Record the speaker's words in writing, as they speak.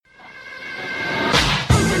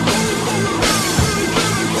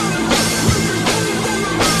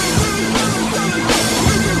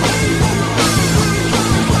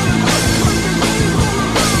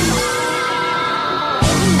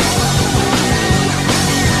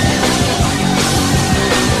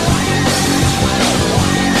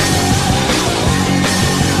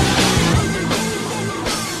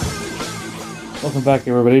welcome back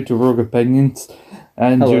everybody to Rogue Opinions.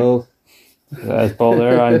 And Hello. As Paul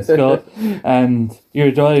there, I'm Scott, and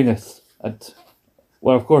you're joining us at,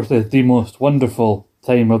 well, of course, it's the most wonderful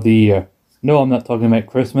time of the year. No, I'm not talking about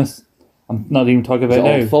Christmas. I'm not even talking about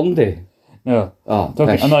now. Sunday? No. Oh,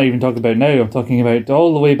 I'm not even talking about now. I'm talking about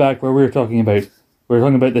all the way back where we were talking about. We were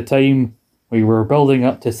talking about the time we were building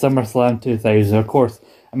up to SummerSlam 2000. Of course,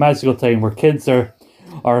 a magical time where kids are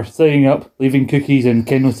sitting up, leaving cookies and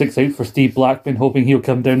candlesticks out for Steve Blackman, hoping he'll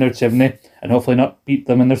come down their chimney and hopefully not beat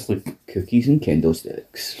them in their sleep. Cookies and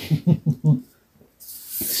candlesticks.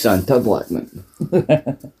 Santa Blackman.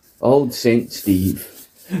 Old Saint Steve.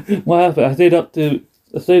 What happened? I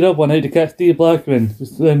stayed up one night to catch Steve Blackman,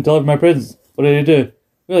 just to deliver my presents. What did he do?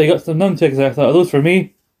 Well, he got some nunchucks. I thought, are those for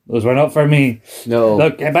me? Those were not for me. No.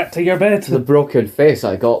 Look, get back to your bed. The broken face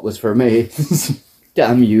I got was for me.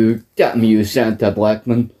 Damn you, Santa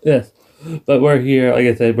Blackman. Yes, but we're here, like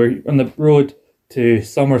I said, we're on the road to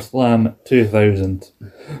SummerSlam 2000.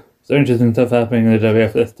 So interesting stuff happening in the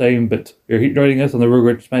WWF this time, but you're joining us on the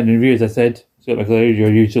Rogue Expanding Review, as I said. Scott McLeod,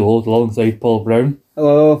 your usual host, alongside Paul Brown.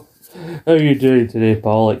 Hello. How are you doing today,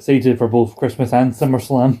 Paul? Excited for both Christmas and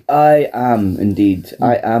SummerSlam? I am indeed.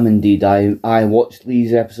 I watched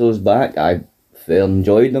these episodes back. I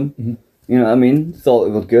enjoyed them. Mm-hmm. You know what I mean? Thought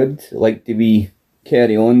they were good. Like to be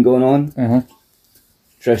carry on going on. Uh-huh.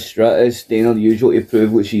 Trish Stratus staying on the usual to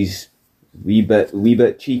prove that she's wee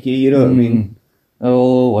bit cheeky, you know what I mean?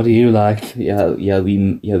 Oh, what do you like? Yeah, wee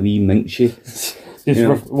minxie.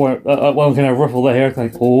 Just one kind of ruffle the hair,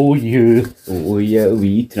 like, oh, you. Oh yeah,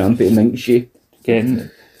 wee trampy minxie.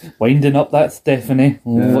 Winding up that Stephanie.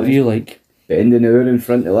 Oh, what do you like? Bending her in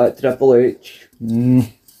front of that Triple H.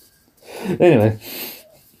 Anyway.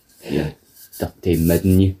 Yeah, dirty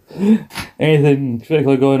midden you. Anything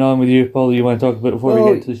particular going on with you, Paul, you want to talk about before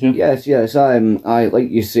we get to the show? Yes. I like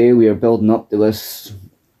you say, we are building up to this.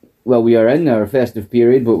 Well, we are in our festive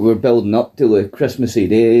period, but we're building up to the Christmassy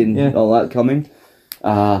day and all that coming.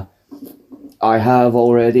 I have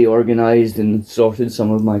already organised and sorted some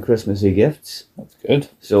of my Christmassy gifts. That's good.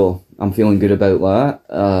 So I'm feeling good about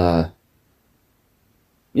that.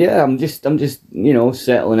 Yeah, I'm just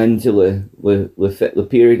settling into the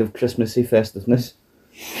period of Christmassy festiveness,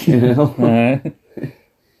 you know,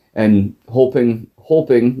 and hoping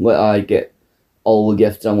that I get all the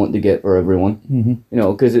gifts I want to get for everyone. Mm-hmm. You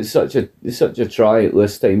know, because it's such a try at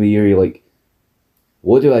this time of year. You're like,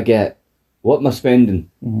 what do I get? What am I spending?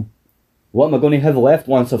 Mm-hmm. What am I going to have left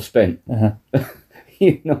once I've spent?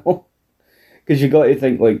 You know, because you got to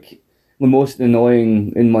think like the most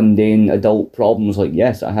annoying and mundane adult problems. Like,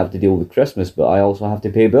 yes, I have to deal with Christmas, but I also have to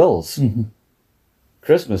pay bills. Mm-hmm.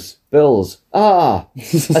 Christmas bills.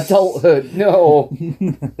 Adulthood. No.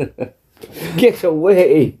 Get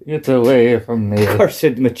away. Get away from me.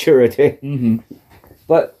 Cursed maturity. Mm-hmm.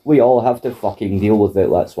 But we all have to fucking deal with it.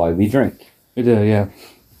 That's why we drink. We do, yeah.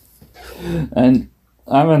 And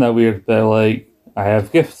I'm in that weird bit, like, I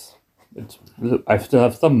have gifts. I still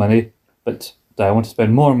have some money, but do I want to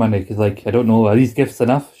spend more money? Because, like, I don't know, are these gifts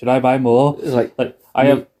enough? Should I buy more? It's like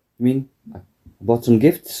I bought some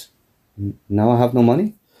gifts. Now I have no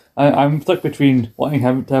money. I'm stuck between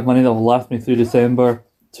wanting to have money that will last me through December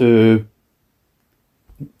to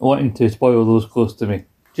wanting to spoil those close to me.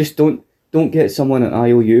 Just don't get someone an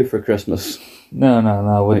IOU for Christmas. No,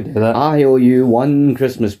 I wouldn't do that. I owe you one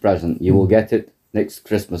Christmas present. You will get it next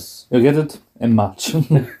Christmas. You'll get it in March.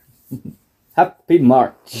 Happy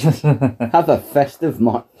March. Have a festive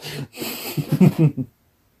March.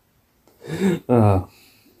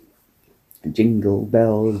 Jingle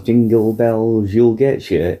bells, you'll get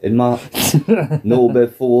shit in March. No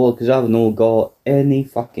before, because I've no got any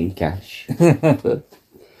fucking cash. There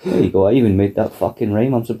you go, I even made that fucking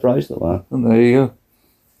rhyme. I'm surprised at that. And there you go.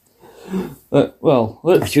 I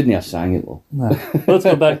shouldn't have sang it though. No. Let's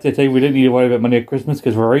go back to the time we didn't need to worry about money at Christmas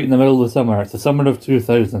because we're right in the middle of the summer. It's the summer of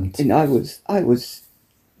 2000. And I was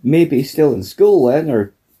maybe still in school then,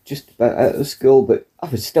 or just about out of school, but I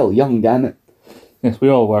was still young, damn it. Yes, we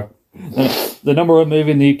all were. The number one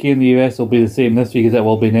movie in the UK and the US will be the same this week as it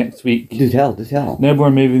will be next week. Do tell. Number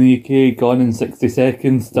one movie in the UK, Gone in 60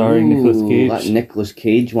 Seconds, starring Nicolas Cage. That Nicolas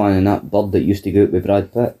Cage one and that bird that used to go out with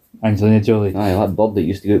Brad Pitt. Angelina Jolie. Aye, that bird that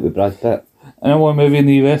used to go out with Brad Pitt. And number one movie in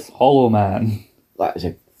the US, Hollow Man. That is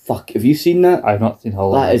a fuck. Have you seen that? I've not seen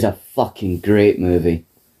Hollow Man. That is a fucking great movie.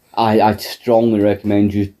 I strongly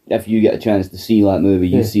recommend you, if you get a chance to see that movie,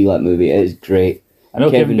 you see that movie. It is great. I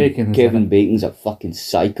know Kevin Bacon's a fucking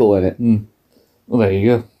psycho in it. Well, there you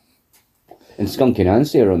go. And Skunk and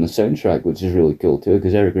Nancy are on the soundtrack, which is really cool too,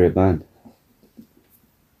 because they're a great band.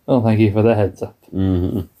 Well, thank you for the heads up.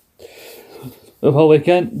 Mm-hmm. Well, we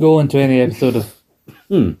can't go into any episode of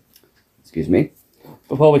Excuse me.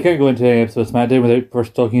 But Paul, we can't go into any episode of SmackDown without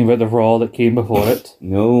first talking about the Raw that came before it.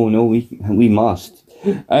 No, we must.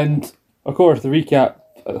 And, of course, the recap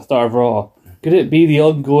at the start of Raw. Could it be the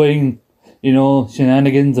ongoing,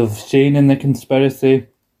 shenanigans of Shane and the conspiracy?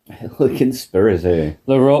 The conspiracy.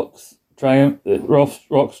 The Rock's triumph.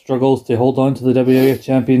 Rock struggles to hold on to the WWF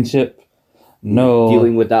Championship. No.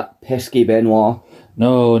 Dealing with that pesky Benoit.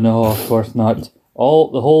 No, of course not. The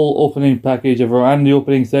whole opening package of Raw and the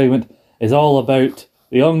opening segment is all about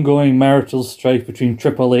the ongoing marital strife between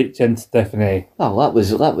Triple H and Stephanie. Oh, that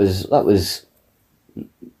was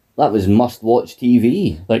must-watch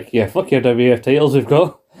TV. Like, yeah, fuck your WWF titles. We've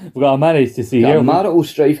got a marriage to see Got here. a marital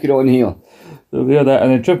strife going on here. So we hear that,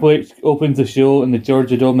 and then Triple H opens the show in the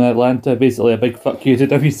Georgia Dome in Atlanta. Basically, a big fuck you to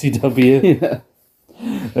WCW. Yeah.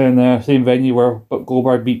 In the same venue where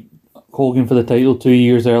Goldberg beat Hogan for the title 2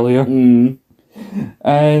 years earlier. Mm.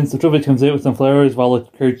 And so Triple H comes out with some flowers while the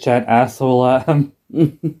crowd chant asshole at him.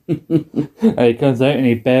 And he comes out and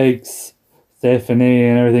he begs Stephanie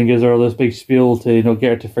and everything, gives her all this big spiel to get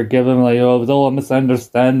her to forgive him, like, oh, it was all a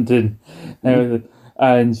misunderstanding and everything.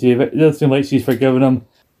 And it doesn't seem like she's forgiven him.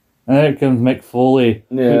 And then comes Mick Foley,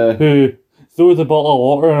 who throws a bottle of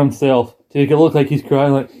water on himself to make it look like he's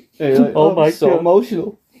crying, like, oh my so God.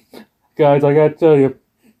 emotional. Guys, I gotta tell you,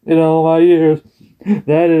 my ears,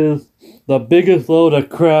 that is the biggest load of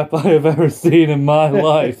crap I have ever seen in my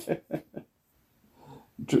life.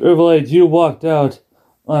 Triple H, you walked out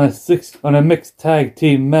on a mixed tag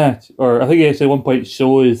team match, or I think he actually at one point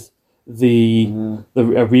shows a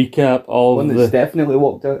recap of One that's definitely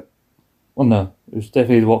walked out. Well, no, it was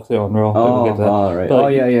definitely walked out on Raw. Right. But,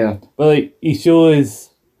 yeah. But he shows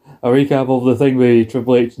a recap of the thing with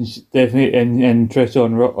Triple H and Stephanie and Trish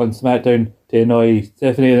on SmackDown to annoy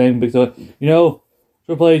Stephanie, and then because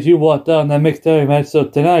Triple H, you walked out on that mixed tag match, so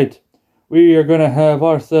tonight we are gonna have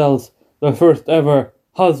ourselves the first ever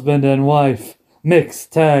husband and wife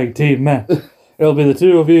mixed tag team match. It'll be the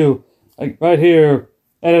two of you, like right here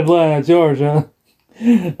in Atlanta, Georgia,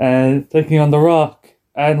 and taking on The Rock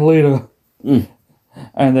and Lita.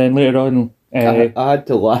 And then later on, I had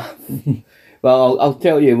to laugh. Well, I'll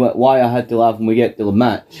tell you why I had to laugh when we get to the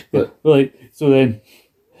match. But so then,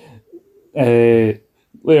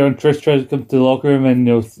 later on, Trish tries to come to the locker room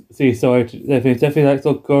and say sorry to Stephanie. Stephanie acts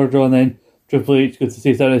all cordial, and then Triple H goes to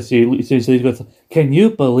say something. She goes, "Can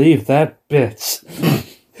you believe that bitch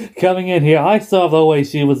coming in here? I saw the way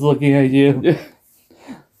she was looking at you."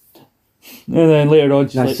 And then later on,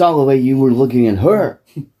 I saw the way you were looking at her.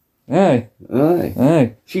 Aye.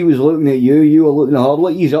 She was looking at you. You were looking at her.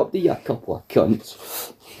 What you's up to, you couple of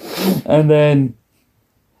cunts. And then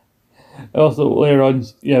also later on,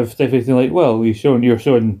 you have Stephanie saying like, "Well, you're showing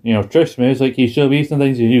Trish moves, like you show me some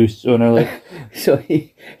things and you showing her like." So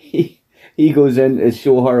he goes in to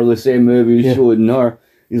show her the same move he's showing her.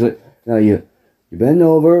 He's like, "Now you bend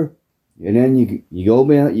over, and then you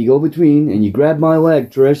go between, and you grab my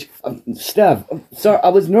leg, Trish. Steph, I'm sorry, I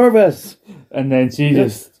was nervous." And then she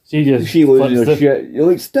loses her shit. You're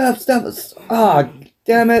like, Steph,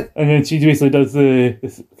 damn it. And then she basically does the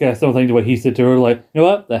kind of something to what he said to her, like, you know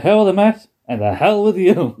what, the hell with the match, and the hell with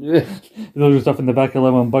you. Yeah. Those stuff in the back of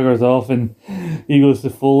him and buggers off, and he goes to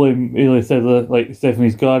Foley and he said that, like,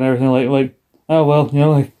 Stephanie's gone and everything, like, oh well,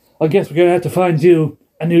 I guess we're gonna have to find you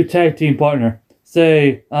a new tag team partner.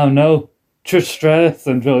 Say, I don't know, Trish Stratus,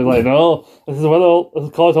 and really like, no, this is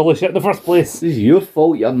what caused all this shit in the first place. This is your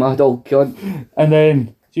fault, you mad old cunt. And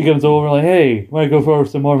then she comes over like, hey, want to go for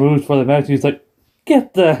some more moves for the match? And he's like,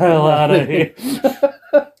 get the hell out of here.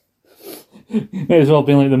 May as well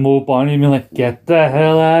be like the Mo Barney and be like, get the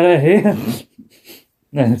hell out of here.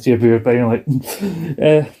 And she appeared being like,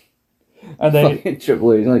 and then fucking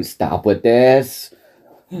Triple H like, stop with this.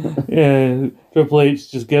 Triple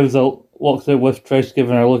H just walks out with Trish,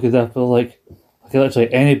 giving her a look as if like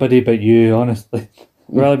literally anybody but you, honestly.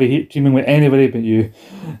 I'd rather be teaming with anybody but you.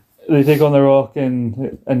 They take on The Rock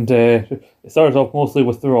and it starts off mostly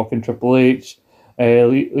with The Rock and Triple H.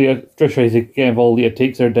 Trish tries to get involved, Lita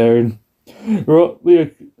takes her down.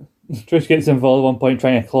 Trish gets involved at one point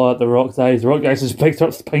trying to claw at The Rock's eyes. The Rock actually just picks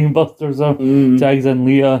up spine busters her, tags in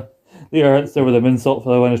Lita. Lita hits her with a moonsault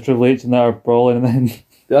for the win as Triple H and that are brawling, and then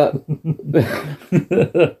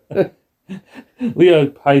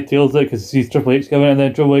Lita hightails it because she's Triple H coming, and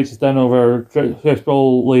then Triple H is down over Trish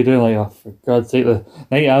all laid down like, oh, for God's sake, the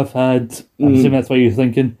night I've had. I'm assuming that's what you're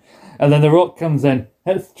thinking. And then The Rock comes in,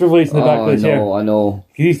 hits Triple H in the back of the chair. I know.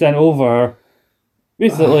 He's down over her.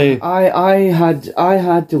 Basically, I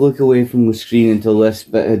had to look away from the screen until this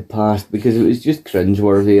bit had passed because it was just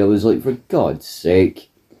cringeworthy. I was like, for God's sake.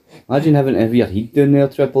 Imagine having every heat down there,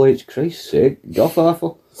 Triple H. Christ's sake, guff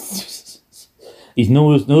awful. His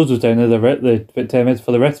nose was down there the 10 minutes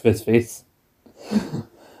for the rest of his face.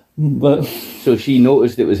 But So she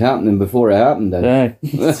noticed it was happening before it happened then. aye.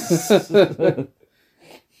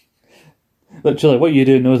 Literally, what you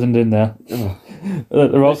doing nosing in there?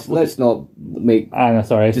 The Rock. Let's not make No,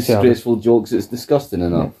 sorry. disgraceful jokes. It's disgusting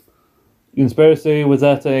enough. Conspiracy was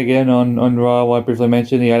at it again on Raw. I briefly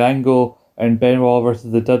mentioned he had Angle and Benoit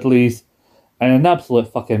versus the Dudleys, and an absolute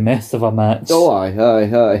fucking mess of a match. Oh, aye.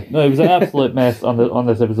 No, it was an absolute mess on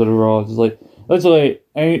this episode of Raw. It was like literally,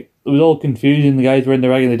 it was all confusing. The guys were in the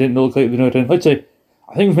ring and they didn't look like they knew what to do. Literally,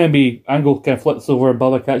 I think maybe Angle kind of flips over and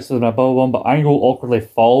Bubba catches him in a bubble one, but Angle awkwardly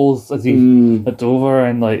falls as he hits over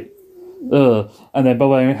and like, and then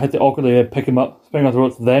Bubba had to awkwardly pick him up, spring off the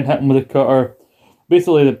ropes, then hit him with a cutter.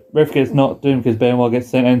 Basically, the ref gets knocked down because Benoit gets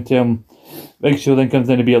sent into him. Big Show then comes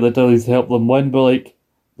in to beat up the Dudleys to help them win, but like,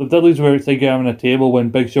 the Dudleys were outside grabbing a table when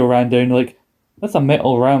Big Show ran down. Like, that's a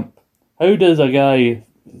metal ramp. How does a guy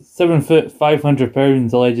 7 foot, 500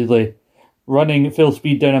 pounds allegedly, running full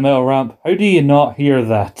speed down a metal ramp? How do you not hear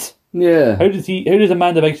that? Yeah. How does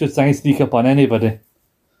Amanda Big Show sneak up on anybody?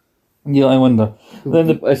 Yeah, I wonder.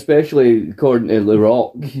 Then Especially according to The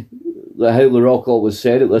Rock. How The Rock always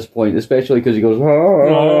said at this point, especially because he goes.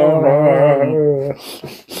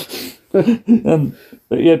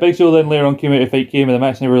 Yeah, Big Show then later on came out to fight Kane, and the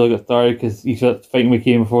match never really got started because he started fighting with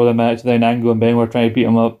Kane before the match. Then Angle and Ben were trying to beat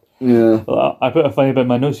him up. Yeah. I put a funny bit in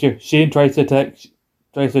my notes here. Shane tries to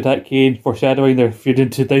attack Kane, foreshadowing their feud in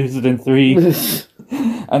 2003.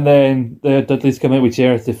 And then the Dudleys come out with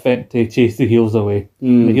chairs to chase the heels away.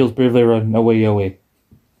 The heels bravely run away.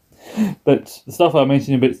 But the stuff I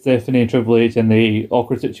mentioned about Stephanie and Triple H and the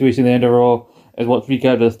awkward situation at the end of Raw is what's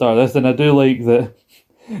recapped at the start of this, and I do like that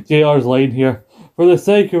JR's line here. For the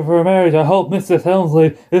sake of her marriage, I hope Mrs.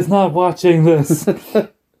 Helmsley is not watching this.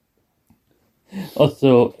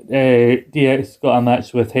 Also, DX got a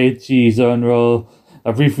match with Head Cheese on Raw.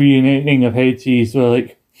 A brief reuniting of Head Cheese, so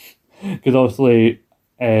like, because obviously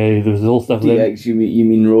there was all stuff. DX, you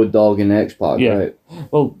mean Road Dogg and X-Pac, Yeah. right?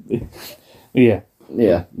 Well, yeah.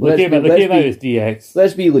 Yeah. They came out as DX.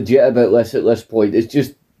 Let's be legit about this at this point. It's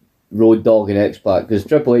just Road Dogg and X-Pac because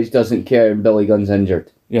Triple H doesn't care and Billy Gunn's injured.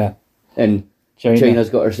 Yeah. And China's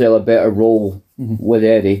got herself a better role with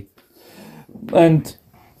Eddie. And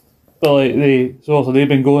Billy, they've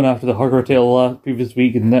been going after the Hardcore title previous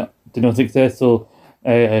week and that to no success. So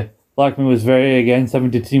Blackman was very against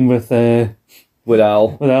having to team with Al.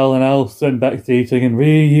 and Al sitting backstage singing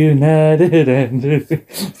 "Reunited" and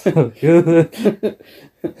so good.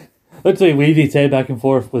 Literally waved his head back and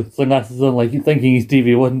forth with sunglasses on, like thinking he's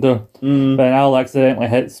Stevie Wonder. But Al accidentally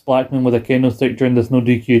hits Blackman with a candlestick during this no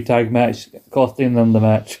DQ tag match, costing them the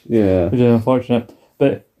match. Yeah. Which is unfortunate.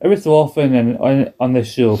 But every so often on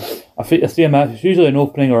this show, I see a match, it's usually an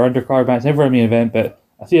opening or undercard match, never a main event, but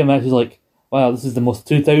I see a match is like, wow, this is the most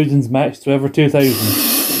 2000s match to ever 2000.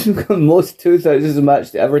 Most 2000s match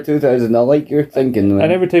to ever 2000. I like your thinking, man.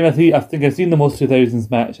 And every time I think I've seen the most 2000s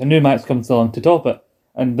match, a new match comes along to top it.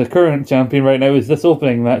 And the current champion right now is this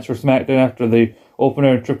opening match for SmackDown after the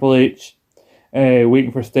opener, Triple H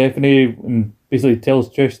waiting for Stephanie and basically tells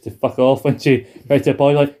Trish to fuck off when she tries to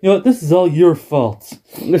apologize. Like, you know what, this is all your fault.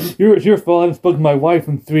 It's your fault. I haven't spoken to my wife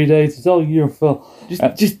in 3 days. It's all your fault.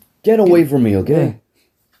 Just get away from me, okay?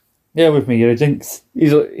 Yeah, with me, you're a jinx.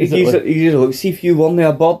 He's like, see if you won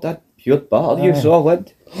there, Bob, that pure battle, you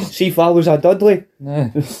solid. See if I was a Dudley.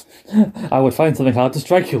 I would find something hard to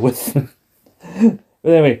strike you with.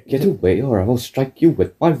 But anyway. Get away or I will strike you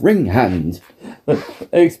with my ring hand.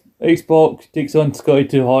 X-Pac takes on Scotty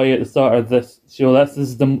 2 Hotty at the start of this show. This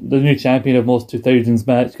is the new champion of most 2000s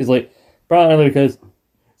match. Apparently because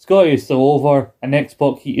Scotty is so over and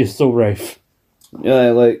X-Pac heat is so rife.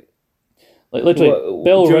 Yeah, like literally,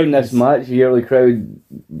 Bell during rings, this match, the early crowd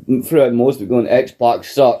throughout most of it going, X-Pac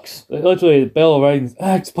sucks. Literally, Bell rings,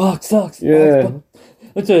 X-Pac sucks. Yeah. X-Pac.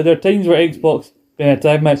 Literally, there are times where X-Pac's been in a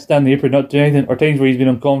tag match, stand the apron, not doing anything, or times where he's been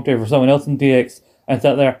on commentary for someone else in DX and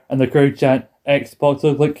sat there and the crowd chant X-Pac.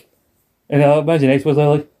 So like, and I imagine X-Pac's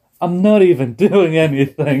like, I'm not even doing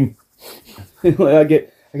anything. I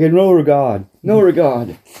get no regard. No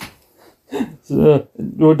regard. So,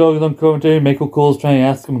 Road Dogg is on commentary. Michael Cole's trying to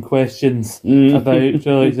ask him questions about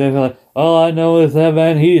Triple H. Like, all I know is that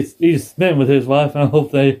man, he's smitten with his wife, and I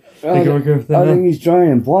hope they can work everything out. I think he's trying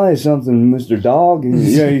to imply something, Mr. Dog.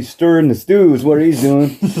 He's stirring the stew is what he's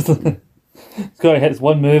doing. Scotty hits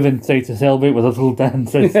one move and decides to celebrate with a little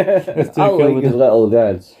dance. It's too I cool. like his little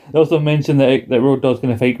dance. They also mentioned that Road Dogg's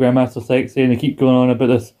going to fight Grandmaster Sexy, and they keep going on about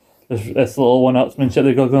this this little one-upsmanship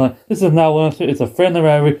they got going on. This is now it's a friendly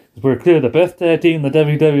rivalry. We're clearly the best team in the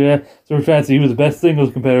WWF, so we're trying to see who's the best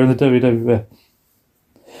singles competitor in the WWF.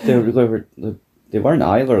 They weren't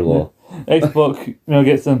either, though. X-Pac,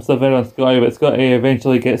 gets some stuff out on Scotty, but Scotty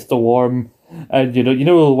eventually gets to Worm. And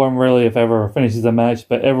Worm rarely, if ever, finishes a match,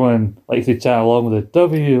 but everyone likes to chat along with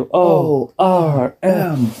the WORM.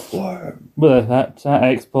 But that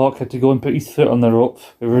X-Pac had to go and put his foot on the rope,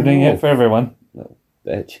 ruining it for everyone. No,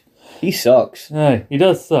 bitch. He sucks. Aye, he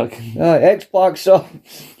does suck. X-Pac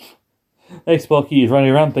sucks. X-Pac is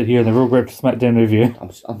running rampant here in the Road Grip SmackDown review.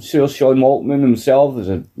 I'm sure Sean Waltman himself is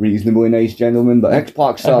a reasonably nice gentleman, but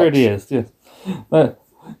X-Pac sucks. I heard he is, yes. But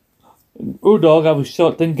Road Dogg, I was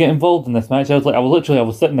shocked, didn't get involved in this match. I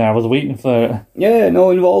was sitting there, I was waiting for it. Yeah,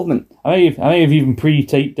 no involvement. I may have even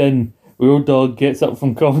pre-typed in Road Dogg gets up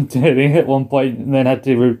from commentary at one point and then had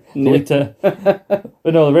to delete it.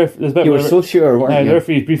 But no, you were so sure, weren't you? The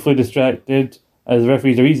referee's briefly distracted, as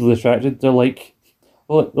referees are easily distracted. They're like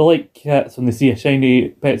cats when they see a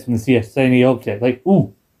shiny object. Like,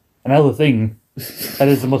 ooh, another thing. That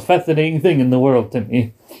is the most fascinating thing in the world to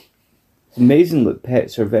me. It's amazing that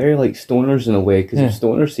pets are very like stoners in a way, because if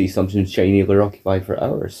stoners see something shiny, they're occupied for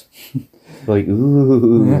hours. Like,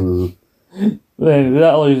 ooh. Then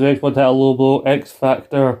that allows X-Pac to have a low blow, X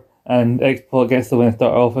Factor, and X-Pac gets the win to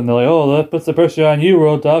start off, and they're like, oh, that puts the pressure on you,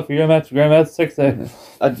 Road Dogg, for your match, Grandmaster 60.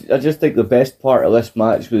 I just think the best part of this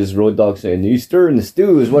match was Road Dogg saying, "You stirring the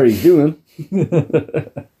stew," is what he's doing.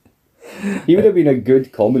 He would have been a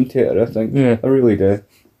good commentator, I think. Yeah. I really do.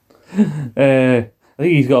 I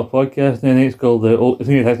think he's got a podcast, and it's called I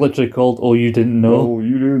think it's literally called "Oh, You Didn't Know." Oh,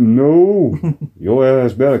 you didn't know? Your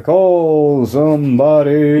ass better call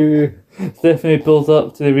somebody. Stephanie pulls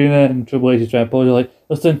up to the arena, and Triple H is trying to pull her, like,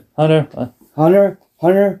 listen, Hunter,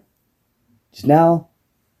 just now,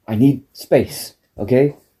 I need space,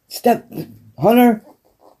 okay? Hunter,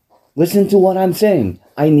 listen to what I'm saying.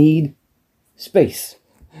 I need space.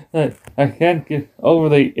 I can't get over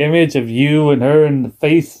the image of you and her in the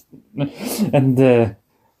face, and then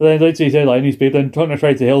literally said, I need space, and Hunter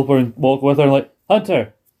tried to help her and walk with her, and like,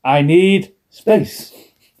 Hunter, I need space.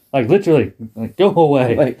 Like, literally, like, go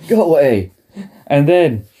away. Like, go away. And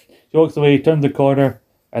then she walks away, turns the corner,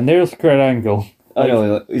 and there's Kurt Angle. I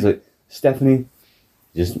know, he's like, Stephanie,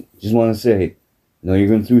 just want to say, I know you're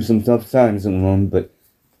going through some tough times, but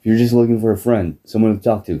if you're just looking for a friend, someone to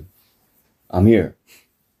talk to, I'm here.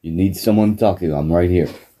 You need someone to talk to, I'm right here.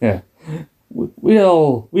 Yeah. We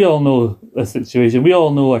all know the situation. We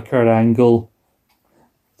all know a Kurt Angle.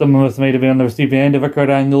 Some of us might have been on the receiving end of a Kurt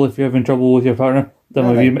Angle if you're having trouble with your partner.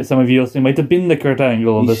 Some of you also might have been the Kurt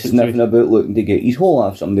Angle of this situation. He's sniffing about looking to get his hole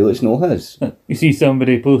off somebody that's not his. You see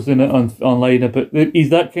somebody posting it online about... He's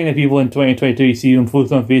that kind of people in 2022. You see them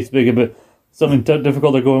post on Facebook about something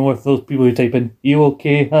difficult they're going with. Those people who type in, "You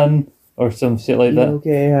okay, hun?" Or some shit like that. You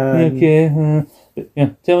okay, hun? You okay, hun? Yeah,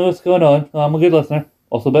 tell me what's going on. I'm a good listener.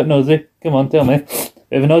 Also a bit nosy. Come on, tell me. Bit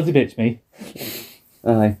of a nosy bitch, me.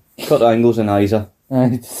 Aye. Kurt Angle's an Isa.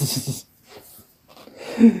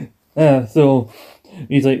 So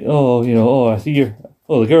he's like, I see you're.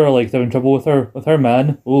 Oh, the girl likes having trouble with her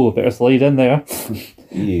man. Oh, better slide in there.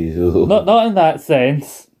 Ew. Not in that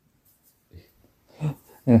sense.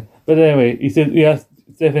 Yeah, but anyway, Stephanie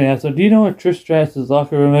asked him, "Do you know where Trish Stratus'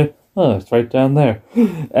 locker room is?" Oh, it's right down there.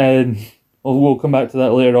 And we'll come back to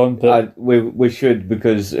that later on. But we should,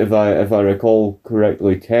 because if I recall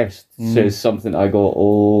correctly, Test says something. I go,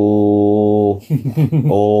 oh,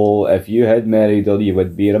 if you had married her, you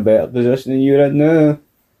would be in a better position than you're in now.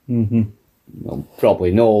 Mm-hmm. Well,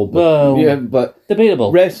 probably no, but yeah, but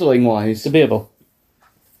debatable. Wrestling wise, debatable.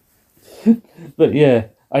 But yeah,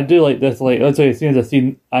 I do like this. Like, I'll tell you, as soon as I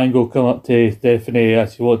seen Angle come up to Stephanie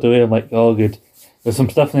as she walked away, I'm like, oh, good. There's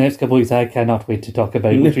some stuff in the next couple of weeks I cannot wait to talk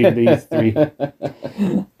about between these three.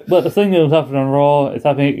 But the thing that was happening on Raw, it's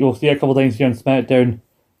happening, you'll see a couple of times here on SmackDown.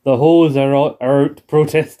 The hoes are out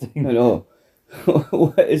protesting. I know.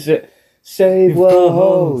 What is it? Save the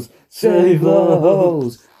hoes! Save the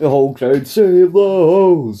hoes! The whole crowd, save the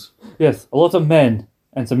hoes! Yes, a lot of men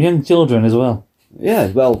and some young children as well.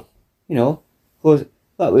 Yeah, well,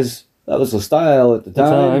 that was the style at the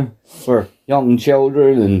time. For young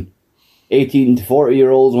children and 18 to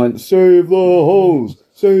 40-year-olds went, save the hoes!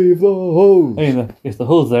 Save the hoes! I mean, if the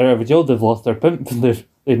hoes there have a job, they've lost their pimp, they've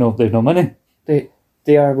no money. They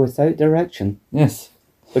are without direction. Yes.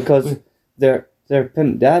 Because their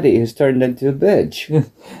pimp daddy has turned into a bitch. Yes.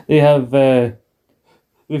 They have,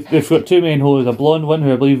 we've got two main hoes, a blonde one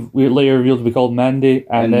who I believe we later revealed to be called Mandy,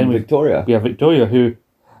 and then Victoria. We have Victoria, who,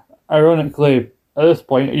 ironically, at this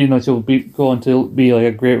point, she'll go on to be like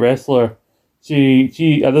a great wrestler.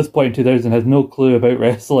 she at this point in 2000 has no clue about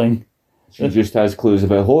wrestling. She just has clues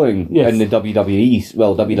about hoeing Yes. in the WWE,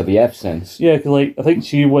 well, WWF sense. Yeah, because like I think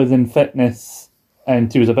she was in fitness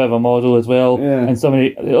and she was a bit of a model as well. Yeah. And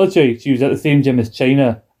somebody literally she was at the same gym as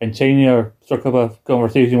China, and China struck up a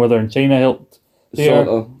conversation with her, and China helped Sort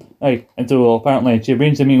of. Right, and so apparently she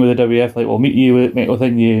arranged a meeting with the WF, like, we'll meet you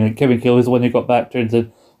within you, and Kevin Kelly was the one who got back to her and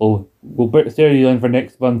said, well, we'll steer you in for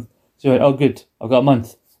next month. She went, oh good, I've got a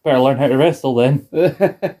month. Better learn how to wrestle then.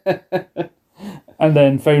 And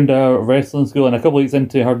then found a wrestling school, and a couple of weeks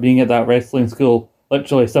into her being at that wrestling school,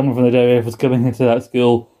 literally someone from the WF was coming into that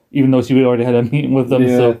school, even though she already had a meeting with them,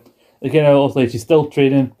 Yeah. so again, also she's still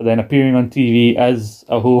training, but then appearing on TV as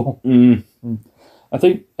a whole. I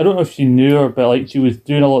don't know if she knew her, but like she was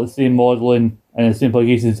doing a lot of the same modelling and the same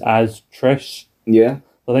places as Trish. Yeah.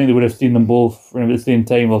 I think they would have seen them both around at the same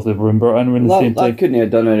time, if they were in Britain around the same That time. couldn't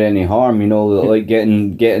have done her any harm, you know, like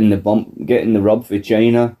getting the rub for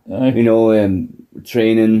China, you know,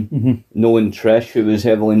 training, knowing Trish, who was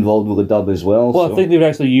heavily involved with the dub as well. Well, so. I think they would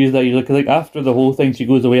actually use that. Like, after the whole thing, she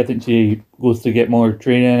goes away. I think she goes to get more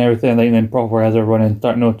training and everything. And then Proper has her running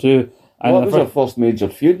starting 02. And Well, that was her first major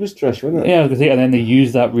feud with Trish, wasn't it? Yeah, I was gonna say, and then they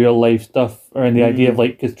use that real life stuff, and the idea of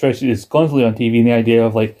like, because Trish is constantly on TV, and the idea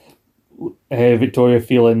of like Victoria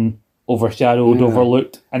feeling overshadowed,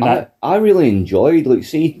 overlooked, and that I really enjoyed, like,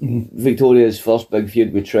 see Victoria's first big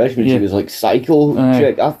feud with Trish when she was like Psycho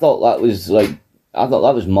chick. I thought that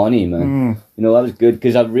was money, man. You know, that was good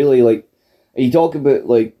because I really like. You talk about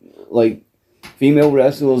like female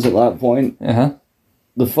wrestlers at that point.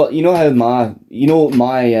 You know how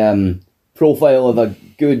my profile of a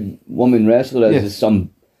good woman wrestler is some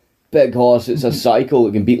big horse. It's a psycho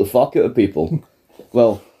that can beat the fuck out of people.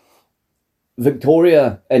 Well,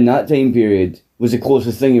 Victoria in that time period was the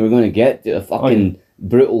closest thing you were going to get to a fucking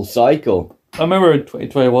brutal psycho. I remember in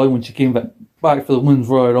 2021 when she came back for the Women's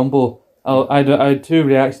Royal Rumble, I had two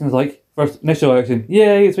reactions. Like, first initial reaction,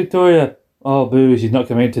 yay, it's Victoria. Oh, boo, she's not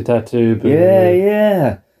coming out to tattoo. Boo.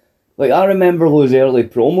 Yeah. Like, I remember those early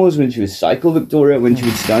promos when she was Psycho Victoria, when she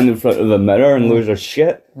would stand in front of a mirror and lose her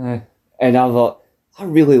shit. And I thought, I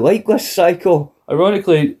really like this Psycho.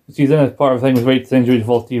 Ironically, she's in a part of the thing with Right Century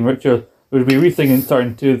for Stephen Richards. It would be rethinking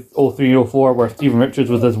starting 2003, 04, where Stephen Richards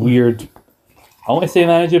was this weird, I want to say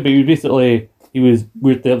manager, but he was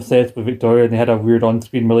weirdly obsessed with Victoria, and they had a weird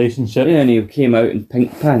on-screen relationship. Yeah, and he came out in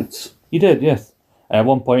pink pants. He did, yes. At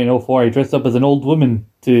one point in 04, he dressed up as an old woman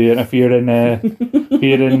to interfere in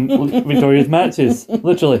Victoria's matches.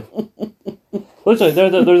 Literally,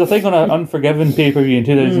 there's a thing on an Unforgiven pay-per-view in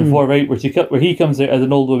 2004, right, where he comes out as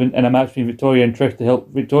an old woman in a match between Victoria and Trish to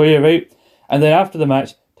help Victoria, right? And then after the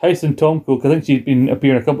match, Tyson Tomko, because I think he'd been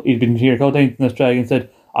here a couple times in this drag, and said,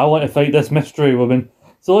 I want to fight this mystery woman.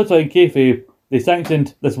 So literally in kayfabe, they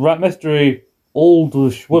sanctioned this mystery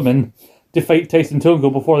oldish woman to fight Tyson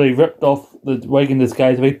Tomko before they ripped off the wig and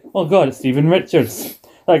disguise away. Oh god, it's Stephen Richards.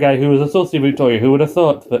 That guy who was associated with Victoria, who would have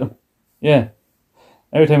thought? But yeah.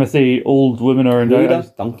 Every time I say old women or Who would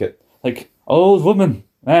have thunk it? like, old woman.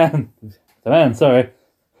 Man. The man, sorry.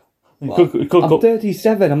 I'm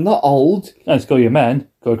 37, I'm not old. I just call you a man.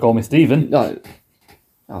 Could call me Stephen. No,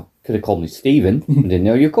 could have called me Stephen. I didn't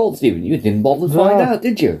know you were called Stephen. You didn't bother to find out,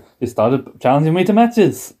 did you? They started challenging me to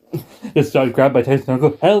matches. Just started grabbed by Tyson and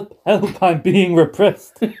go, help, I'm being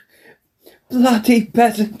repressed. Bloody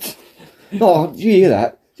peasant. Oh, did you hear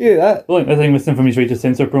that? The only thing missing from his right to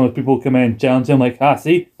censor promos, people come in and challenge him like,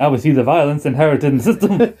 see, now we see the violence inherited in the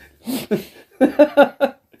system.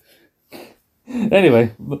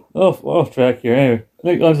 Anyway, off track here.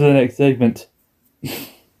 Anyway, on to the next segment.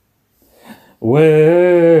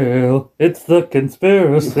 Well, it's the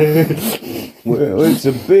conspiracy. Well, it's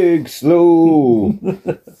a big slow.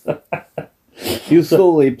 You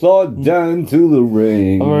slowly plod down to the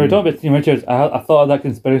ring. When we were talking about Stephen Richards, I thought of that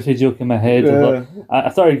conspiracy joke in my head. Yeah.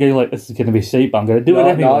 I started getting like, this is going to be shite, but I'm going to do it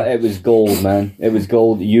anyway. No, it was gold, man. It was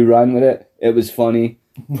gold. You ran with it. It was funny.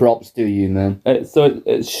 Props to you, man. So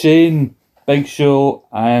it's Shane, Big Show,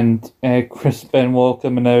 and Chris Benoit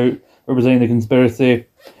coming out representing the conspiracy.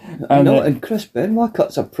 And Chris Benoit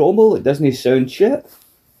cuts a promo that doesn't sound shit.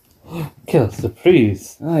 Kill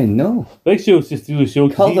surprise. I know. Big Show just steals the show.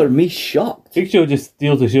 Colour me shocked. Big Show just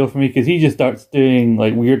steals the show for me because he just starts doing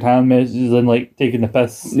like weird hand messages and like taking the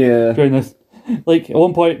piss during this. Like at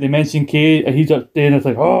one point they mentioned Kay and he starts doing this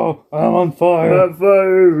like, oh, I'm on fire. I'm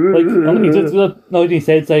fire. Like he just he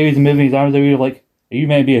said so he was moving his arms around like, are you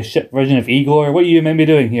meant to be a shit version of Igor? What are you meant to be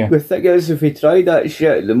doing here? The thing is, if he tried that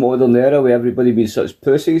shit in the modern era with everybody being such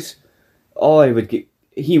pussies,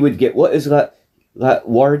 he would get what is that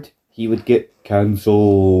word? He would get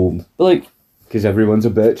cancelled. But like, Because everyone's a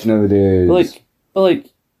bitch nowadays. But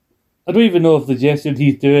I don't even know if the gesture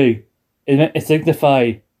he's doing is meant to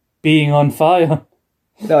signify being on fire.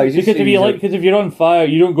 No, he's just Because if you're on fire,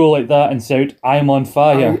 you don't go like that and shout, "I'm on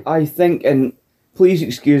fire." I think, and please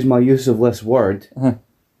excuse my use of this word,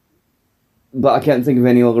 but I can't think of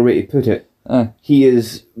any other way to put it. He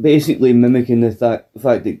is basically mimicking the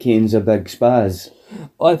fact that Kane's a big spaz.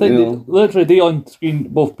 Well, I think literally they on screen,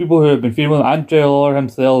 both people who have been filming and Trey Lawler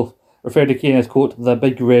himself refer to Kane as, quote, the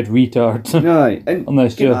big red retard. Right, and on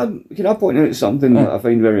this show. Can I point out something that I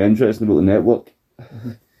find very interesting about the network?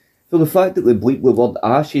 For the fact that they bleep the word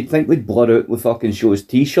ass, you'd think they'd blur out the fucking show's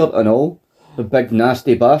t-shirt and all. The big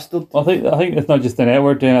nasty bastard. Well, I think it's not just the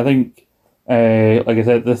network doing. I think, like I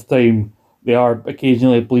said, this time they are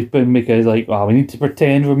occasionally bleeping because, like, we need to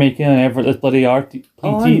pretend we're making an effort. This bloody I know. This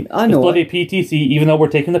bloody PTC, even though we're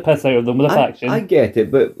taking the piss out of them with a faction. I get it,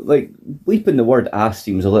 but like bleeping the word ass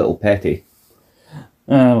seems a little petty.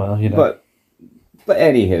 Well, you know. But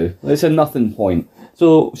anyhow, it's a nothing point.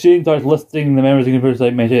 So Shane starts listing the members of the group,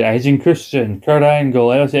 like mentioned Edge and Christian, Kurt Angle.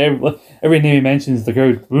 I don't say every name he mentions, the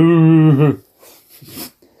crowd. Woo.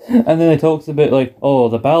 And then he talks about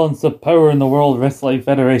the balance of power in the World Wrestling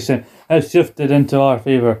Federation has shifted into our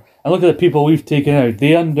favour. And look at the people we've taken out.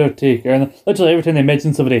 The Undertaker. And literally every time they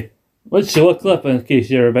mention somebody, let's show a clip in case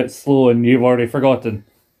you're a bit slow and you've already forgotten.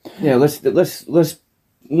 Yeah, this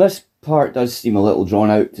part does seem a little drawn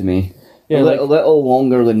out to me. Yeah, a little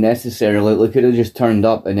longer than necessary. Like, they could have just turned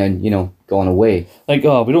up and then, gone away. We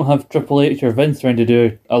don't have Triple H or Vince trying to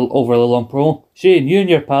do over a little on promo. Shane, you and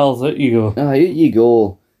your pals, out you go. Out you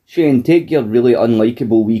go. Shane, take your really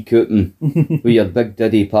unlikable wee cootin' with your big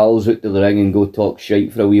diddy pals out to the ring and go talk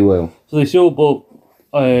shite for a wee while. So they show both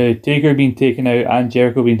Taker being taken out and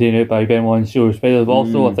Jericho being taken out by Benoit and shows. But there's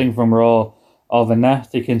also a thing from Raw of a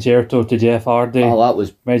nasty concerto to Jeff Hardy. Oh, that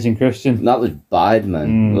was... Imagine Christian. That was bad,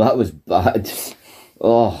 man. That was bad.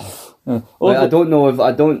 Oh. I don't know if...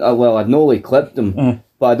 I know they clipped him,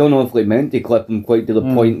 but I don't know if they meant to clip him quite to the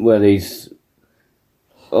point where he's...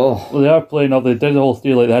 Oh. Well, they are playing up. They did the whole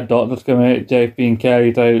steal, like, they had doctors coming out, Jeff being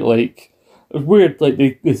carried out, like... It was weird, like,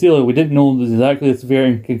 they say, like, we didn't know exactly the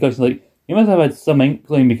severe concussion. Like, you must have had some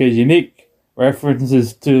inkling because you make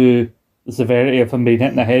references to the severity of him being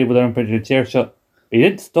hit in the head with an unprotected chair shot. But he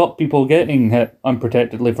didn't stop people getting hit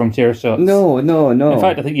unprotectedly from chair shots. No. In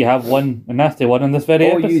fact, I think you have one, a nasty one in this very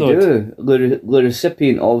episode. Oh, you do. The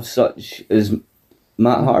recipient of such is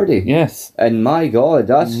Matt Hardy. Yes. And my God,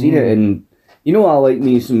 I've seen it in... I like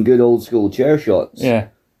me some good old school chair shots. Yeah.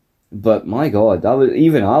 But my God, I went,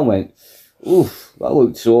 oof, that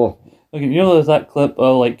looked sore. Look, there's that clip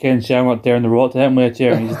of like Ken Shamrock tearing the rock to hit him with a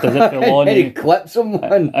chair, and he just does it for long. And he clips someone.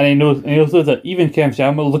 And he knows that even Ken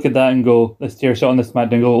Shamrock will look at that and go, this chair shot on this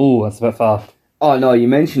mat, and go, oh, that's a bit far. Oh no, you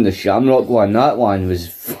mentioned the Shamrock one. That one was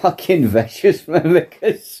fucking vicious, man,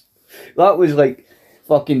 because that was like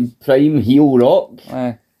fucking prime heel Rock.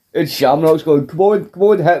 And Shamrock's going, come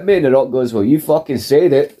on, hit me. And the Rock goes, well, you fucking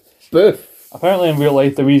said it. Boof. Apparently in real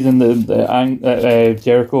life, the reason that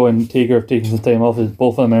Jericho and Taker have taken some time off is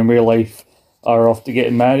both of them in real life are off to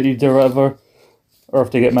getting married or whatever. Or off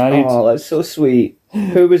to get married. Oh, that's so sweet.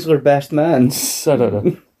 Who was their best man? I don't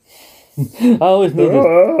know. I always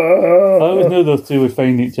knew those two would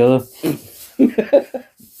find each other.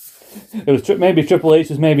 It was maybe Triple H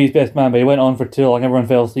was maybe his best man, but he went on for too long. Everyone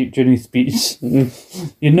fell asleep during his speech.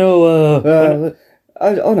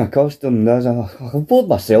 On a costume, I'm bored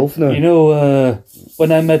myself now.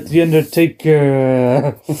 When I met The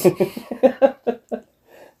Undertaker, there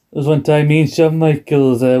was one time me and Shawn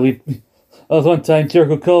Michaels, one time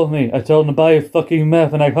Jericho called me. I told him to buy a fucking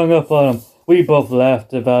meth and I hung up on him. We both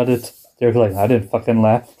laughed about it. Jericho's like, I didn't fucking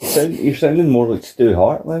laugh. You're sounding more like Stu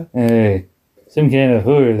Hart now. Hey. Some kind of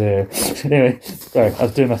whore there. Anyway, sorry, I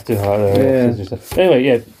was doing my Stu Hart there. Yeah.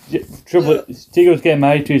 Anyway, Taker was getting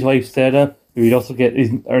married to his wife Sarah, who he'd also get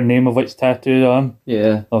her name of which tattooed on.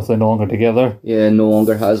 Yeah. Also no longer together. Yeah, no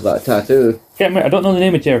longer has that tattoo. I don't know the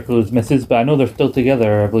name of Jericho's missus, but I know they're still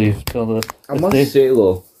together, I believe. I must say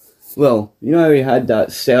though, well, you know how he had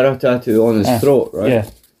that Sarah tattoo on his throat, right? Yeah.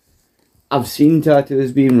 I've seen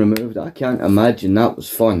tattoos being removed. I can't imagine that was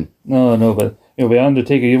fun. No, but the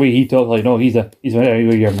Undertaker, the way he talks, like, no, he's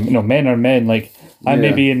men are men. Like, I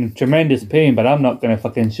may be in tremendous pain, but I'm not gonna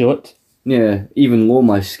fucking show it. Yeah, even though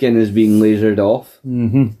my skin is being lasered off.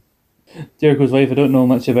 Jericho's wife, I don't know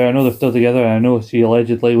much about her. I know they're still together. I know she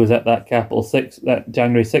allegedly was at that that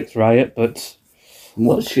January 6th riot, but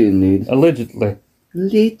what's she need? Allegedly.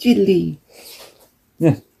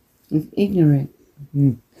 Yeah. It's ignorant.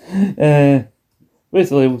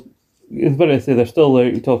 Basically, it's better to say they're still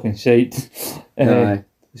out talking shit.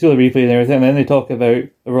 show the replay and everything, and then they talk about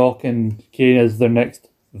The Rock and Kane as their next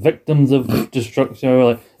victims of destruction. Or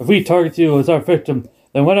like, if we target you as our victim,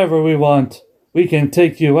 then whenever we want, we can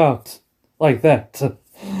take you out like that.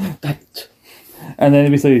 And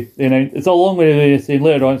then basically they announce it's a long way of saying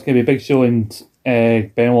later on it's going to be a big show in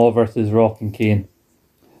Benoit versus Rock and Kane.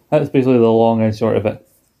 That's basically the long and short of it.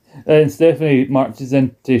 And Stephanie marches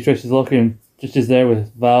into Trish's locker room. Trish is there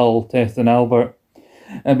with Val, Tess, and Albert.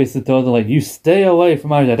 And basically told them, like, you stay away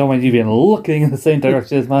from Irish. I don't want you being looking in the same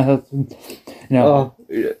direction as my husband.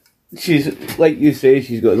 She's, like you say,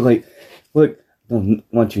 she's got, like, look, I don't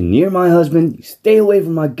want you near my husband. You stay away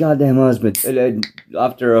from my goddamn husband. And then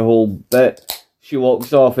after a whole bit, she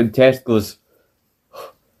walks off and Tess goes,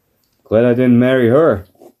 glad I didn't marry her.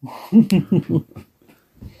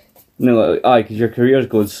 No, because your career's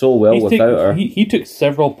going so well without her. He took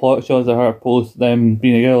several pot shots at her post them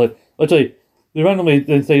being together. Like, literally, they randomly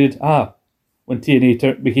decided, when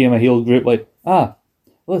TNA became a heel group,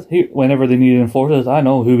 whenever they needed enforcers, I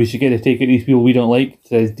know who we should get to take out these people we don't like,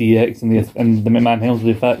 says DX and the McMahon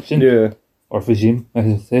Helmsley faction. Yeah. Or Fajim, I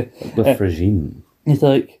should say. The Fajim. He's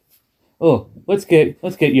like, oh, let's get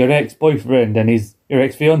your ex-boyfriend and your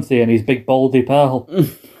ex-fiance and his big baldy pal.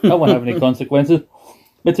 That won't have any consequences.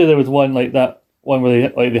 But there was one like that. One where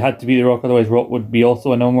they had to beat The Rock, otherwise Rock would be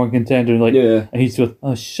also a number one contender. And he's just,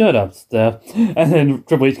 oh, shut up, Steph. And then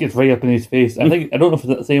Triple H gets right up in his face. I don't know if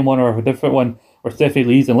it's the same one or a different one where Stephanie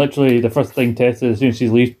leaves, and literally the first thing Tess says as soon as she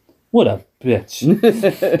leaves, what a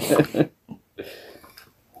bitch.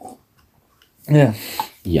 Yeah.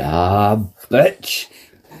 Yeah, bitch.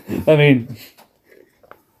 I mean,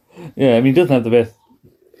 he doesn't have the best.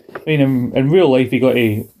 I mean, in real life, he got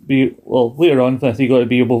to be, later on this, he got to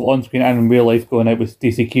be both on screen and in real life going out with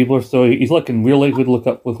Stacy Keibler, so he's in real life would look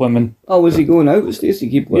up with women. Oh, was he going out with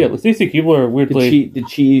Stacy Keibler? Yeah, with Stacy Keibler, weirdly. Did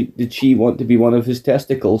she want to be one of his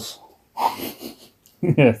testicles?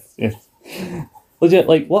 Yes. Legit,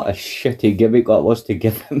 what a shitty gimmick that was to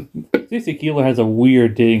give him. Stacy Keibler has a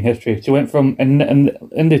weird dating history. She went from, in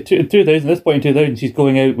 2000, this point in 2000, she's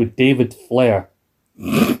going out with David Flair.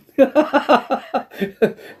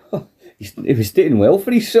 He was dating well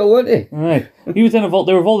for his show, wasn't he? Right. He was they were involved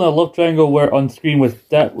in a love triangle where on screen with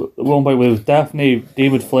one point with Daphne,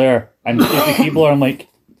 David Flair, and Stacy Keibler. I'm like,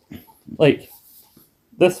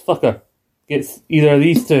 this fucker gets either of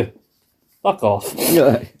these two. Fuck off.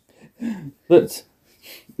 Yeah. But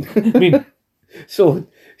I mean, so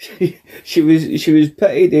she was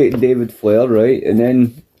pity dating David Flair, right? And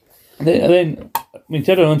then she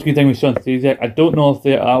had an on-screen thing with Sean Stasiak. I don't know if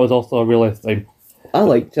that was also a real life thing. I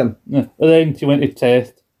liked him. Yeah. And then she went to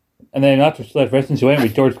Test. And then after she left wrestling, she went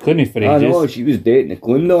with George Clooney for ages. I know, she was dating a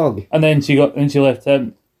Clune dog. And then she left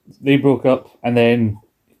him. They broke up. And then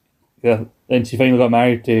she finally got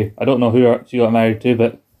married to, I don't know who she got married to,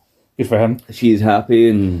 but good for him. She's happy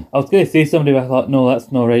and... I was going to say somebody, but I thought, no,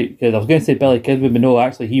 that's not right. Because I was going to say Billy Kidman, but no,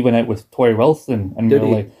 actually he went out with Tori Wilson in real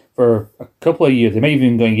life for a couple of years. They might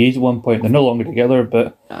even got engaged at one point. They're no longer together,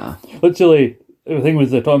 but literally... The thing was,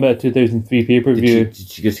 they're talking about a 2003 pay-per-view. Did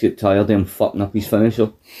she just get tired of him fucking up his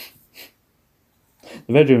finisher?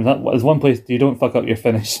 The bedroom is one place you don't fuck up your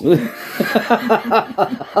finish. I'm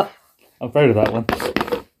proud of that one.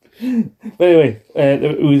 But anyway,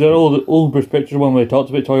 it was an old Bruce Pritchard one where they talked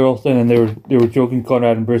about Tori Wilson and they were joking,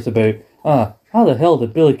 Conrad and Bruce, about how the hell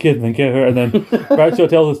did Billy Kidman get her? And then Bradshaw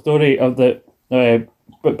tells a story of the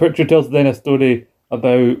but Pritchard tells then a story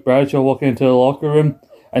about Bradshaw walking into the locker room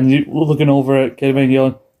and you looking over at Kidman and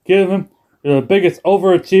yelling, Kidman, you're the biggest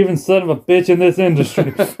overachieving son of a bitch in this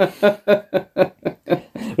industry.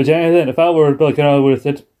 Which anything, if I were Billy Kidman, I would have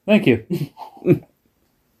said, thank you.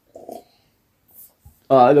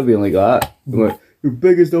 I don't be like that. Like, your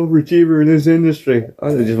biggest overachiever in this industry.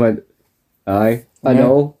 I just went, aye, I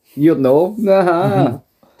know. You'd know. Nah.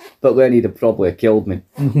 But then he'd have probably killed me.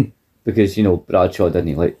 Because, Bradshaw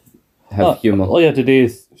didn't have humour. All you have to do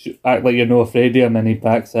is act like you're not afraid of him and he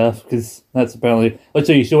backs off, because that's apparently... Let's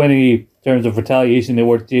say you show any terms of retaliation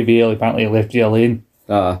towards JBL, apparently he left you alone.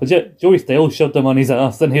 Legit, Joey Styles shoved him on his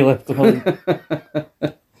ass and he left him alone.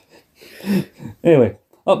 Anyway,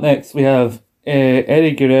 up next we have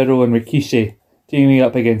Eddie Guerrero and Rikishi teaming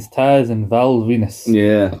up against Taz and Val Venus.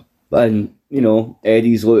 Yeah, and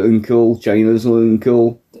Eddie's looking cool, Chyna's looking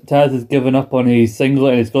cool. Taz has given up on his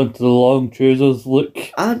singlet and he's gone to the long trousers look.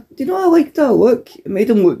 I like that look. It made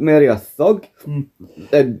him look merry a thug.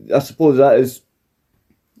 And I suppose that is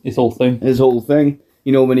his whole thing.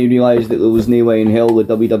 When he realised that there was no way in hell the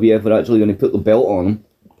WWF were actually going to put the belt on him.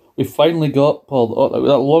 We finally got, Paul, that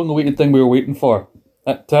long-awaited thing we were waiting for.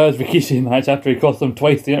 That Taz Rikishi match after he cost them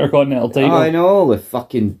twice the Intercontinental title. I know, the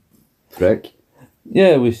fucking prick. Yeah,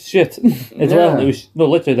 it was shit as well. It was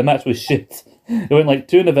literally the match was shit. It went like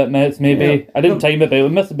 2.5 minutes, maybe. Yeah. I didn't time it, but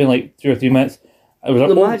it must have been like 2 or 3 minutes. It was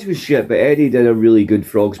The match was shit, but Eddie did a really good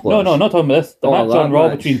frog splash. No, not talking about this. The match that on Raw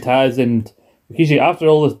match. between Taz and Rikishi. After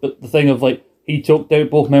all this, the thing of like he choked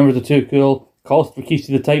out both members of Too Cool, cost Rikishi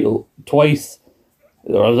the title twice.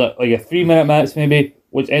 There was like a 3-minute match maybe,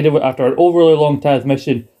 which ended with, after an overly long Taz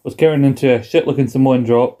mission, was carried into a shit-looking Samoan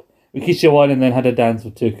drop. Rikishi won and then had a dance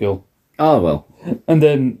with Too Cool. Oh, well. And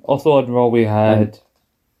then also on Raw we had...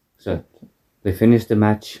 So, they finished the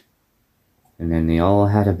match, and then they all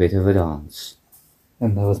had a bit of a dance.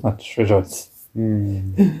 And there was much rejoice.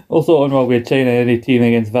 Also on Raw we had China Eddie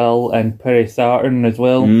teaming against Val and Perry Saturn as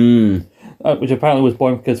well. Which apparently was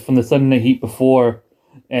born because from the Sunday Heat before,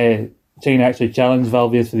 China actually challenged Val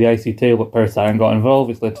Venis for the IC title, but Perry Saturn got involved,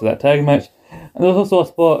 which led to that tag match. And there was also a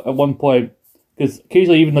spot at one point, because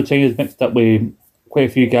occasionally even though China's mixed up with quite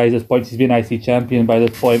a few guys at this point, she's been IC champion by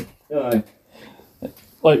this point. Aye.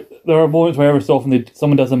 Like, there are moments where every so often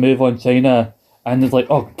someone does a move on China, and it's like,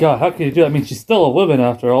 oh god, how can you do that? I mean, she's still a woman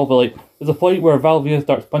after all, but like, there's a point where Val Venis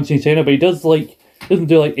starts punching China, but he doesn't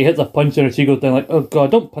do like, he hits a punch and she goes down like, oh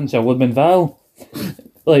god, don't punch a woman, Val.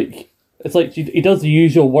 Like, it's like he does the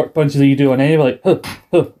usual work punches that you do on anybody, like,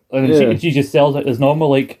 and then she just sells it as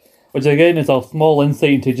normal, like, which again is a small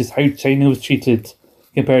insight into just how China was treated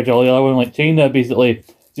compared to all the other one. Like, China basically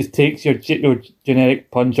just takes your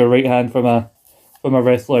generic punch or right hand from a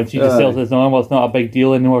wrestler and she just sells it as normal. It's not a big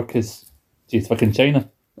deal anymore because she's fucking China.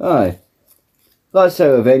 Aye. That's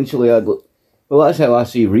how eventually that's how I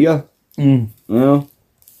see Rhea. You know?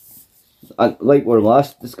 Like our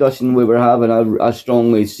last discussion we were having, I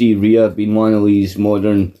strongly see Rhea being one of these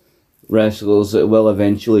modern wrestlers that will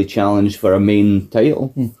eventually challenge for a main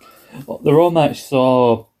title. Well, the Raw match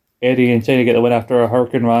saw Eddie and China get the win after a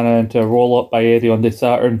Hurricane Rana into a roll up by Eddie on the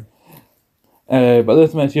Saturn. But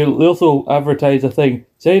this match here, they also advertised a thing.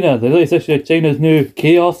 China, the latest issue of China's new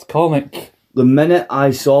Chaos comic. The minute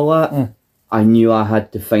I saw that, I knew I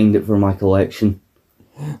had to find it for my collection.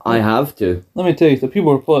 I have to. Let me tell you, some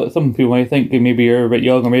people might think that maybe you're a bit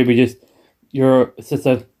young, or maybe just it's just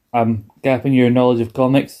a gap in your knowledge of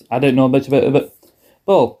comics. I don't know much about it, but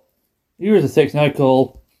well, here's a section I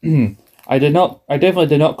call I definitely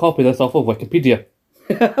did not copy this off of Wikipedia.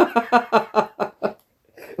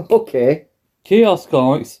 Okay. Chaos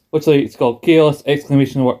Comics, which it's called Chaos !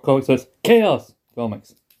 Comics, so it's Chaos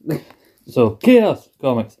Comics. So Chaos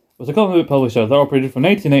Comics was a comic book publisher that operated from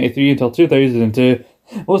 1993 until 2002,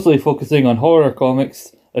 mostly focusing on horror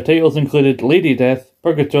comics. The titles included Lady Death,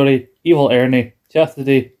 Purgatory, Evil Ernie,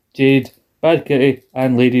 Chastity, Jade, Bad Kitty,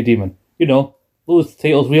 and Lady Demon. You know, those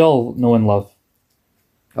titles we all know and love.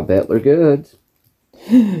 I bet they're good.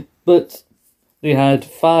 But they had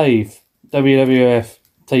 5 WWF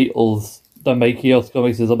titles done by Chaos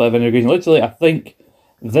Comics as a bit of integration. Literally, I think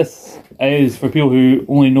this is, for people who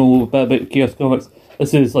only know a bit about Chaos Comics,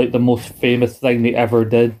 this is like the most famous thing they ever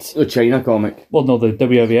did. The China comic. Well, no, the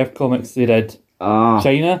WWF comics they did.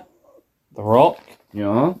 China, The Rock,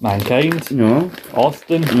 Mankind,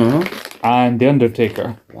 Austin, and The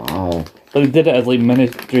Undertaker. Wow. But they did it as like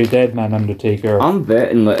Ministry Deadman Undertaker. I'm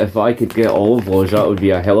betting that if I could get all of those, that would be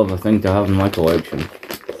a hell of a thing to have in my collection.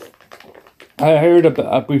 I heard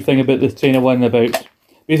a brief thing about this China one about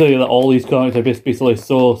basically that all these comics are basically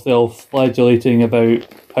so self-flagellating about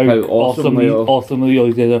how awesomely all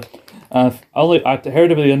these guys are. I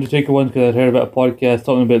heard about the Undertaker one because I'd heard about a podcast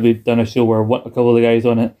talking about they'd done a show where a couple of the guys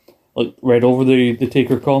on it like read over the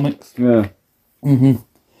Taker comics. Yeah.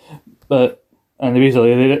 But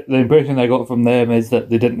basically the impression I got from them is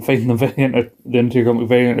that they didn't find them the Undertaker comic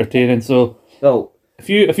very entertaining. So if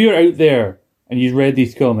you're out there and you've read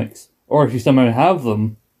these comics, or if you somehow have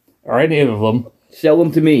them, or any of them, sell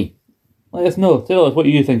them to me. Let us know. Tell us what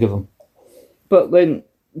you think of them. But then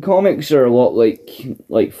comics are a lot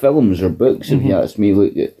like films or books. If you ask me,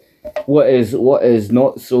 look at what is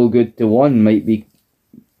not so good to one might be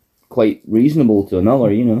quite reasonable to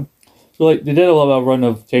another. You know. So like they did a lot of run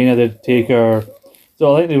of China, did Taker.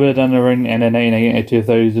 So I think they would have done a run in the 1990 to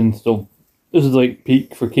 2000. So this is like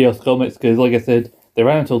peak for Chaos Comics because, like I said, they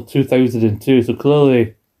ran until 2002. So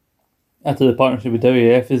clearly, after the partnership with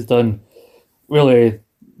WWF is done, really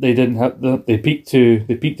they didn't have they peaked to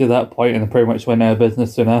that point and they pretty much went out of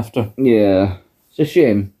business soon after. Yeah, it's a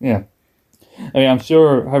shame. Yeah, I mean I'm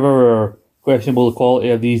sure, however questionable the quality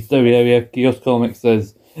of these WWF Chaos Comics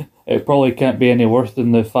is, it probably can't be any worse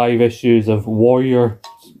than the 5 issues of Warrior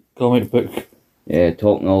comic book. Yeah,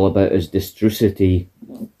 talking all about his distrucity.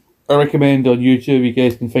 I recommend on YouTube you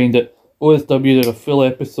guys can find it. OSW did a full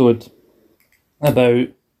episode about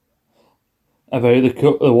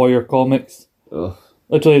the Warrior comics. Ugh.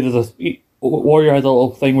 Literally, Warrior has a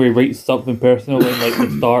little thing where he writes something personal in like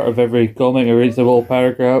the start of every comic. He writes a little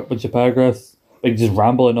paragraph, bunch of paragraphs, like just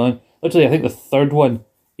rambling on. Literally, I think the third one,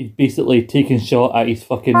 he's basically taking shot at his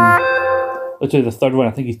fucking. Literally, the third one,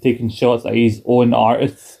 I think he's taking shots at his own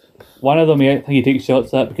artists. One of them, I think he takes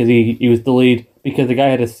shots at because he was delayed because the guy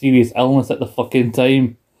had a serious illness at the fucking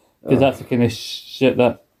time. Because that's the kind of shit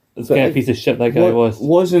that. It's the kind of piece of shit that guy was.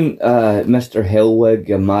 Wasn't Mr.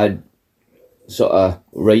 Hellwig a mad sort of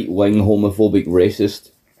right-wing homophobic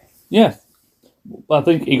racist? Yeah. I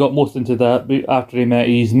think he got most into that after he met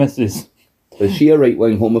his missus. Is she a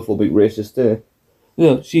right-wing homophobic racist too?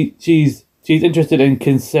 Yeah, she's interested in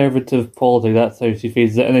conservative politics, that's how she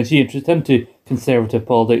phases it, and then she introduced him to conservative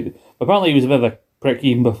politics. Apparently he was a bit of a prick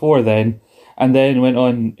even before then, and then went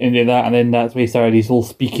on into that, and then that's where he started his whole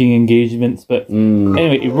speaking engagements. But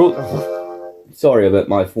anyway, he wrote... Sorry about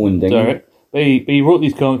my phone dinging. Sorry. But he wrote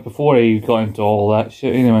these comics before he got into all that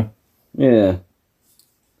shit anyway. Yeah.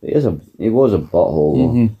 He was a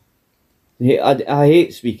butthole though. I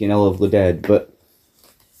hate speaking ill of the dead, but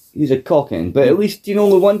he's a cocking. But at least, the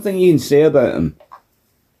one thing you can say about him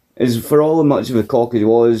is for all the much of a cock as he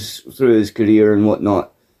was through his career and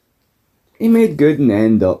whatnot, he made good in the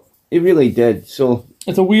end up. He really did. So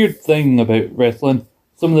it's a weird thing about wrestling.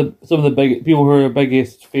 Some of the big people who are the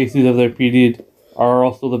biggest faces of their period are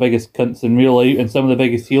also the biggest cunts in real life, and some of the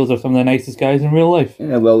biggest heels are some of the nicest guys in real life.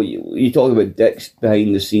 Yeah, well, you talk about dicks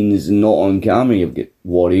behind the scenes and not on camera. You've got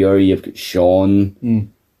Warrior, you've got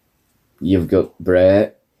Shawn, you've got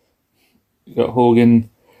Brett. You've got Hogan.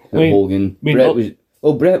 Hogan.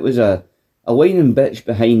 Brett was a whining bitch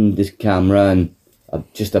behind the camera and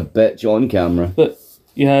just a bitch on camera. But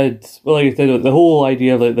you had, well, like I said, the whole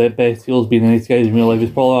idea of like the best heels being the nice guys in real life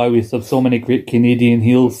is probably why we have so many great Canadian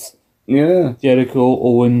heels. Yeah. Jericho,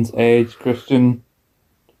 Owens, Edge, Christian,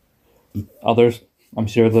 others. I'm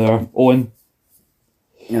sure there are. Owen.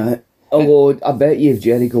 Yeah. Although I bet you if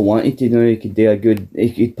Jericho wanted to now, he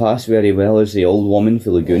could pass very well as the old woman for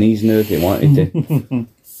the Goonies now if he wanted to.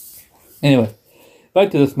 Anyway,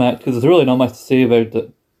 back to this match because there's really not much to say about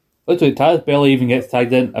it. Literally, Taz barely even gets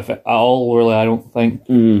tagged in at all. Really, I don't think.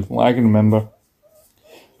 From what I can remember.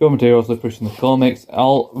 Commentary also pushing the comics.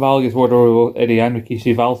 Val gets word over Eddie and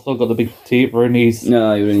Rikishi. Val still got the big tape around his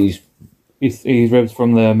ribs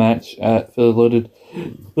from the match at Fully Loaded.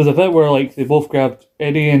 There's a bit where like they both grabbed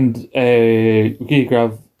Eddie and Rikishi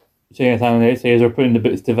grabbed China's hand on the outside. They're putting the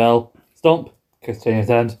boots to Val. Stomp, kiss China's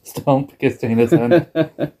hand. Stomp, kiss China's hand.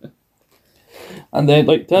 And then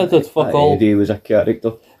like Taz does fuck all. Eddie was a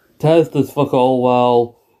character. Taz does fuck all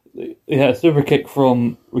while he had a super kick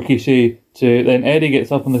from Rikishi to then Eddie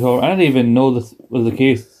gets up in the corner. I didn't even know this was the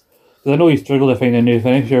case because I know he struggled to find a new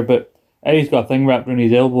finisher, but Eddie's got a thing wrapped around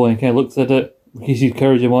his elbow and he kind of looks at it. Rikishi's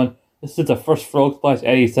encouraging him on. This is the first frog splash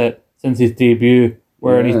Eddie's hit since his debut,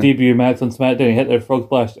 where in his debut match on SmackDown he hit their frog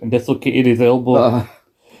splash and dislocated his elbow.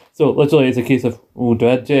 So literally it's a case of, do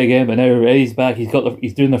I do it again? But now Eddie's back, he's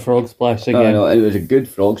doing the frog splash again. I know, it was a good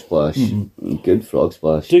frog splash. Good frog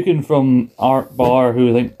splash. Taken from Art Barr,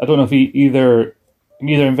 who I don't know if he either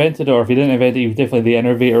invented it or if he didn't invent it, he was definitely the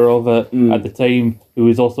innovator of it at the time, who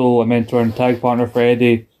was also a mentor and tag partner for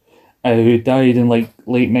Eddie, who died in like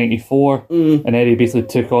late 94, and Eddie basically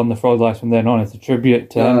took on the frog splash from then on as a tribute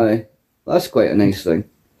to him. Aye. That's quite a nice thing.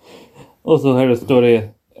 Also heard a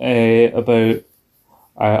story about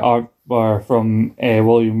Art Barr from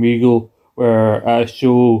William Regal, where at a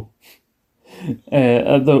show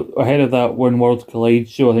ahead of that One Worlds Collide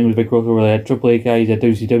show, I think it was a big crossover where they had AAA guys, had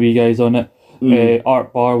WCW guys on it.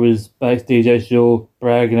 Art Barr was backstage at a show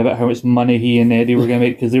bragging about how much money he and Eddie were going to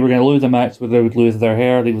make because they were going to lose a match where they would lose their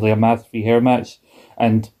hair. It was like a match-free hair match,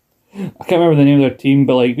 and I can't remember the name of their team,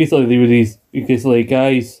 but like basically they were these basically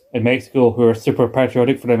guys in Mexico who are super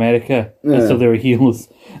patriotic for America, and so they were heels,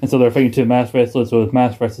 and so they're fighting two masked wrestlers. So it was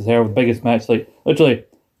mask versus hair, the biggest match. Like literally,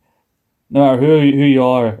 no matter who you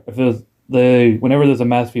are, if there's whenever there's a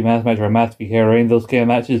mask v mask match or a mask v hair, or any of those kind of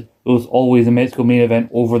matches, those always a Mexico main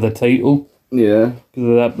event over the title. Yeah. Because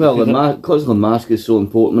of that. Well, because the mask is so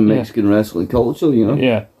important in Mexican wrestling culture, you know.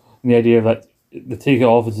 Yeah, and the idea that they take it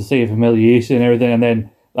off as a sign of humiliation and everything, and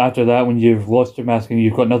then after that, when you've lost your mask and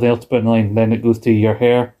you've got nothing else to put in line, then it goes to your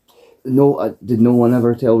hair. No, did no one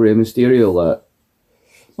ever tell Rey Mysterio that?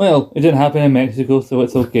 Well, it didn't happen in Mexico, so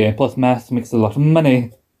it's okay. Plus, masks makes a lot of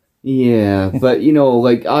money. Yeah, but you know,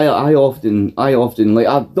 like I often like.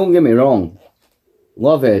 Don't get me wrong,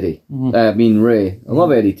 love Eddie. I mean Ray. I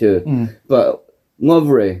love Eddie too, but love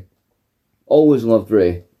Ray. Always loved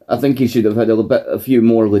Ray. I think he should have had a few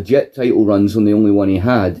more legit title runs than the only one he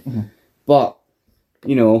had. But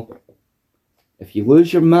you know, if you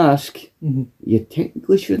lose your mask, Mhm. you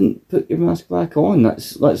technically shouldn't put your mask back on.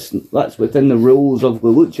 That's within the rules of the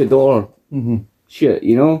luchador shit,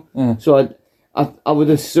 you know. Yeah. So I would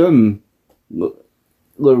assume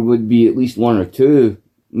there would be at least one or two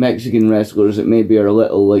Mexican wrestlers that maybe are a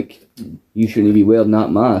little like, you shouldn't be wearing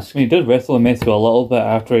that mask. I mean, he did wrestle in Mexico a little bit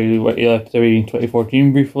after he left WWE in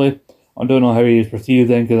 2014 briefly. I don't know how he was perceived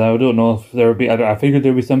then, because I don't know if there would be. I figured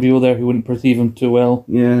there would be some people there who wouldn't perceive him too well.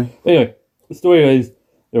 Yeah. But anyway, the story is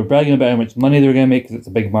they were bragging about how much money they were going to make because it's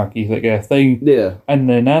a big marquee thing. Yeah. And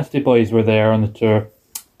the Nasty Boys were there on the tour,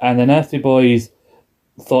 and the Nasty Boys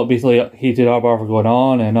thought basically hated our bar for going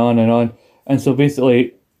on and on and on. And so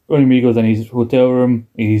basically, when he goes in his hotel room,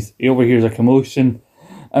 he overhears a commotion,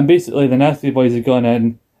 and basically the Nasty Boys had gone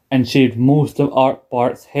in and shaved most of Art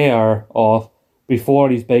Bart's hair off before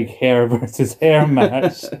his big hair versus hair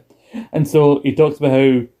match. And so he talks about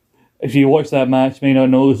how, if you watch that match, you may not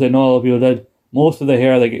notice that not a lot of people did, most of the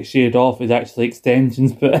hair that gets shaved off is actually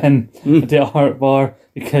extensions put in to Art Bar,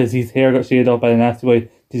 because his hair got shaved off by the Nasty Boy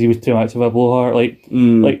because he was too much of a blowhard. Like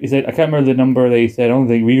he said, I can't remember the number that he said. I don't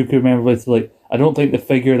think we could remember, but it's like, I don't think the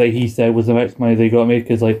figure that he said was the much money they got made,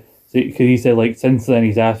 because he said like since then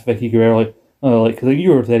he's asked Vicky Guerrero like, oh, like, because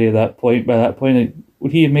you were 30 at that point. By that point, like,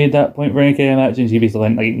 would he have made that point for any kind of match? And she basically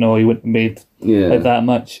went like, no, he wouldn't have made like that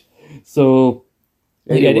much. So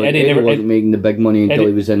Eddie never wasn't making the big money until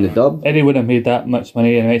he was in the dub. Eddie wouldn't have made that much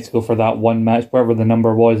money in Mexico for that one match, whatever the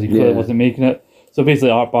number was. He clearly wasn't making it. So basically,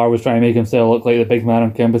 Art Bar was trying to make himself look like the big man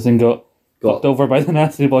on campus and got fucked over by the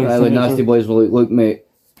Nasty Boys. The Nasty Boys were like, look, mate,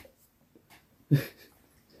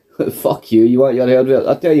 fuck you. You want your hair?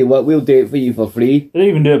 I'll tell you what, we'll do it for you for free. They didn't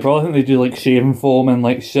even do it properly. I think they do like shaving foam and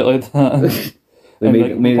like shit like that. They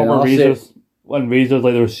and, made an razors. One razors,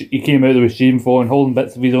 like he came out there with shaving foam and holding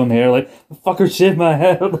bits of his own hair, like, the fucker shaved my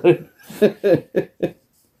hair. Like,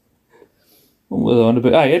 what was I on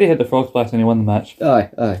about? Eddie had the frog splash and he won the match.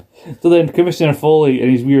 Aye. So then Commissioner Foley in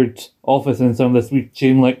his weird office in some of this weird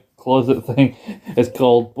chain-like closet thing is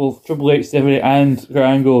called both Triple H, Stephanie and Kurt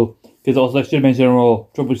Angle, because also I should mention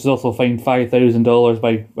Triple H is also fined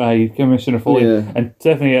 $5,000 by Commissioner Foley, and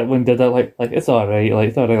Stephanie when did that like it's alright, like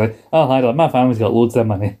it's alright, like I'll handle it, my family's got loads of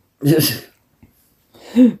money.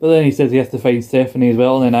 But then he says he has to find Stephanie as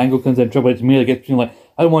well, and then Angle comes in, Triple H immediately gets between like,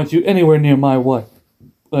 I don't want you anywhere near my wife.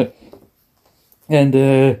 Like, and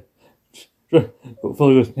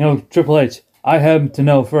Foley goes, Triple H, I happen to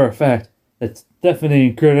know for a fact that Stephanie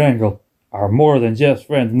and Kurt Angle are more than just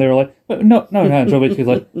friends. And they were like, no, Triple H is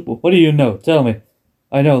like, what do you know? Tell me.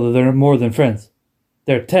 I know that they're more than friends.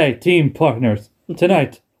 They're tag team partners.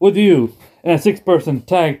 Tonight, with you, in a 6-person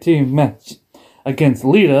tag team match against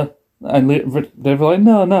Lita. And they're like,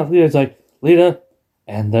 no, Lita's like, Lita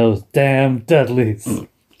and those damn Dudleys.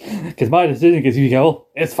 Because my decision, because you go,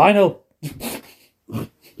 it's final.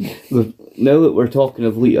 Now that we're talking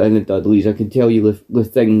of Lita and the Dudleys, I can tell you the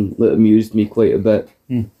thing that amused me quite a bit.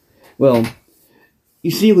 Well, you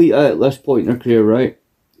see Lita at this point in her career, right?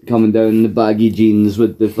 Coming down in the baggy jeans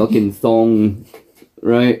with the fucking thong,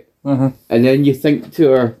 right? And then you think to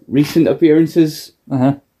her recent appearances,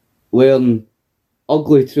 wearing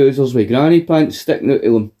ugly trousers with granny pants sticking out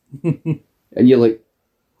of them. And you're like,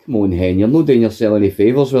 come on, hen, you're not doing yourself any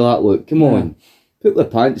favours with that look. Come on. Put the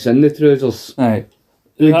pants in the trousers.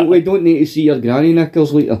 We don't need to see your granny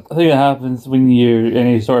knickers later. I think it happens when you're in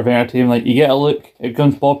any sort of entertainment. Like, you get a look, it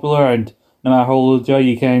becomes popular, and no matter how old you are,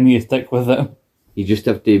 you kind of need to stick with it. You just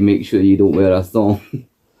have to make sure you don't wear a thong.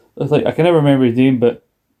 It's like, I can never remember his name, but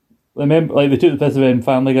remember, like, they took the piss of it in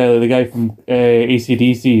Family Guy, like the guy from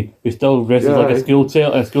AC/DC, who still dresses like a school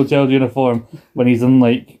child uniform when he's in,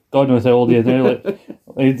 like, God knows how old he is now. Like,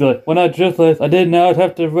 he's like, when I dress this, I didn't know I'd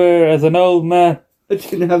have to wear it as an old man. I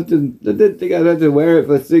didn't think I'd have to wear it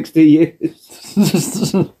for 60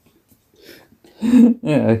 years.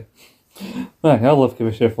 Yeah. Right, I love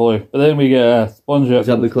Commissioner Foley. But then we get a sponge. Is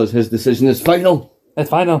that because his decision is final? It's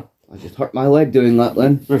final. I just hurt my leg doing that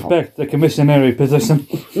then. Respect the commissionary position.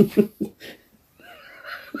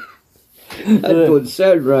 That don't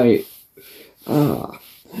sound right.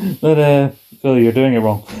 But, so you're doing it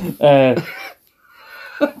wrong.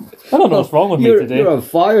 I don't know what's wrong with me today. You're on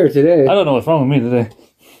fire today. I don't know what's wrong with me today.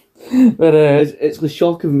 But it's the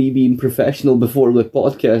shock of me being professional before the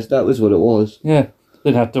podcast. That was what it was. Yeah,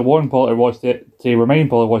 didn't have to warn Paul to watch to remind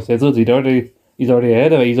Paul to watch the episodes. He's already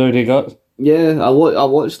ahead of it. He's already got. Yeah, I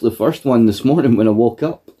watched the first one this morning when I woke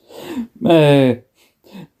up.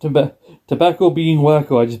 Tobacco being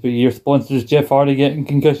wacko. I just be your sponsors Jeff Hardy getting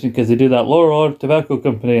concussion because they do that Lord Tobacco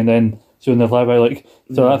Company and then showing the flyby like.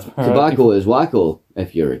 So that's where tobacco is wacko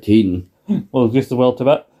if you're a teen. Well, just as well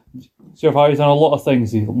Jeff Hardy's on a lot of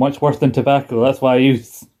things. He's much worse than tobacco. That's why I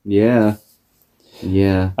use. Yeah.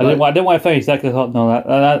 I didn't want to finish that because I thought,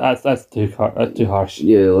 no, that's too harsh.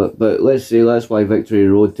 Yeah, but let's say that's why Victory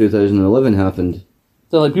Road 2011 happened.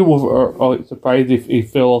 So like people are like surprised if he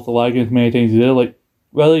fell off the wagon many times. They're like,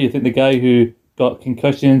 well, you think the guy who got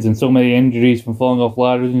concussions and so many injuries from falling off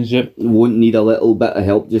ladders and shit won't need a little bit of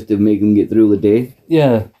help just to make him get through the day?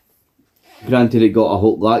 Yeah. Granted, that got a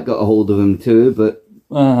hold of him too, but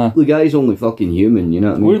the guy's only fucking human, you know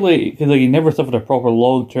what I mean? Weirdly, because like, he never suffered a proper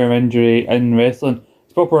long-term injury in wrestling.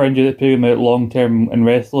 His proper injury that put him out long-term in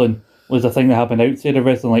wrestling was a thing that happened outside of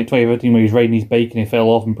wrestling, like 2015, where he was riding his bike and he fell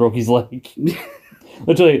off and broke his leg.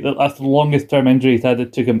 Literally, that's the longest-term injury he's had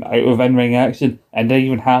that took him out of in-ring action, and didn't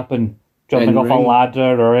even happen jumping off a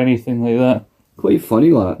ladder or anything like that. Quite funny,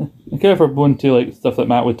 that. I care for going to like stuff that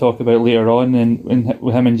Matt would talk about later on, and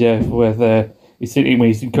with him and Jeff, with he's sitting when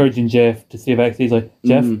he's encouraging Jeff to stay backstage, like,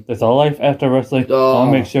 Jeff, there's a life after wrestling. I'll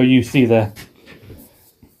make sure you see that.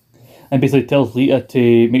 And basically tells Lita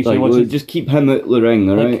to make sure he watches. Just keep him out the ring,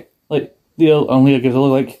 alright? And Lita gives a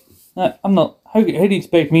look like, I'm not. How do you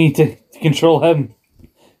expect me to control him?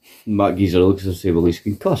 Matt Geezer looks and say, well, he's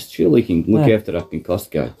concussed. Surely he can look after a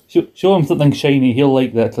concussed guy. Show him something shiny, he'll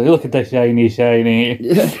like that. Like, look at this shiny.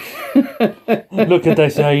 Look at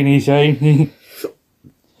this shiny.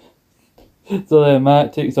 So then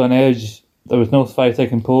Matt takes on Edge. There was no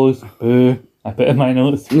 5-second pause. Boo. I put in my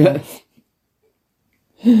notes.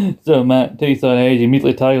 So Matt takes on Edge,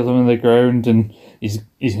 immediately tackles him on the ground, and he's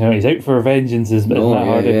out for vengeance. Matt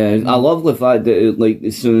Hardy. Yeah. I love the fact that like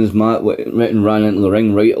as soon as Matt ran into the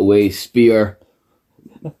ring right away, spear.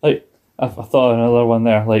 Like I thought of another one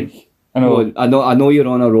there. Like I know you're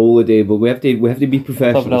on a roll today, but we have to be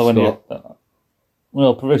professional.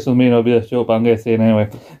 Well, professional may not be the show, but I'm gonna say it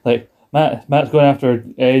anyway. Like Matt's going after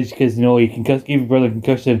Edge because he can give his brother a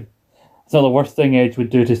concussion. It's not the worst thing Edge would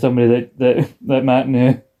do to somebody that Matt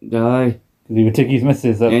knew. Aye. Because he would take his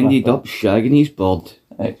missus. Ended up shagging his bird.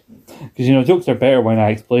 Because, jokes are better when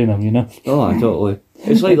I explain them, Oh, totally.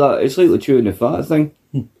 It's like that. It's like the chewing the fat thing.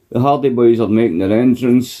 The Hardy Boys are making their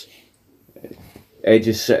entrance. Edge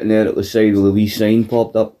is sitting there at the side with a wee sign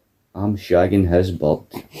popped up. I'm shagging his bird.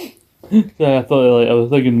 So I thought, I was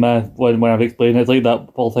thinking, when I've explained it, it's like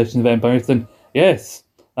that politician's embarrassing. Yes,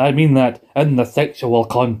 I mean that in the sexual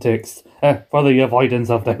context, for the avoidance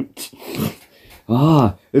of doubt.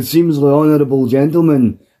 It seems the honourable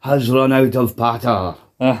gentleman has run out of patter.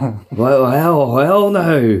 Well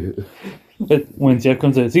now. When Jeff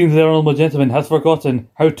comes out, it seems the honourable gentleman has forgotten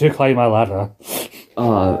how to climb a ladder.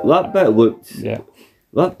 That bit looked... Yeah.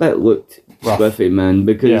 That bit looked squiffy, man,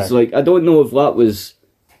 because, I don't know if that was,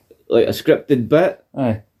 a scripted bit,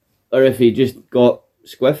 or if he just got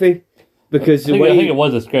squiffy. Because I think it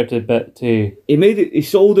was a scripted bit too. He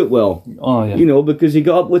sold it well. Oh yeah. Because he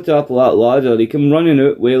got up with the top of that ladder, he came running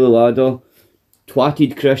out with the ladder,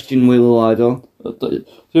 twatted Christian with the ladder. So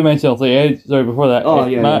you mentioned Edge, sorry, before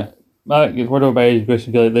that. Matt gets word over by Edge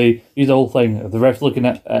Christian because they use the whole thing. If the ref's looking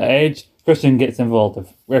at Edge, Christian gets involved.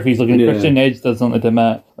 If referee's looking at Christian, Edge does something to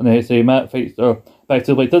Matt. And they say Matt fights or back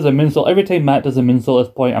to does a moonsault. Every time Matt does a moonsault at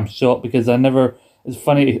this point, I'm shocked because it's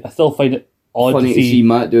funny. I still find it odd funny to see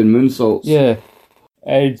Matt doing moonsaults. Yeah.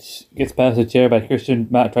 Edge gets past the chair by Christian.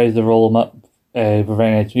 Matt tries to roll him up,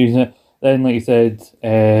 prevent Edge from using it. Then, like you said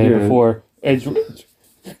before, Edge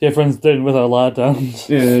Jeff runs down with a ladder.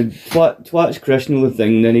 Twats Christian with the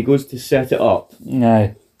thing, then he goes to set it up.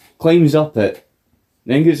 Aye. Climbs up it,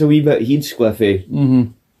 then gets a wee bit heat squiffy.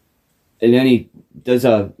 Mm-hmm. And then he does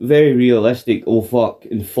a very realistic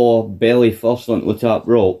and fall belly first onto the top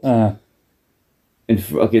rope. And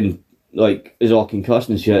fucking, is all concussed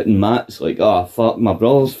and shit, and Matt's like, fuck, my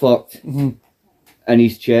brother's fucked. Mm-hmm. And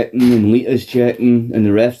he's checking, and Lita's checking, and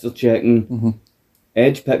the refs are checking. Mm-hmm.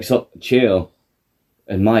 Edge picks up a chair,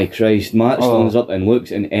 and my Christ, Matt stands up and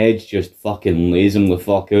looks, and Edge just fucking lays him the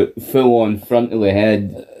fuck out, full on front of the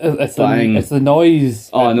head. It's the noise.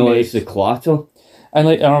 Oh no, it's the clatter. And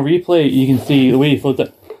on a replay, you can see the way he floats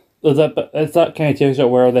it. It's that kind of chair shot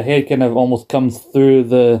where the head kind of almost comes through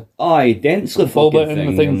the... dents the fucking thing. And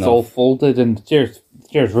the thing's all folded, and the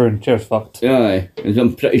chair's ruined, chair's fucked. Aye,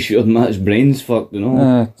 I'm pretty sure Matt's brain's fucked and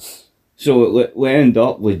all. So we end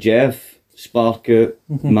up with Jeff, spark out,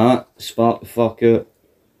 Matt, spark the fuck out,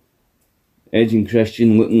 Edge and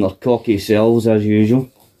Christian looking their cocky selves as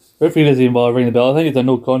usual. Referee doesn't bother ringing the bell. I think it's a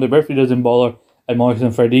no contact. Referee doesn't bother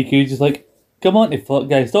admonishing for a DQ. He's just like, come on, fuck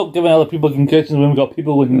guys, stop giving other people concussions when we've got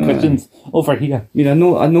people with concussions over here. I mean, I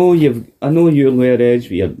know you're there, Edge,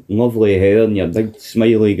 with your lovely hair and your big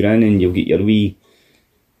smiley grin, and you've got your wee,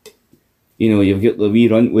 you've got the wee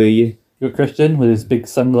runt with you. You got Christian with his big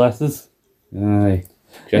sunglasses. Aye.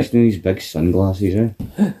 Christian with his big sunglasses,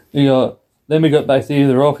 eh? Then we got back to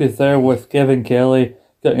The Rock is there with Kevin Kelly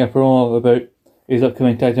getting a promo about his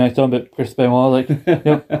upcoming tag team match, talking about Chris Benoit,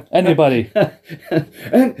 anybody.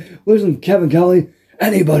 And listen, Kevin Kelly,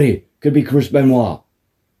 anybody could be Chris Benoit.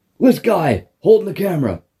 This guy holding the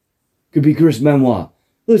camera could be Chris Benoit.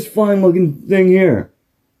 This fine looking thing here,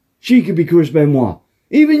 she could be Chris Benoit.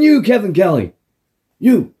 Even you, Kevin Kelly,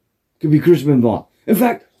 you could be Chris Benoit. In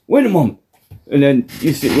fact, wait a moment. And then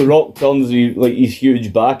you see The Rock turns his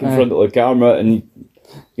huge back in front of the camera, and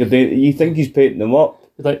you think he's painting them up.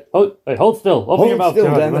 He's like, hold still, open your mouth,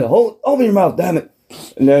 damn it. Open your mouth, damn it.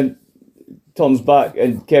 And then turns back,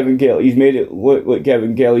 and Kevin Kelly, he's made it look like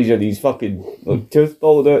Kevin Kelly's had his fucking tooth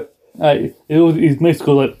pulled out. He's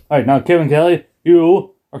basically like, alright, now Kevin Kelly,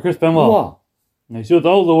 you are Chris Benoit. What? And he shows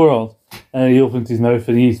all the world. And he opens his mouth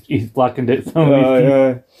and he's blackened it.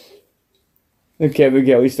 And Kevin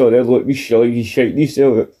Kelly still there, look, he's shaking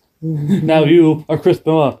himself. Now you are Chris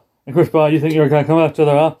Benoit. And Chris Benoit, you think you're going to come after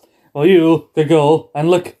the huh? Well, you could go and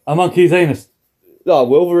lick a monkey's anus. Oh,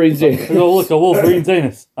 Wolverine's anus. Go lick a Wolverine's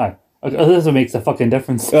anus. Aye. This makes a fucking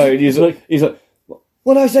difference. He's like,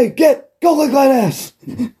 what I say? Go lick that ass.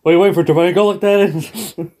 Wait for Trevor, go lick that anus.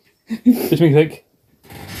 Just makes me think,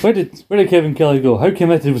 where did Kevin Kelly go? How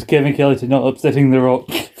committed was Kevin Kelly to not upsetting The Rock?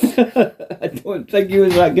 I don't think he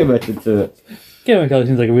was that committed to it. Kevin Kelly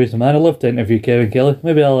seems like a reasonable man. I'd love to interview Kevin Kelly.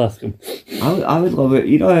 Maybe I'll ask him. I would love it.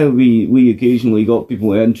 You know how we occasionally got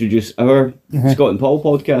people to introduce our Scott and Paul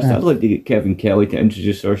podcast? I'd like to get Kevin Kelly to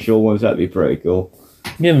introduce our show once. That'd be pretty cool.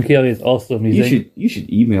 Kevin Kelly is awesome. You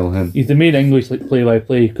should email him. He's the main English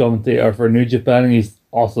play-by-play commentator for New Japan, and he's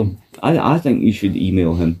awesome. I think you should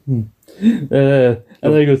email him. And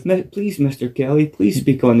then he goes, please, Mr. Kelly, please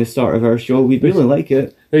speak on the start of our show. We'd really like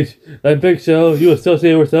it. That Big Show, you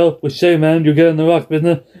associate yourself with Shane Man, you get in the Rock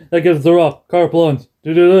business. That gives The Rock carte blanche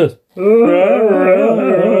to do this.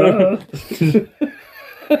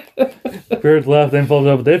 Birds laugh, then falls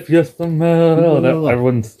up. If you somehow,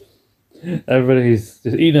 everybody's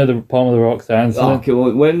just eating at the palm of The Rock's hands. Okay,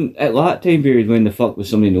 well, when at that time period, when the fuck was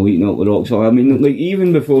somebody eating up The Rock's hand? I mean, like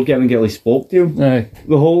even before Kevin Kelly spoke to him,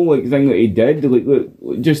 the whole thing that he did,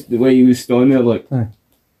 just the way he was standing there,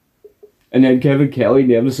 and then Kevin Kelly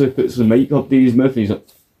nervously puts the mic up to his mouth, and he's like,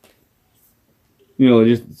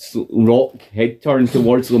 just Rock head turn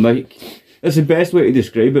towards the mic. That's the best way to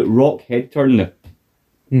describe it. Rock head turn.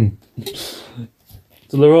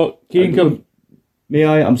 So The Rock, Kane come. May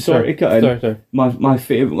I? I'm sorry to cut in. Sorry. My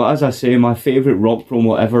favourite, as I say, my favourite Rock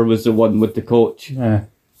promo ever was the one with the coach.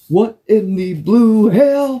 What in the blue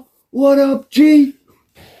hell? What up, G?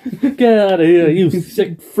 Get out of here, you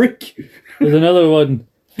sick freak. There's another one.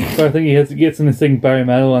 So I think he gets in the sing Barry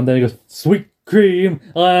Manilow, and then he goes, sweet cream,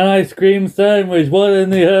 an ice cream sandwich. What in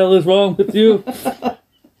the hell is wrong with you?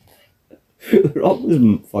 The Rock was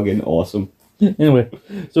fucking awesome. Anyway,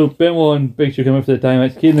 so Benoit and Big Show come up for the time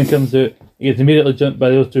match. Kane then comes out. He gets immediately jumped by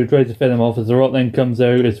those two, tries to fend him off. As The Rock then comes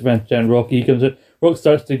out, his friend Rocky. He comes out. Rock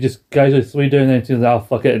starts to just casually sway down, and then he says,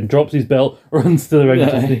 fuck it, and drops his belt, runs to the ring to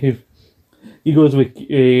save. He goes with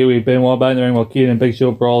Benoit back in the ring while Kane and Big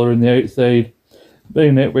Show brawl around the outside.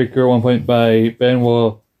 Big neckbreaker at one point by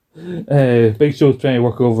Benoit. Big Show's trying to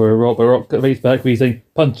work over Rock, but Rock fights back, he's saying,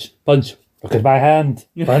 punch, look at my hand,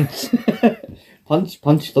 punch. punch,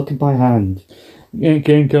 look at my hand.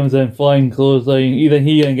 Kane comes in, flying clothesline. Either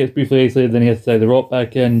he gets briefly isolated, then he has to tie The Rock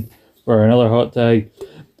back in for another hot tag.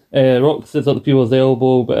 Rock sits up the people's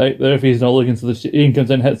elbow, but the referee's not looking, so Shane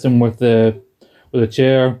comes in, hits him with a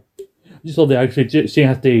chair. I just thought Shane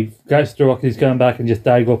has to catch The Rock, and he's coming back and just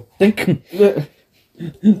die, go, think.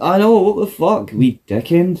 I know, what the fuck, we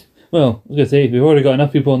dickhead. Well, I was going to say, we've already got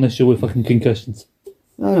enough people on this show with fucking concussions.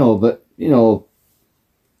 I know, but,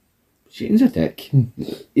 Shane's a dick.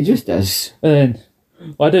 He just is. And then,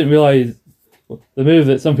 I didn't realise the move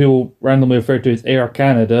that some people randomly refer to as Air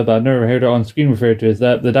Canada, but I've never heard it on screen referred to as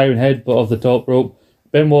that. The down headbutt of the top rope.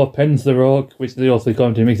 Benoit pins The Rock, which they also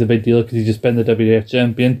commentary makes a big deal because he just pinned the WWF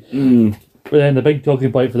champion. But then the big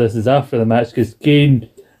talking point for this is after the match, because Kane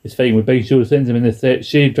is fighting with Big Show, sends him in the set.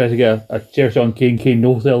 Shane tries to get a chair shot on Kane. Kane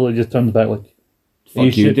no sell it, just turns back like,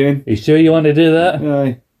 fuck you doing? Are you sure you want to do that?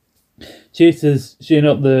 Aye. Chases Shane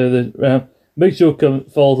up the ramp. Big Show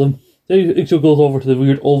follows him. Big Show goes over to the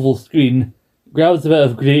weird oval screen, grabs a bit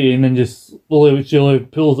of grating, and just slowly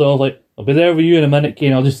pulls it off like, I'll be there with you in a minute,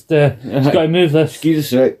 Kane. I'll just gotta move this.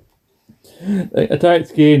 Excuse a sec.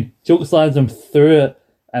 Attacks Kane, choke slams him through it,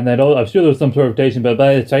 And then I'm sure there's some sort of rotation, but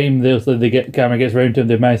by the time the camera gets round to him,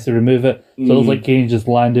 they managed to remove it. So it looks like Kane just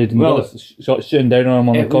landed and got a shot shooting down on him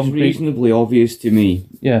on the concrete. It was reasonably obvious to me.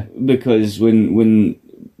 Yeah. Because when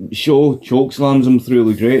Shaw chokeslams him through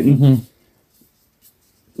the grating,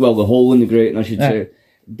 well, the hole in the grating, I should say,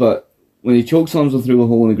 but when he chokeslams him through the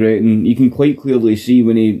hole in the grating, you can quite clearly see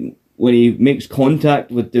when he makes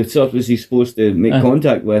contact with the surface he's supposed to make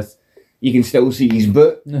contact with, you can still see his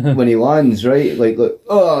boot when he lands, right? Like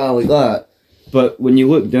that. But when you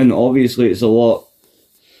look down, obviously it's a lot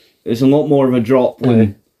more of a drop.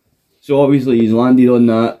 So obviously he's landed on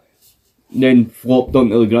that, then flopped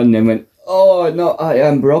onto the ground and went, oh no, I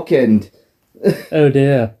am broken. Oh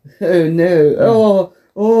dear. Oh no.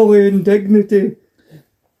 Oh, indignity.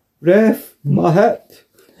 Ref, my hip.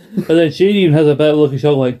 But then Shane even has a bit of a look at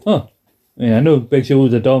shot like, I know Big Show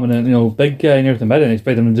was a dominant, big guy and everything, but I didn't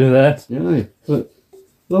expect him to do that. Yeah,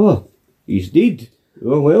 but, he's dead.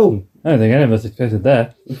 Oh well. I don't think any of us expected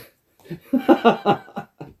that.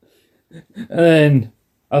 And then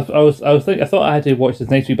I thought I had to watch this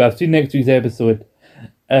next week, but I've seen next week's episode,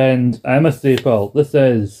 and I must say, Paul, this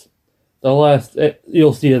is the last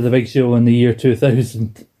you'll see of the Big Show in the year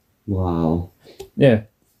 2000. Wow. Yeah.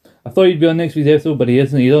 I thought he'd be on next week's episode, but he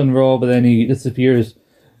isn't. He's on Raw, but then he disappears.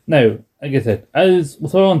 Now, like I said, as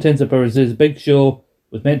with all intents and purposes, Big Show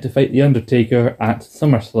was meant to fight The Undertaker at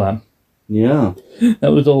SummerSlam. Yeah.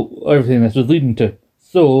 That was everything this was leading to.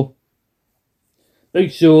 So,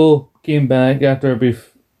 Big Show came back after a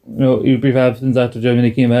brief absence after Germany.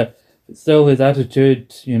 He came back. But still, his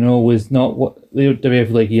attitude, was not what they would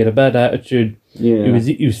have like. He had a bad attitude. Yeah.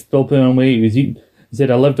 He was still putting on weight. He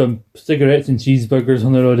said, I lived on cigarettes and cheeseburgers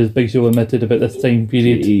on the road, as Big Show admitted about this time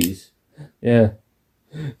period. Jeez. Yeah.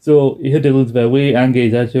 So he had to lose a bit of weight and get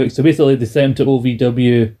his attitude. So basically they sent him to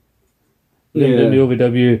OVW. The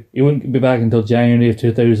OVW. He wouldn't be back until January of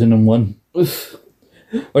 2001. Which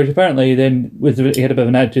apparently then he had a bit of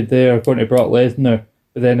an attitude there, according to Brock Lesnar.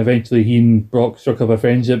 But then eventually he and Brock struck up a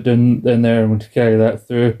friendship down there and went to carry that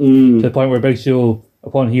through. To the point where Big Show,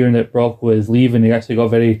 upon hearing that Brock was leaving, he actually got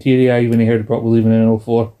very teary-eyed when he heard Brock was leaving in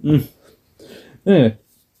 2004. Yeah.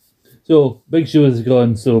 So, Big Show is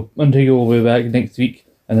gone, so Undertaker will be back next week,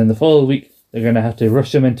 and then the following week, they're going to have to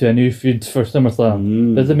rush him into a new feud for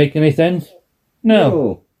SummerSlam. Does it make any sense?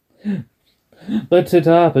 No. Let it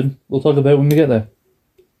happen. We'll talk about it when we get there.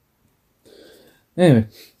 Anyway.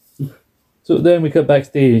 So then we cut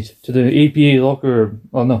backstage to the APA locker,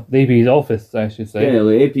 the APA's office, I should say. Yeah,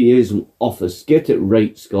 the APA's office. Get it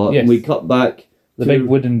right, Scott. Yes. We cut back the big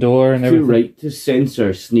wooden door and everything. Right to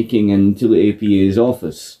censor sneaking into the APA's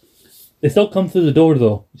office. They still come through the door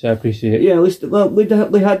though, which I appreciate. Yeah, at least they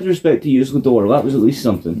had the respect to use the door. That was at least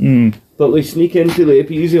something. But they sneak into the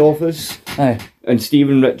APA's office. Aye. And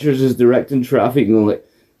Stephen Richards is directing traffic, and they're like,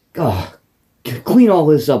 God, clean all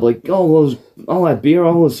this up, like all that beer,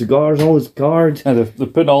 all the cigars, all those cards. Yeah, they're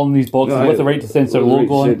putting all in these boxes with the right to censor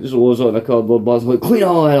logo on. There's logo on a cardboard box. Like, clean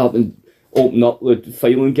all that up and open up the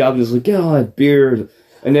filing cabinets. Like, get all that beer.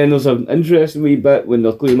 And then there's an interesting wee bit when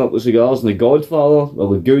they're cleaning up the cigars, and the Godfather,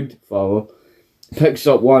 or the Good Father, picks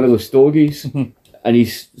up one of the stogies, and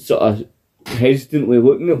he's sort of hesitantly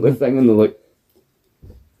looking at the thing, and they're like,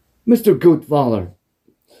 Mr. Goodfather,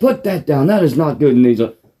 put that down. That is not good. And he's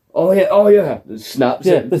like, oh yeah. Snaps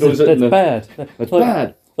it. That's bad. That's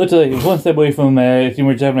bad. Literally, one step away from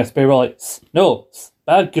Seymour having a spray, we're like, no,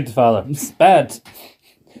 bad good father. Bad.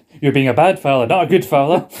 You're being a bad father, not a good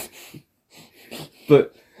father.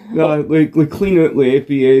 But we clean out the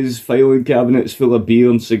APA's filing cabinets full of beer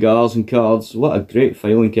and cigars and cards. What a great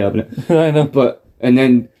filing cabinet. I know. And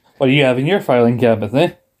then... What do you have in your filing cabinet,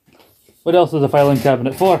 eh? What else is a filing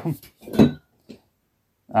cabinet for?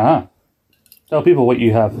 Tell people what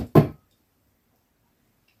you have.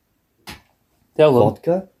 Tell them.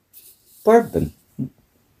 Vodka. Bourbon.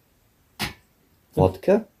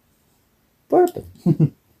 Vodka.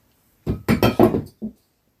 Bourbon.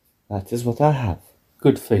 That is what I have.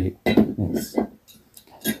 Good for you. Yes.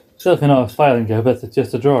 Certainly not a filing cabinet, it's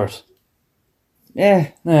just a drawers. Yeah.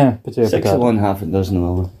 Yeah, potato. 6 of one, half a dozen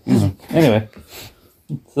of other. Anyway.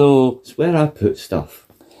 So... It's where I put stuff.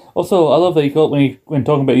 Also, I love that when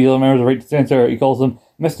talking about the other members of Right to Censor, he calls them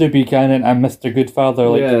Mr. Buchanan and Mr.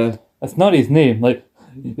 Goodfather. Like, yeah. That's not his name. Like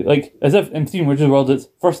as if in Steven Richards' world, it's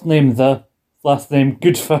first name the, last name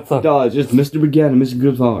Goodfather. No, it's just Mr. Buchanan, Mr.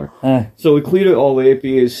 Goodfather. So we clear out all the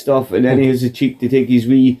APA's stuff, and then he has the cheek to take his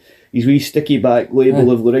wee sticky back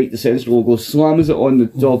label of the Right to Censor logo, slams it on the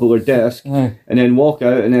top of their desk, and then walk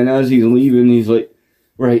out, and then as he's leaving, he's like,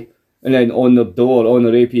 right. And then on the door, on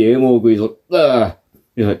their APA logo, he's like, ah.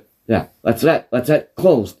 He's like, yeah, that's it,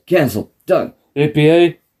 closed, cancelled, done.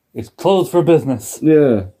 APA, it's closed for business.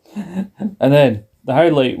 Yeah. And then the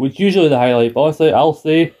highlight, which usually the highlight, but honestly, I'll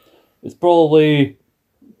say it's probably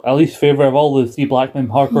at least favourite of all the Steve Blackman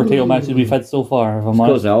hardcore title matches we've had so far. If I'm Because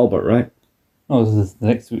honest. Albert, right? No, this is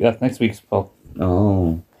next week. That's next week's Paul.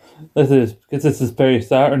 Oh. This is Perry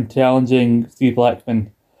Saturn challenging Steve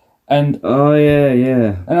Blackman, and Oh,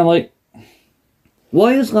 yeah. I'm like,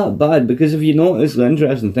 Why is that bad? Because if you notice, the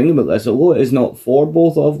interesting thing about this, although it is not for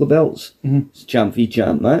both of the belts, it's a champ v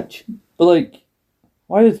champ match. but like,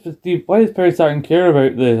 why does Perry Saturn care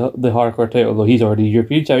about the hardcore title though? He's already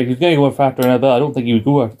European champion. He's going to go after another belt. I don't think he would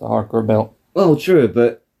go after the hardcore belt. Well, true,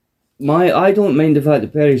 but I don't mind the fact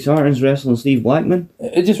that Perry Saturn's wrestling Steve Blackman.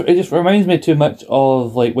 It just reminds me too much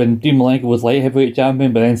of like when Dean Malenko was light heavyweight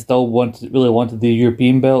champion, but then still really wanted the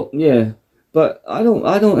European belt. Yeah, but I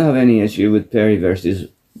don't have any issue with Perry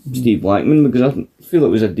versus Steve Blackman because I feel it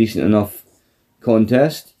was a decent enough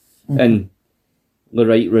contest and the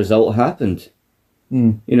right result happened.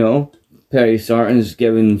 You know, Perry Saturn's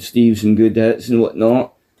giving Steve some good hits and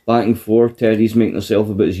whatnot. Back and forth, Teddy's making herself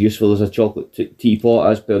about as useful as a chocolate teapot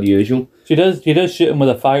as per usual. She does shoot him with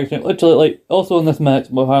a fire extinguisher. Literally, like, also in this match,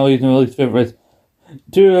 my highlight and least favourite is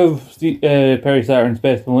two of Perry Saturn's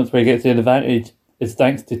best moments where he gets the advantage is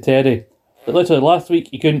thanks to Teddy. But literally, last week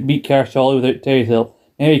he couldn't beat Cash Holly without Teddy's help.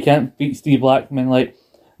 Now he can't beat Steve Blackman. Like,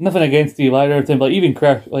 nothing against Steve either, everything, but even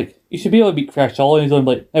Crash, like, you should be able to beat Crash Holly on his own.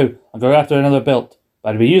 Like, no, I'm going after another belt.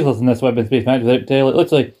 But I'd be useless in this weapons-based match without Teddy. Like,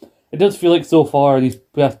 literally, it does feel like so far, these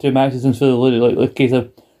past two matches in Philly, like the case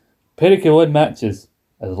of Perry can win matches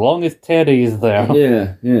as long as Teddy is there.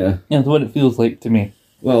 Yeah. That's what it feels like to me.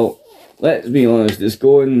 Well, let's be honest, it's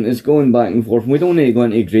going back and forth. We don't need to go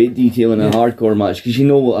into great detail in a hardcore match because you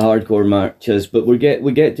know what a hardcore match is. But we get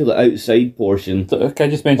to the outside portion. So, can I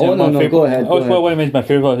just mention Oh, no, go ahead. I want to mention my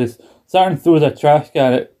favourite is Saturn throws a trash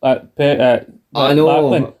can at I know.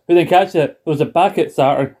 Blackman, who then catches it, throws it back at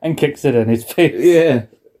Saturn and kicks it in his face. Yeah.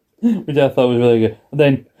 Which I thought was really good. And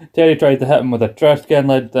then Terry tried to hit him with a trash can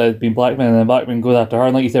lid that had been Blackman, and then Blackman goes after her.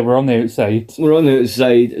 And like you said, we're on the outside. We're on the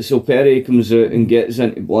outside, so Perry comes out and gets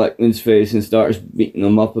into Blackman's face and starts beating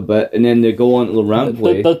him up a bit, and then they go onto the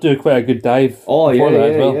rampway. Does do quite a good dive. Oh, before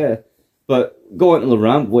that as well. yeah. But go onto the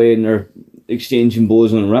rampway and they're exchanging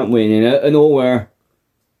blows on the rampway, and then out of nowhere,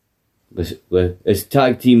 his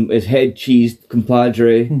tag team, his head cheese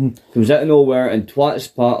compadre, comes out of nowhere and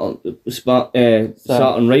twats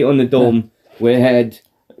Saturn right on the dome with a head.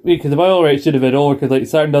 Because the by right should have been over, because like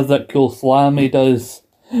Saturn does that cool slam he does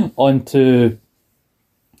onto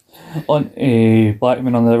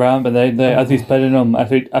Blackman on the ramp, and then as he's pinning him,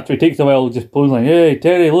 after he takes a while, just pulls like, "Hey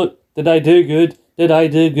Terry, look, did I do good? Did I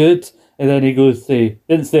do good?" And then he goes,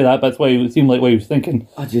 didn't say that, but that's why it seemed like what he was thinking.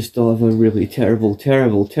 I just thought of a really terrible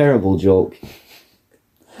joke.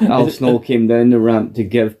 Al Snow came down the ramp to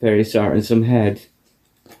give Perry Saturn some head.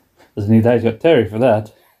 Doesn't need that, he's got Terry for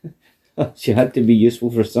that. She had to be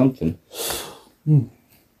useful for something.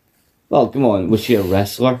 Well, come on, was she a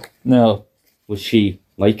wrestler? No. Was she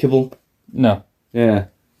likeable? No. Yeah.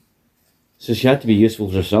 So she had to be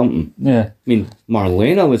useful for something. Yeah. I mean,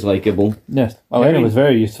 Marlena was likeable. Yes. Marlena was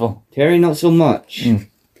very useful. Terry, not so much.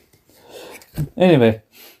 Anyway.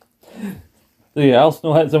 So yeah, Al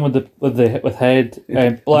Snow hits him with head.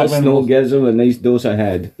 Al Blackman Snow gives him a nice dose of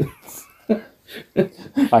head.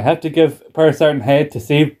 I have to give Perry Saturn head to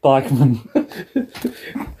save Blackman.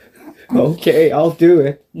 Okay, I'll do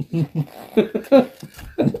it.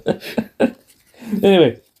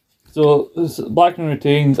 Anyway, so Blackman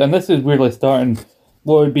retains, and this is weirdly starting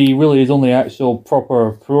what would be really his only actual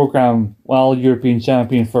proper program while European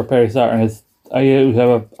champion for Perry Saturn. I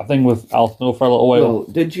have a thing with Al Snow for a little while. Well,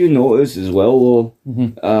 did you notice as well,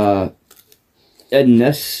 though, in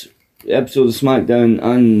this episode of SmackDown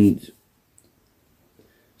and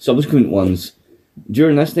subsequent ones,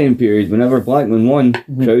 during this time period, whenever Blackman won,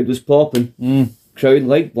 crowd was popping. Crowd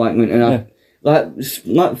liked Blackman, and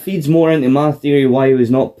that feeds more into my theory why he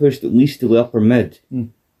was not pushed at least to the upper mid.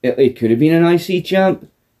 It could have been an IC champ,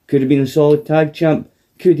 could have been a solid tag champ,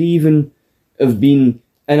 could even have been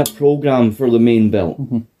in a program for the main belt.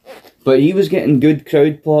 But he was getting good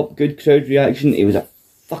crowd pop, good crowd reaction. He was a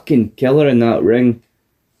fucking killer in that ring.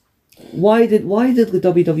 Why did the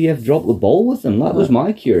WWF drop the ball with him? That was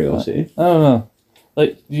my curiosity. I don't know.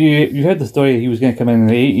 Like, you heard the story he was going to come in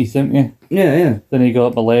the 80s, didn't you? Yeah. Then he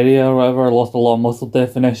got malaria or whatever, lost a lot of muscle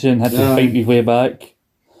definition, had to fight his way back.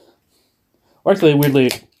 Actually, weirdly,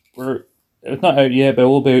 it's not out yet, but it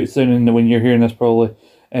will be out soon when you're hearing this probably.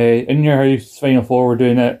 In Your House Final Four, we're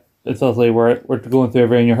doing it. It's obviously we're going through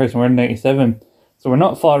every In Your House, and we're in 97. So we're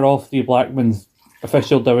not far off Steve Blackman's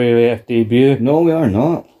official WWF debut. No, we are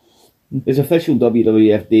not. His official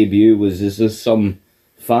WWF debut was as some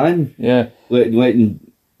fan Yeah. went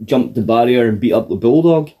and jumped the barrier and beat up the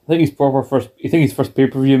Bulldog. I think his first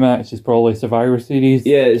pay-per-view match is probably Survivor Series.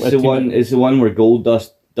 Yeah, it's with the Team- one. It's the one where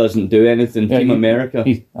Goldust doesn't do anything. Yeah, Team America.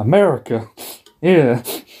 He's America. Yeah.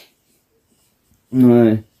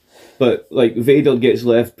 Aye. But like Vader gets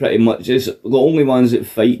left pretty much. It's the only ones that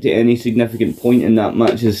fight to any significant point in that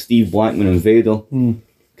match is Steve Blackman and Vader.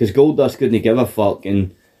 Because Goldust couldn't give a fuck,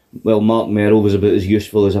 and well, Mark Merrill was about as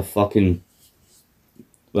useful as a fucking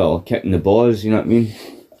a kick in the balls. You know what I mean?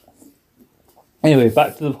 Anyway,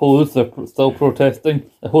 back to the hose. They're still protesting.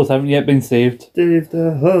 The hose haven't yet been saved. Save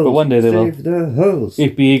the hose. But one day they will. Save the hose.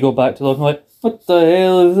 APA go back to looking like, what the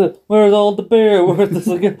hell is it? Where's all the beer? Where's this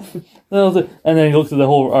again? And then he looks at the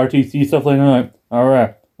whole RTC stuff like,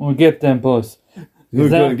 alright, we'll get them, boss. We're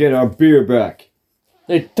gonna get our beer back.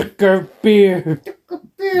 They took our beer.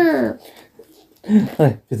 Beer.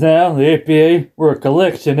 Because now, the APA, we're a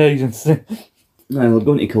collection agency. No, we're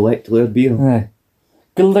going to collect their beer.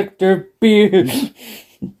 Collect their beer.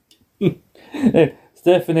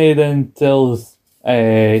 Stephanie then tells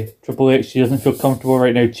Triple H she doesn't feel comfortable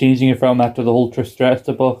right now changing it from after the whole Trish Stratus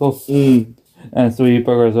debacle. And so he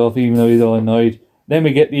buggers off even though he's all annoyed. Then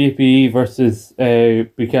we get the APE versus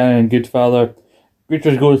Buchanan and Goodfather.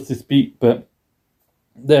 Richards goes to speak, but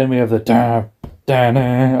then we have the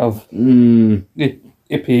of the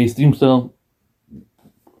APA's theme song.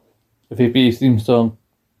 The APA's theme song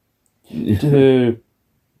to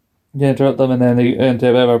interrupt them, and then they end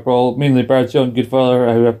up having a brawl. Mainly Bradshaw and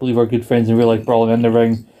Goodfather, who I believe are good friends in real life, brawling in the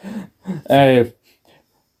ring. The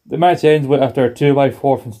match ends with after a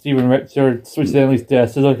 2x4 from Steven Richards, which then leads to a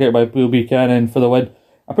scissor kick by Bill Buchanan for the win.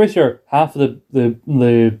 I'm pretty sure half of the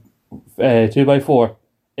 2x4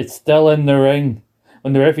 it's still in the ring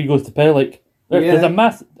when the referee goes to pay. Like there's a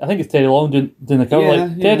mass. I think it's Teddy Long doing the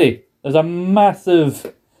cover. Teddy, there's a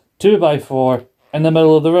massive 2x4 in the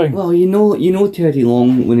middle of the ring. Well, you know Teddy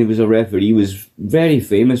Long, when he was a referee, was very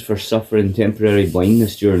famous for suffering temporary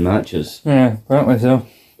blindness during matches. Yeah, apparently so.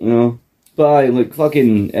 You know, but like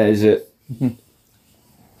fucking is it?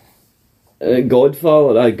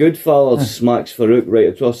 Goodfather smacks Farouk right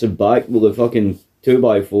across the back with a fucking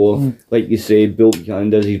 2x4. Like you say, Bill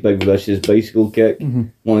Buchanan does his big vicious bicycle kick.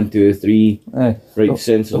 1, 2, 3. Right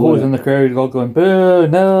sense the of hose it. in the crowd all going, boo,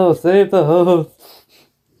 no, save the hose.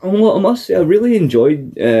 And what I must say, I really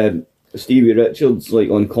enjoyed Stevie Richards like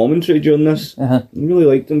on commentary during this. I really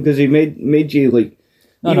liked him because he made you like.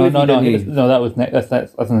 No, that was that's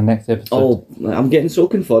in the next episode. Oh, I'm getting so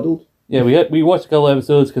confuddled. Yeah, we watched a couple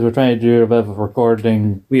episodes because we're trying to do a bit of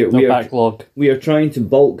recording. We are backlog. We are trying to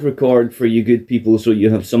bulk record for you good people, so you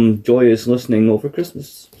have some joyous listening over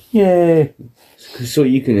Christmas. Yay! So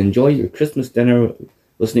you can enjoy your Christmas dinner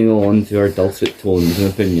listening on to our dulcet tones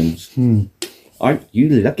and opinions. Aren't you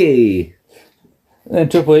lucky? Then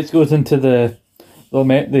Triple H goes into the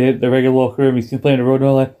regular locker room. He's complaining to Road and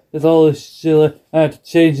all that. There's all this shit. I had to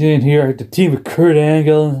change in here. I had to team with Kurt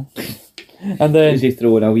Angle. And then is he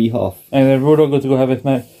throwing a wee huff? And then Road goes to go have his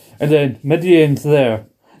match. And then Midian's there,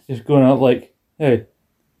 just going up like, hey,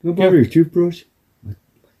 can I borrow your toothbrush?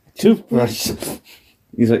 Toothbrush.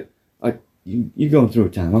 He's like, you going through a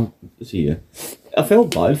time? I'll see you. I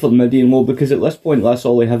felt bad for Midian though because at this point that's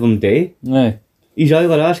all they have him do. Aye. He's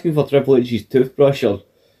either asking for Triple H's toothbrush or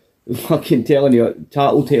fucking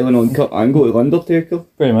tattletaling on Kurt Angle to Undertaker.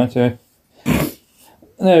 Pretty much, yeah.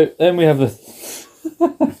 Now, then we have this.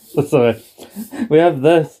 Sorry. We have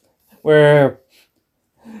this where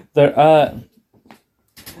they're at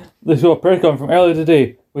the show press conference from earlier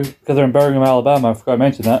today because they're in Birmingham, Alabama. I forgot to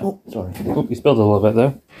mention that. Oh, sorry. Oh, you spilled a little bit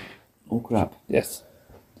there. Oh, crap. Yes.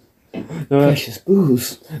 Precious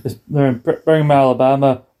booze. They're in Birmingham,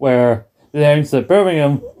 Alabama, where they announced that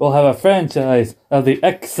Birmingham will have a franchise of the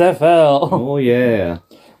XFL. Oh, yeah.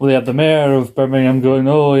 Well, they have the mayor of Birmingham going,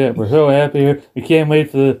 oh yeah, we're so happy here. We can't wait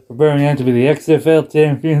for Birmingham to be the XFL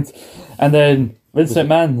champions. And then Vince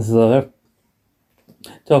McMahon's there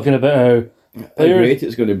talking about how great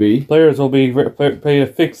it's going to be. Players will be paid a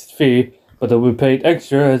fixed fee, but they'll be paid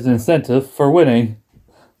extra as an incentive for winning.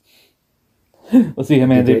 We'll see how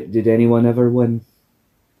many. Did anyone ever win?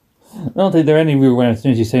 I don't think there are any real winners as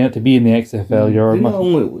soon as you sign up to be in the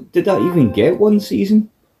XFL. Did that even get one season?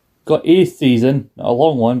 Got a season, not a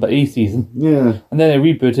long one, but a season. Yeah. And then they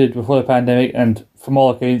rebooted before the pandemic, and from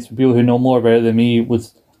all accounts, from people who know more about it than me,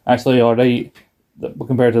 was actually alright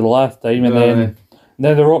compared to the last time. And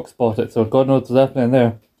then The Rock spotted it, so God knows what's happening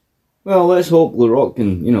there. Well, let's hope The Rock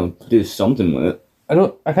can, do something with it.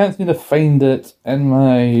 I can't seem to find it in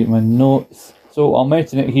my notes, so I'll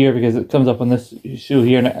mention it here because it comes up on this show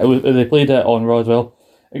here, and they played it on Raw as well.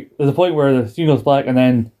 there's a point where the screen goes black, and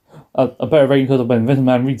then a bit of writing comes up, and Vince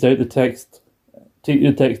McMahon reads out the text.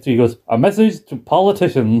 He goes, a message to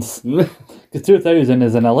politicians. Because 2000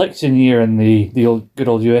 is an election year in the good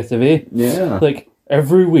old US of A. Yeah. Like,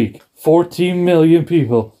 every week, 14 million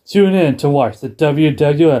people tune in to watch the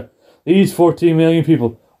WWF. These 14 million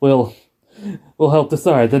people will help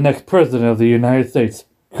decide the next president of the United States.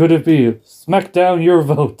 Could it be you? Smack down your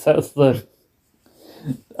vote. That's the...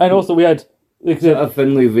 And also we had... Is that a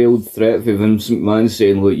thinly veiled threat for Vince McMahon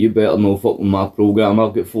saying, look, you better no fuck with my programme,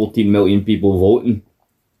 I've got 14 million people voting.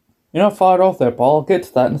 You're not far off there, Paul. I'll get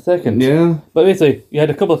to that in a second. Yeah. But basically, you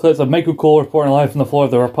had a couple of clips of Michael Cole reporting live from the floor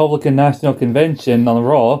of the Republican National Convention on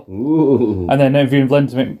Raw. Ooh. And then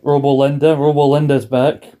interviewing Robo Linda. Robo Linda's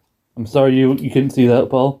back. I'm sorry you couldn't see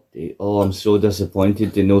that, Paul. Oh, I'm so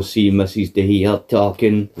disappointed to not see Mrs. DeHeer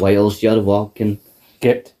talking whilst you're walking.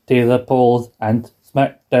 Get to the polls and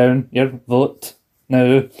smack down your vote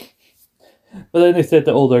now. But then they said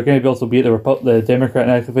that they're going to also be at the Democrat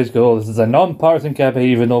National Committee. Oh, this is a non-partisan campaign,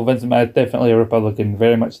 even though Vince McMahon is definitely a Republican,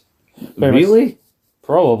 very much. Really?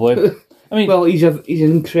 Probably. I mean, well, he's an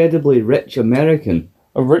incredibly rich American.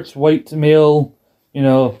 A rich white male,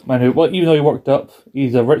 man who, even though he worked up,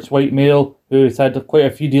 he's a rich white male who's had quite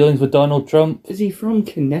a few dealings with Donald Trump. Is he from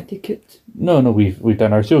Connecticut? No, we've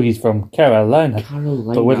done our show. He's from Carolina.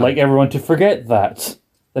 But we'd like everyone to forget that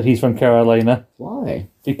he's from Carolina. Why?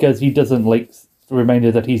 Because he doesn't like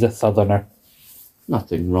reminded that he's a Southerner.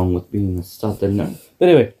 Nothing wrong with being a Southerner. But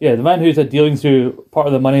anyway, yeah, the man who's had dealings through part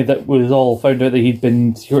of the money that was all found out that he'd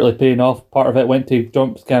been secretly paying off, part of it went to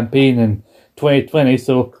Trump's campaign in 2020.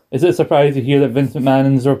 So is it a surprise to hear that Vince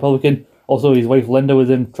McMahon is a Republican? Also, his wife Linda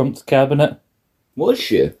was in Trump's cabinet. Was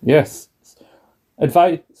she? Yes.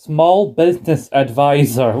 Small Business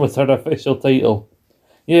Advisor was her official title.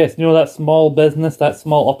 Yes, that small business, that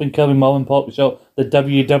small up-and-coming mom-and-pop shop, the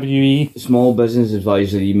WWE. Small business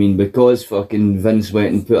advisor, you mean because fucking Vince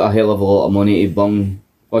went and put a hell of a lot of money to bung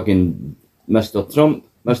fucking Mr. Trump?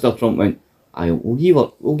 Mr. Trump went,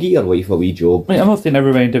 we'll give your wife a wee job. I mean, I'm not saying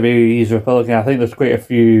everybody in WWE is Republican. I think there's quite a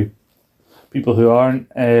few people who aren't.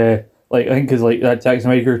 I think because that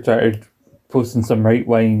Jackson Maker started posting some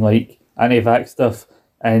right-wing, anti-vax stuff.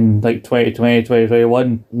 And 2020,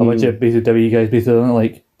 2021, a bunch of basically W guys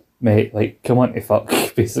basically mate, come on to fuck.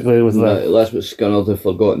 Basically, it was that. That's what Skinner the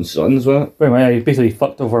Forgotten Sons were. Pretty much, he basically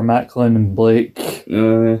fucked over Macklin and Blake.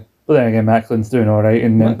 But then again, Macklin's doing alright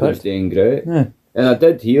in Macklin's Impact. doing great. Yeah. And I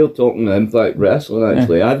did hear, talking to Impact Wrestling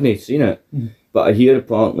actually, I haven't seen it, but I hear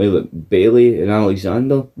apparently that Bailey and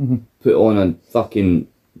Alexander put on a fucking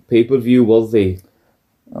pay-per-view worthy.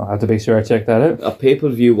 I'll have to make sure I check that out. A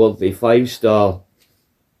pay-per-view worthy 5-star.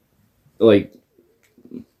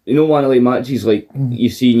 One of the matches you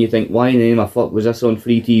see and you think, why in the name of fuck was this on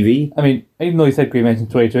free TV? I mean, even though he said Great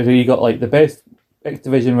mentioned 2020, you got the best X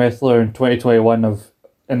Division wrestler in 2021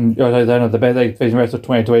 the best X Division wrestler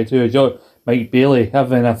 2022 is Mike Bailey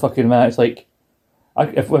having a fucking match. I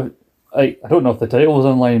don't know if the title was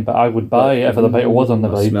online, but I would buy it if the title was on the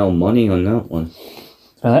I smell money on that one.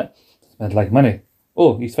 Smell it? Smells like money.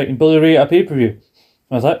 Oh, he's fighting Billy Ray at a pay-per-view.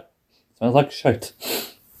 Smells that? Smells like shit.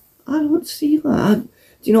 I don't see that.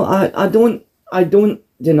 I don't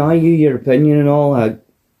deny you your opinion and all.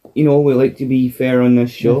 We like to be fair on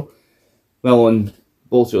this show. Well, on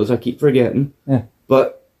both shows, I keep forgetting. Yeah.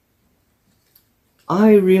 But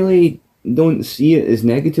I really don't see it as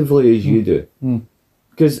negatively as you do.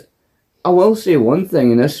 Because I will say one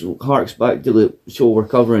thing, and this harks back to the show we're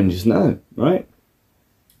covering just now, right?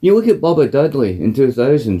 You look at Bubba Dudley in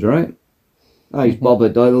 2000, right? He's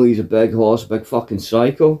Bubba Dudley, he's a big horse, big fucking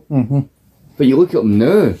psycho. But you look at him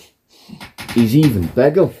now, he's even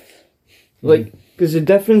bigger. Because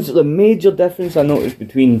the major difference I noticed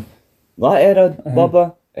between that era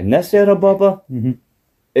Bubba and this era Bubba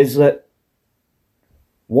is that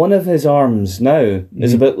one of his arms now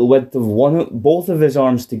is about the width of both of his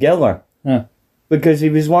arms together. Yeah. Because he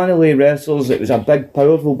was one of the wrestlers that was a big,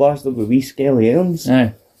 powerful bastard with wee scaly arms.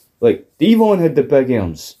 Yeah. Devon had the big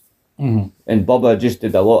arms. And Bubba just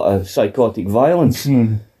did a lot of psychotic violence.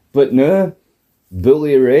 But now,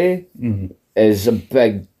 Bully Ray is a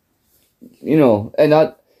big, and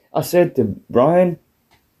I said to Brian,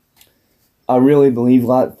 I really believe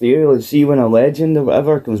that theory. Let's see when a legend or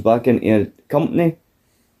whatever comes back into a company,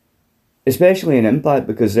 especially in Impact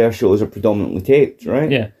because their shows are predominantly taped,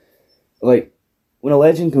 right? Yeah. When a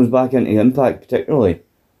legend comes back into Impact particularly,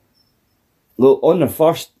 on their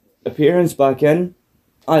first appearance back in,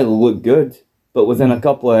 they'll look good, but within a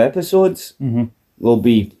couple of episodes, they'll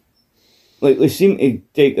be they seem to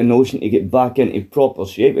take a notion to get back into proper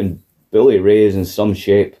shape, and Billy Ray is in some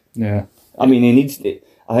shape. Yeah. I mean, he needs to.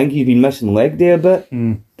 I think he's been missing leg day a bit,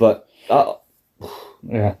 but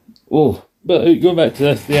Yeah. oh. But going back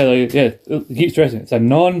to this, keep stressing it's a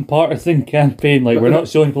non-partisan campaign. Like, we're not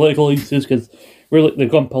showing political allegiances because they've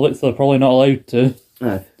gone political, so they're probably not allowed to.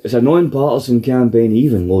 It's a non-partisan campaign,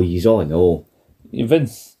 even though he's on. Oh,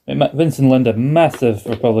 Vince and Linda, massive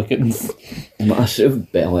Republicans. Massive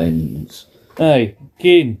bellends. Aye,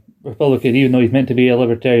 Kane, Republican, even though he's meant to be a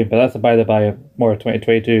Libertarian, but that's a by the by more of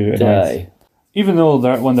 2022. Aye. Even though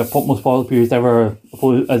they're one of the most popular periods ever,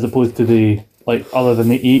 as opposed to the, like, other than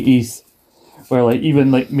the 80s, where, like,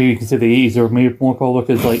 even, like, maybe you can say the 80s are maybe more popular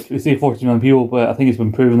because, like, we say 40 million people, but I think it's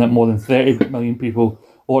been proven that more than 30 million people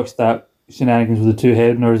watched that shenanigans with the two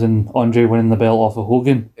Hebners and Andre winning the belt off of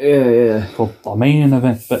Hogan. Yeah. For a main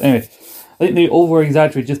event. But anyway, I think they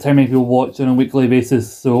over-exaggerate just how many people watch on a weekly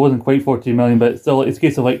basis, so it wasn't quite 14 million, but still, it's a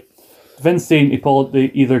case of, like, Vince saying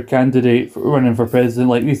to either candidate for running for president,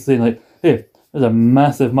 like, he's saying, like, hey, there's a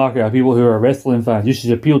massive market of people who are wrestling fans. You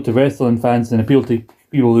should appeal to wrestling fans and appeal to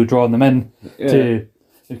people who draw them in because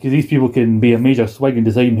these people can be a major swing in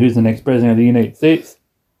deciding who's the next president of the United States.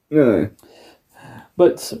 Yeah.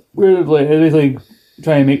 But we're like basically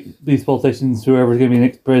trying to make these politicians, whoever's going to be the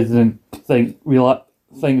next president, think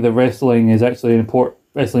that wrestling is actually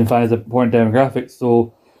wrestling fan is an important demographic.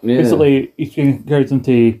 So basically, he's going to encourage them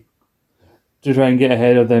to try and get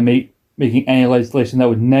ahead of them making any legislation that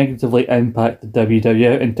would negatively impact the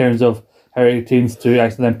WWF in terms of how it pertains to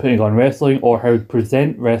actually then putting on wrestling or how to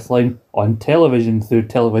present wrestling on television through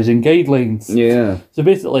television guidelines. Yeah. So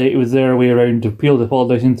basically, it was their way around to appeal to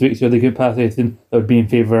politicians to make sure they could pass anything that would be in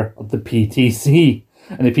favour of the PTC.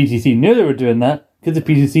 And the PTC knew they were doing that because the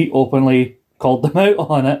PTC openly called them out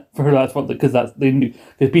on it because they knew,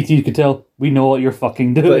 because PTC could tell, we know what you're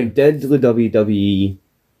fucking doing. But did the WWE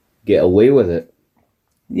get away with it?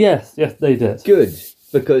 Yes, they did. Good,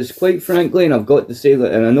 because quite frankly, and I've got to say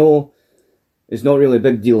that, and I know it's not really a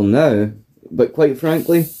big deal now, but quite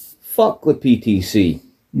frankly, fuck the PTC.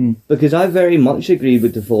 Because I very much agree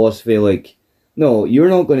with the philosophy, like, no, you're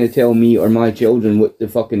not going to tell me or my children what to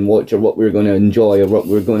fucking watch or what we're going to enjoy or what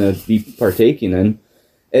we're going to be partaking in.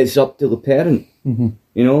 It's up to the parent, you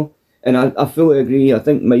know? And I fully agree. I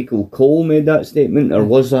think Michael Cole made that statement, or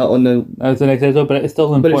was that on the... That was the next episode, but it's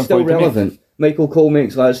still important. But it's still relevant. Michael Cole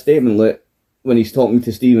makes that statement, like, when he's talking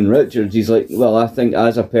to Stephen Richards, he's like, well, I think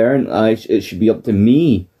as a parent, it should be up to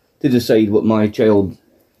me to decide what my child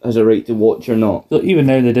has a right to watch or not. So even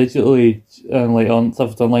now, the digitally, like on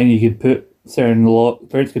stuff online, you could put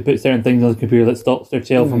parents could put certain things on the computer that stops their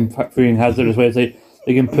child from viewing hazardous website.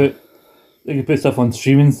 They can put stuff on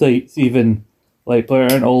streaming sites, even like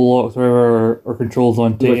parental locks or controls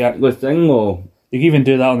on with thing though. You can even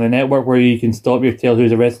do that on the network where you can stop your child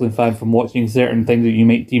who's a wrestling fan from watching certain things that you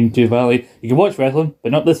might deem too violent. You can watch wrestling,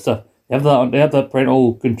 but not this stuff. They have that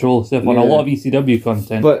parental control stuff on a lot of ECW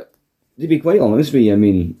content. But to be quite honest with you, I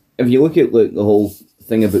mean, if you look at like the whole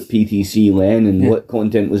thing about PTC Len and what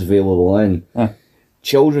content was available in,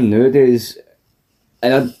 children nowadays,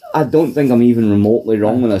 and I don't think I'm even remotely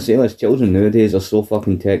wrong when I say this, children nowadays are so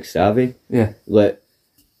fucking tech savvy. Yeah. Like,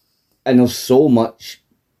 and there's so much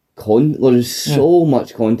so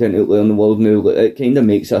much content out there in the world now. Like, it kind of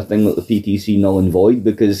makes a thing like the PTC null and void,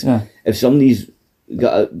 because if somebody's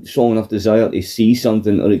got a strong enough desire to see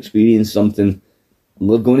something or experience something,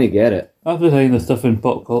 they're going to get it. I've been finding the stuff in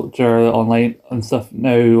pop culture, online and stuff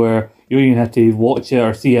now where you don't even have to watch it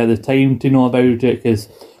or see it at the time to know about it, because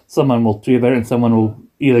someone will tweet about it and someone will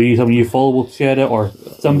either someone you follow will share it, or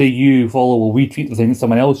somebody you follow will retweet the thing that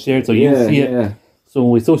someone else shared, so you'll see it. Yeah. So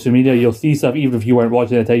with social media, you'll see stuff, even if you weren't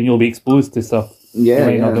watching at the time, you'll be exposed to stuff you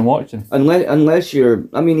might not have been watching. Unless you're,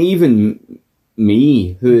 I mean, even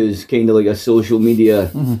me, who is kind of like a social media,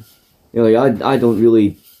 you know, like I don't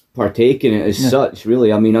really partake in it as such,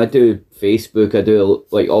 really. I mean, I do Facebook, I do,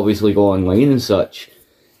 like, obviously go online and such.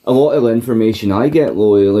 A lot of the information I get,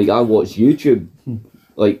 though, like, I watch YouTube,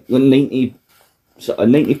 like, 90%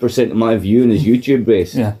 of my viewing is YouTube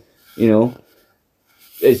based, you know.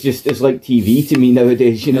 It's like TV to me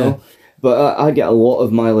nowadays, you know. But I get a lot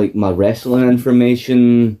of my wrestling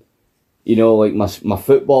information, you know, like my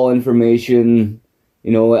football information,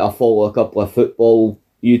 you know. I follow a couple of football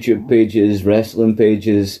YouTube pages, wrestling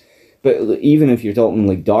pages. But even if you're talking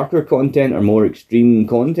like darker content or more extreme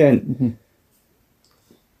content,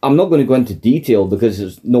 I'm not going to go into detail because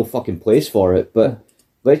there's no fucking place for it. But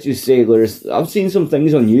let's just say I've seen some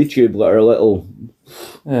things on YouTube that are a little,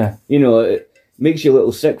 you know, it makes you a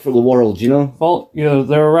little sick for the world, you know? Well, you know,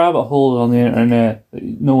 there are rabbit holes on the internet that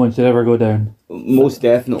no one should ever go down. Most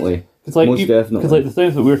definitely. Because like the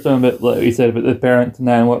things that we were talking about, like you said, about the parents and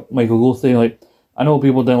then what Michael Gold's saying, like, I know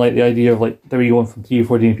people didn't like the idea of like WWE going from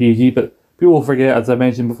TV-14 to PG, but people forget, as I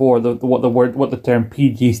mentioned before, what the term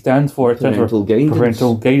PG stands for. It stands Parental for guidance.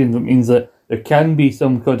 parental guidance. It means that there can be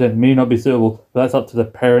some content may not be suitable, but that's up to the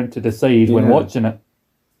parent to decide when watching it.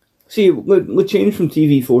 See, the change from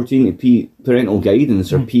TV-14 to parental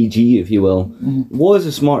guidance, or PG, if you will, was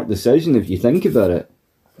a smart decision if you think about it.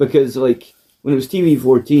 Because, like, when it was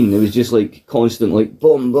TV-14, it was just, like, constant, like,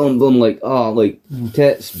 boom, boom, boom, like,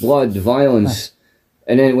 tits, blood, violence.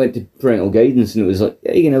 And then it went to parental guidance, and it was like,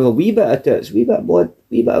 yeah, you can have a wee bit of tits, wee bit of blood,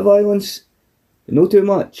 wee bit of violence, but no too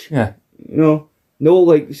much. Yeah. You know? No,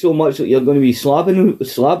 like, so much that you're going to be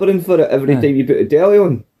slabbering for it every time you put a telly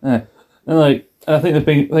on. Yeah. And, like, I think the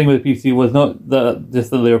big thing with the PC was not that just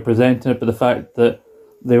that they were presenting it, but the fact that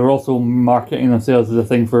they were also marketing themselves as a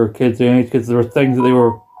thing for kids their age, because there were things that they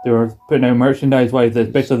were putting out merchandise-wise,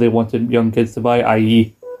 especially they wanted young kids to buy,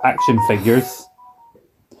 i.e. action figures.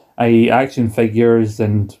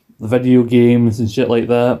 And video games and shit like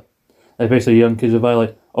that. Especially young kids would buy,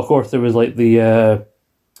 like, of course there was like the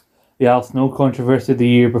Al Snow controversy the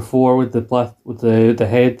year before with the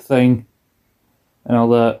head thing and all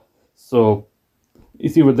that. So you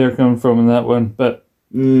see where they're coming from in that one, but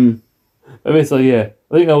basically, yeah,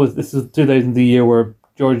 I think this is 2000, the year where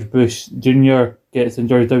George Bush Jr. gets and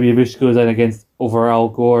George W. Bush goes in against over Al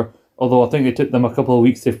Gore. Although I think it took them a couple of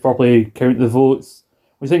weeks to properly count the votes,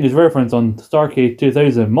 which I think is referenced on Starcade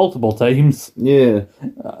 2000 multiple times. Yeah,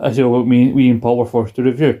 a show what we and Paul were forced to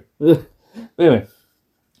review. But anyway,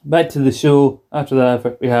 back to the show. After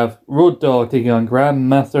that, we have Road Dogg taking on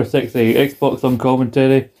Grandmaster 60, Xbox on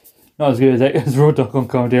commentary. Not as good as Road Dogg on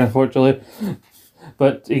commentary, unfortunately.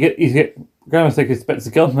 But Grandmaster 60 spits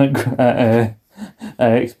the government at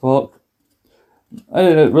Xbox. I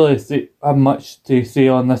don't really have much to say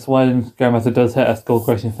on this one. Grandmaster does hit a skull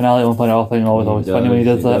crushing finale at one point. I think always funny when he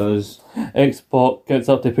does that. Xbox gets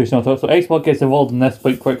up to pushing on top. So Xbox gets involved in this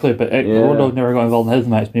quite quickly, but Road Dogg never got involved in his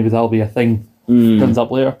match. Maybe that'll be a thing comes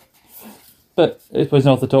up later. But it's pushing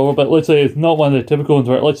off the top. But literally, it's not one of the typical ones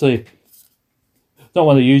where it's not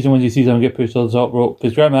one of the usual ones you see someone get pushed on the top rope,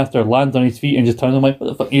 because Grandmaster lands on his feet and just turns him like, what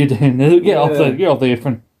the fuck are you doing? Get off the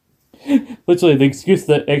apron. Literally, the excuse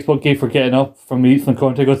that Xbox gave for getting up from the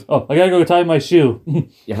contact goes, oh, I gotta go tie my shoe.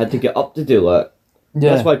 You had to get up to do that.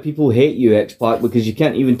 Yeah. That's why people hate you, Xbox, because you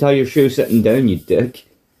can't even tie your shoe sitting down, you dick.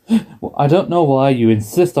 Well, I don't know why you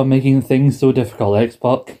insist on making things so difficult,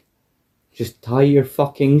 Xbox. Just tie your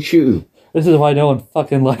fucking shoe. This is why no one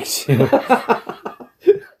fucking likes you.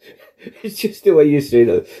 It's just the way you say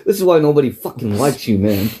that. This is why nobody fucking likes you,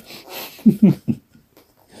 man.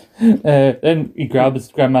 Then he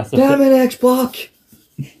grabs Grandmaster. Damn it, Xbox!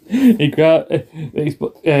 He grabs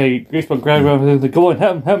Xbox grabs Grandmaster. Go on,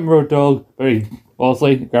 hit him, Road Dogg. Very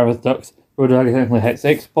obviously, Grandmaster ducks. Road Dogg essentially hits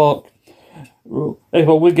Xbox.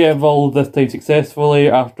 Xbox would get involved this time successfully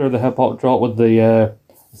after the hip hop drop with the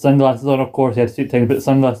sunglasses on. Of course, he had to take time to put the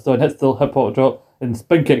sunglasses on. Hits the hip hop drop. And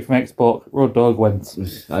spin kick from Xbox, Road Dogg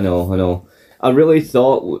wins. I know. I really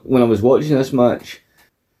thought when I was watching this match,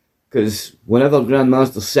 because whenever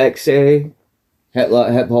Grandmaster Sexy hit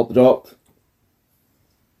that hip hop drop,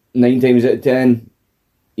 9 times out of 10,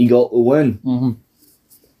 he got the win. Mm-hmm.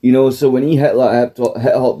 You know, so when he hit that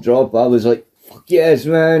hip hop drop, I was like, fuck yes,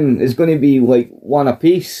 man, it's going to be like one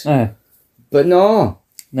apiece. Aye. But no,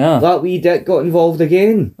 that wee dick got involved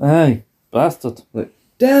again. Aye, bastard. Like,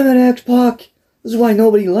 damn it, Xbox. This is why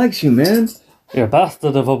nobody likes you, man. You're a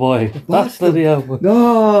bastard of a boy. Bastard of a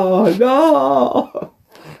boy. No.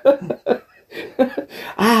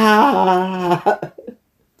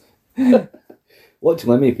 Watch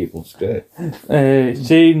Lemmy, people. It's great.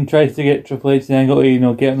 Shane tries to get Triple H and Angle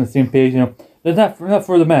to, get on the same page, But not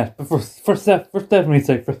for the match, but for Stephanie's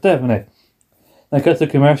sake, for Stephanie. Like, that's a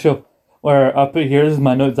commercial where I put here, this is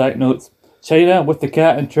my exact notes. China with the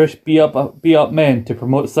cat and Trish beat up men to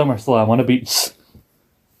promote SummerSlam on a beach,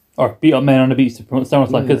 or beat up men on the beach to promote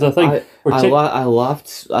SummerSlam. Because I think I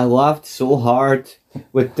laughed so hard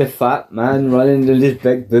with the fat man running and his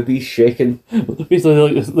big boobies shaking.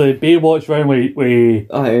 Basically, like the Baywatch round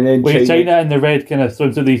with China in the red kind of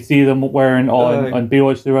swimsuit they see them wearing on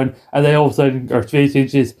Baywatch they run, and then all of a sudden our face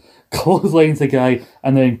changes, clotheslines the guy,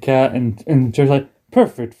 and then Cat and Trish like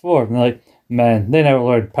perfect form. And they're like, man, they never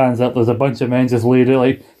learned pans up. There's a bunch of men just laid it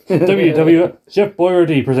like WWF. Jeff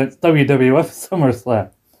Boyardee presents WWF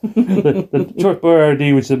SummerSlam. the short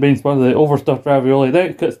Boyardee, which is the main sponsor, the overstuffed ravioli. Then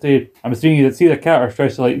it cuts to, I'm assuming you see the cat or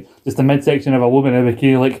stretch like just the midsection of a woman in a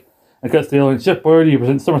bikini, like, and cuts to like, Jeff Boyardee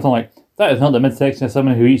presents SummerSlam. Like, that is not the midsection of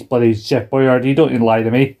someone who eats bloody Jeff Boyardee. Don't you lie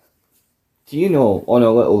to me. Do you know, on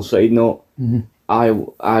a little side note,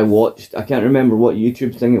 I watched. I can't remember what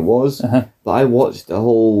YouTube thing it was, but I watched a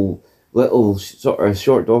whole little sort of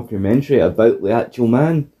short documentary about the actual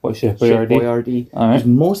man. What's Chef Chef Boyardee? Boyardee. It Alright. was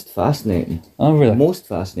most fascinating. Oh, really? Most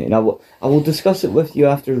fascinating. I will discuss it with you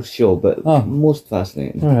after the show, but it was most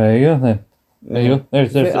fascinating. There you go then. There you go.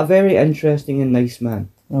 There's A very interesting and nice man.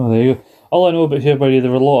 Oh, there you go. All I know about Chef Boyardee,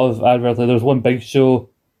 there were a lot of adverts. Like, there was one Big Show.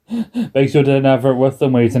 Big Show did an advert with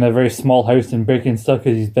him where he's in a very small house and breaking stuff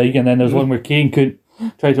because he's big. And then there's one where Kane couldn't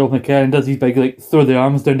try to open a can and does his big, like, throw the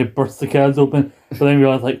arms down to burst the cans open. But then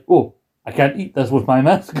realised, like, oh, I can't eat this with my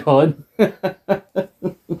mask on. I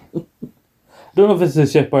don't know if this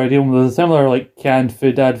is Chef Boyardee one, but there's a similar, like, canned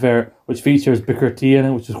food advert which features Booker T in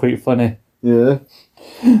it, which is quite funny. Yeah.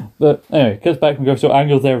 But anyway, cuts back from Griff. So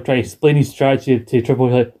Angle's there trying to explain his strategy to Triple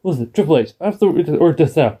H. Like, what's it? Triple H, I have to order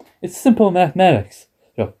this out. It's simple mathematics.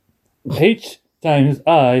 So, H times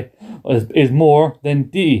I is more than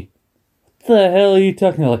D. What the hell are you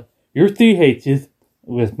talking about? Like, your 3 H's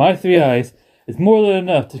with my 3 I's is more than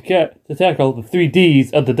enough to tackle the 3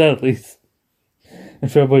 D's of the Dudleys.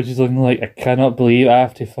 And Triple H is looking like, I cannot believe I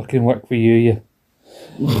have to fucking work for you.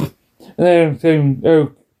 And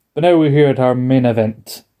then, but now we're here at our main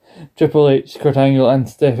event. Triple H, Kurt Angle and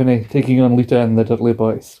Stephanie taking on Lita and the Dudley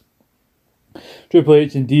Boys. Triple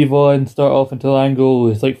H and Devon start off until Angle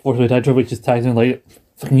is like forcibly tied. Triple H just tags him like,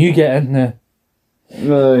 fucking you get in there.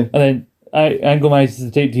 No. And then Angle manages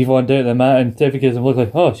to take Devon down to the mat and Stephanie gives him a look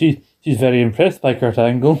like, oh, she's very impressed by Kurt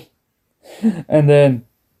Angle. And then...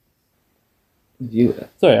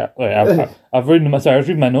 Sorry, I was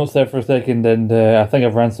reading my notes there for a second and I think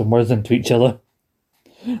I've ran some words into each other.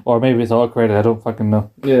 Or maybe it's autocorrected, I don't fucking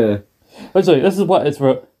know. Yeah. But sorry, this is what it's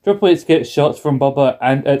for. Triple H gets shots from Bubba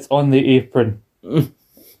and it's on the apron.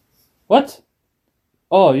 What?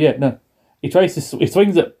 Oh, yeah, no. He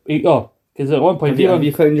swings it. Because at one point... Have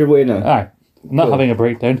you found your way now? Aye. I'm not having a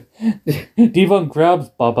breakdown. Devon grabs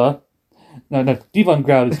Bubba. No, Devon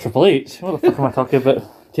grabs Triple H. What the fuck am I talking about?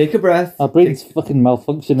 Take a breath. My brain's fucking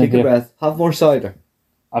malfunctioning Take here. a breath. Have more cider.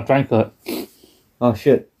 I've drank that. Oh,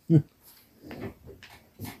 shit.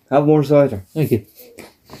 Have more cider. Thank you.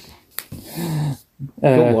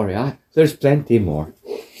 Don't worry, there's plenty more.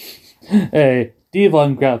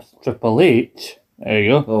 Devon grabs Triple H. There you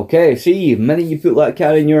go. Okay, see, the minute you put that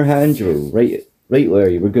cat in your hand, you were right there,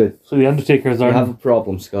 you were good. So the Undertaker's You arm. have a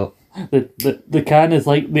problem, Scott. The can is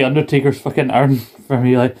like the Undertaker's fucking arm for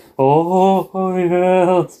me, like, oh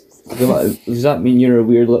yes. Does that mean you're a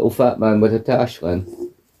weird little fat man with a tash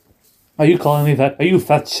then? Are you calling me that? Are you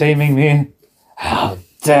fat shaming me? How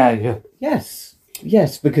dare you?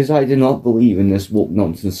 Yes, because I do not believe in this woke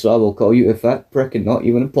nonsense, so I will call you a fat prick and not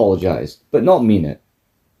even apologise. But not mean it.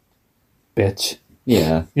 Bitch.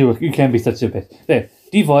 Yeah. You can't be such a bitch. There,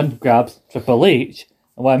 Devon grabs Triple H,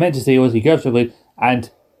 and what I meant to say was he grabs Triple H,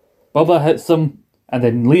 and Bubba hits him, and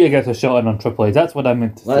then Lita gets a shot in on Triple H. That's what I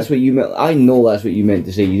meant to say. That's what you meant. I know that's what you meant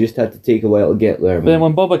to say. You just had to take a while to get there, man. But then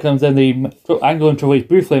when Bubba comes in, Angle and Triple H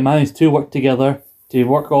briefly manage to work together to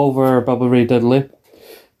work over Bubba Ray Dudley.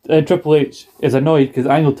 And Triple H is annoyed because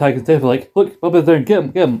Angle tags Stephanie like, look, Bubba's there,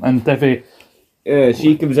 get him. And Stephanie...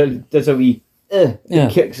 she comes in, does a wee...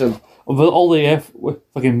 kicks him. With all the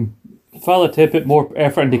fucking... Father Ted put more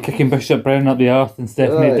effort into kicking Bishop Brown up the arse than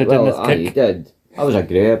Stephanie did in this kick. He did. That was a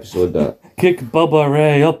great episode, that. Kick Bubba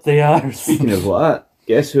Ray up the arse. Speaking of that,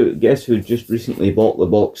 guess who just recently bought the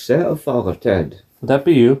box set of Father Ted? Would that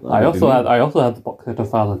be you? I That'd be also had the box set of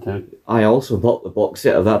Father Ted. I also bought the box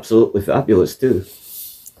set of Absolutely Fabulous too.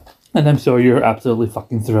 And I'm sure you're absolutely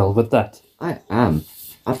fucking thrilled with that. I am.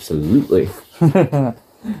 Absolutely.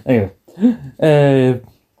 Anyway.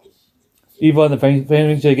 Yvonne, the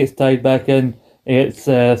finisher gets tied back in. It's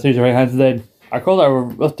through the right hands. Then I call that a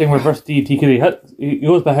lifting reverse DT because he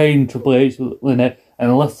goes behind Triple H with Lynette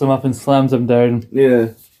and lifts him up and slams him down.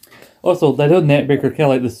 Yeah. Also, that old neckbreaker, kind of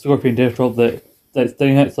like the Scorpion Death Drop that's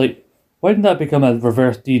doing it. It's like, why didn't that become a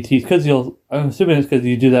reverse DT? Because I'm assuming it's because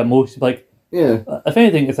you do that motion. Like, yeah. If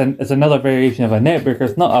anything, it's another variation of a neckbreaker.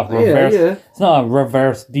 It's not a reverse. Yeah. It's not a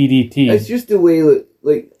reverse DDT. It's just the way that,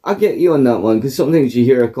 like, I get you on that one because sometimes you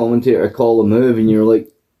hear a commentator call a move and you're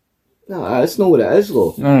like, nah, that's not what it is,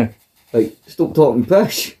 though. Aye. Like, stop talking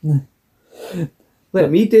pish.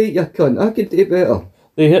 Let me date you, cunt. I could do better.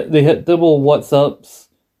 They hit double what's ups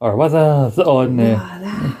or what's ups on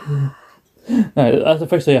there. That's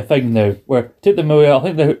officially a thing now. Where take them away. I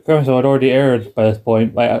think the commercial had already aired by this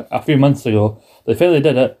point, like a few months ago. They finally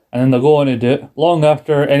did it, and then they'll go on and do it long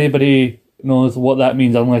after anybody knows what that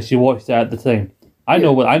means, unless you watched it at the time. I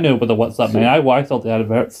know what the what's up mean. I saw the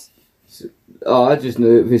adverts. Oh, I just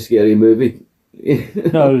knew it was a scary movie.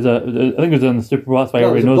 No, it was I think it was on the Super Bowl. That's why No,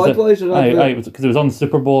 it everyone was knows a it. Budweiser advert. Aye, because it was on the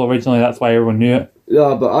Super Bowl originally. That's why everyone knew it.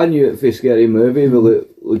 Yeah, but I knew it for Scary Movie with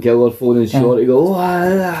the killer phone and Shorty go,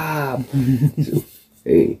 "What?" So,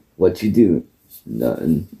 hey, what you doing?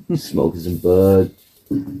 Nothing. Smoking some bud.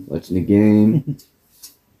 Watching the game.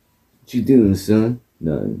 What you doing, son?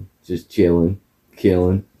 Nothing. Just chilling.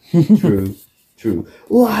 Killing. True.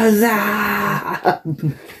 What's up?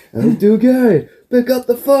 I'm too gay. Pick up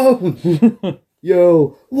the phone.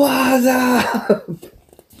 Yo, what's up?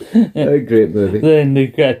 A great movie. Then they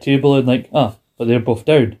get a table and like, but they're both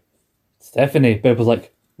down. Stephanie, Bob was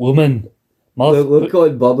like, woman, must Look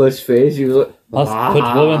on Bubba's face. He was like,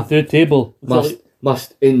 put woman through table.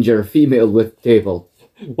 Must injure female with table.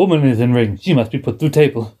 Woman is in ring. She must be put through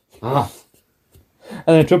table. And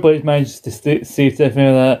then Triple H manages to save Stephanie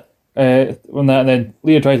with that. From that, and then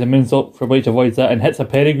Lita tries a moonsault. Triple H avoids that and hits a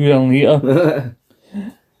pedigree on Lita.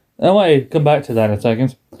 I want to come back to that in a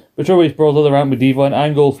second. But Triple H brawls all around with Diva, and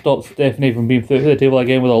Angle stops Stephanie from being through the table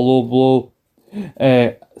again with a low blow.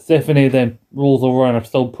 Stephanie then rolls over and are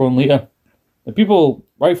still prone Lita. The people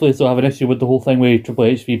rightfully still have an issue with the whole thing with Triple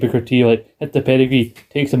H v Booker T, like hit the pedigree,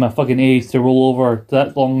 takes him a fucking age to roll over to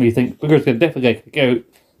that long. You think Booker's gonna definitely get kicked out,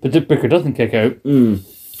 but if Booker doesn't kick out.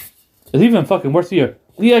 It's even fucking worse here.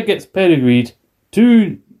 Lita gets pedigreed,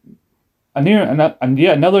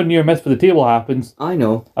 another near miss for the table happens. I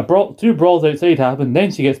know. Two brawls outside happen,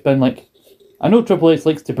 then she gets pinned. Like, I know Triple H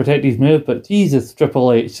likes to protect his moves, but Jesus,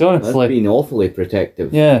 Triple H, honestly. That's been awfully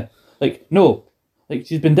protective. Yeah. Like, no. Like,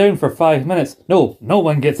 she's been down for 5 minutes. No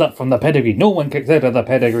one gets up from the pedigree. No one kicks out of the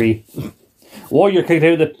pedigree. Warrior kicked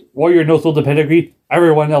out Warrior no-sold the pedigree.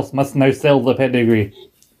 Everyone else must now sell the pedigree.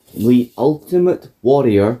 The Ultimate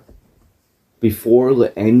Warrior, before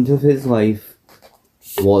the end of his life,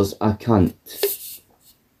 was a cunt.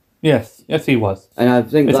 Yes, he was. And I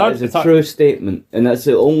think that is a true statement, and that's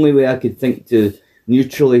the only way I could think to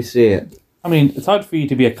neutrally say it. I mean, it's hard for you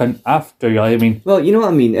to be a cunt after you. I mean, well, you know what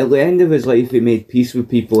I mean. At the end of his life, he made peace with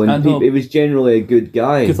people, and he was generally a good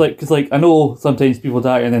guy. Because I know sometimes people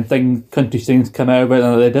die, and then cuntish things come out about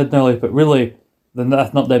them that they did in their life, but really, then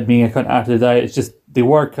that's not them being a cunt after they die. It's just they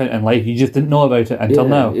were a cunt in life. You just didn't know about it until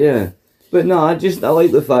now. Yeah. But no, I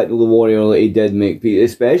like the fact of the Warrior that he did make peace,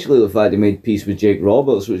 especially the fact he made peace with Jake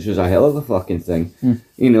Roberts, which was a hell of a fucking thing,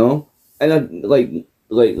 you know. And I like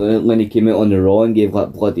when he came out on the Raw and gave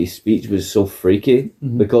that bloody speech was so freaky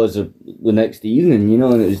because of the next evening, you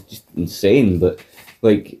know, and it was just insane. But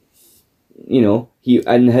like, you know, he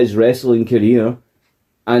in his wrestling career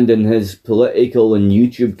and in his political and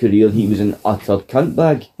YouTube career, he was an utter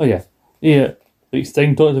cuntbag. Oh yeah. Like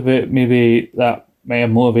Sting talked about maybe that might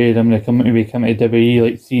have motivated him to come to WWE,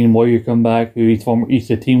 like seeing Warrior come back, who he's used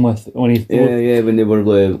to team with when he's when they were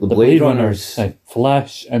the Blade Runners. Like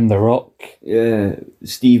Flash and The Rock. Yeah,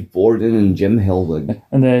 Steve Borden and Jim Hellwig.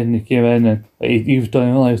 And then he came in and he was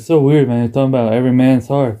talking like, it's so weird, man. He's talking about every man's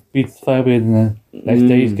heart beats 5 ways and then next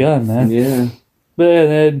day he's gone, man. Yeah. But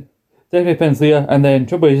then Stephanie pins Lita, and then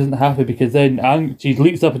Triple H isn't happy because then she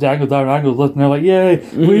leaps up into Angle down, Angle's listening, they're like, yay,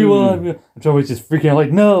 we won. And Triple H is freaking out,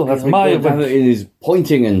 like, no, that's my win. And he's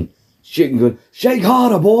pointing and shaking, going, shake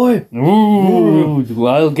harder, boy. Ooh,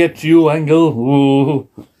 I'll get you, Angle. Ooh.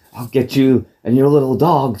 I'll get you and your little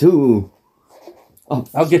dog, too. Oh,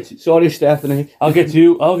 I'll get you. Sorry, Stephanie. I'll get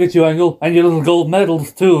you, Angle, and your little gold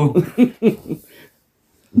medals, too.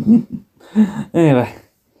 Anyway.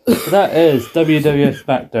 So that is WWF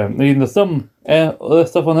SmackDown. I mean, there's some other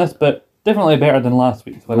stuff on this, but definitely better than last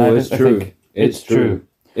week's one. It's true. It's true.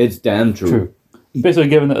 It's damn true. Especially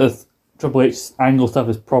given that this Triple H Angle stuff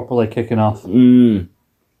is properly kicking off. No,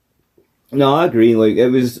 I agree. Like, it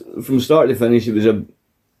was from start to finish. It was a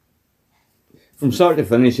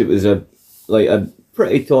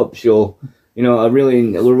pretty top show. You know,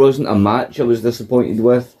 there wasn't a match I was disappointed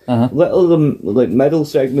with. Little of the middle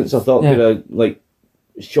segments I thought could have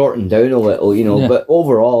shortened down a little, you know, but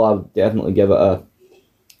overall I would definitely give it a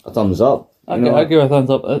thumbs up. I give it a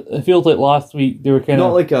thumbs up. It feels like last week they were kind of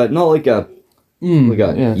not like a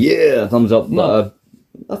thumbs up, but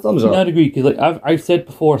a thumbs up. I'd agree, because like I've said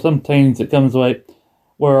before, sometimes it comes like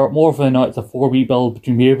where more often than not it's a 4-week build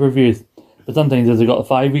between pay-per-views, but sometimes there's got a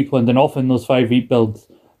 5-week one, and often those 5-week builds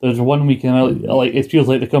there's 1 week and like it feels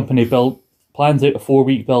like the company plans out a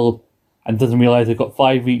 4-week build and doesn't realise they've got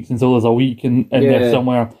 5 weeks until there's a week in there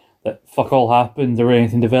somewhere that fuck all happens or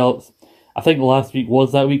anything develops. I think last week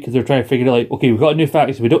was that week because they're trying to figure out, like, okay, we've got a new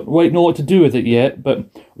faction, we don't quite know what to do with it yet, but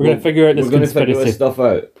we're going to figure out this conspiracy. We're going to figure this stuff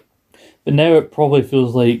out. But now it probably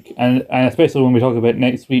feels like, and especially when we talk about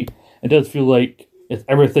next week, it does feel like it's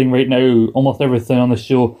everything right now. Almost everything on the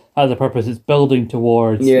show has a purpose. It's building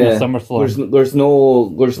towards SummerSlam. There's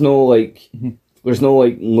no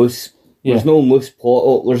like loose. Yeah. There's no loose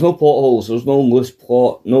plot. There's no plot holes. There's no loose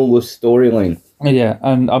plot. No loose storyline. Yeah,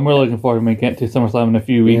 and I'm really looking forward when we get to SummerSlam in a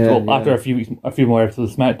few weeks. After a few weeks, a few more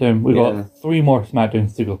episodes of SmackDown. We've got 3 more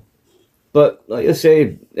SmackDowns to go. But like I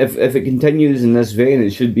say, if it continues in this vein,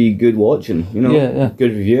 it should be good watching. Good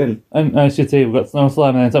reviewing. And I should say we've got SummerSlam,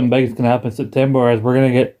 and then something big is going to happen in September, as we're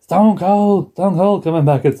going to get Stone Cold coming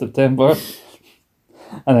back in September.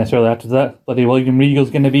 And then shortly after that, bloody William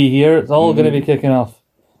Regal's going to be here. It's all going to be kicking off.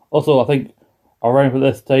 Also, I think around about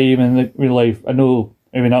this time in real life, I know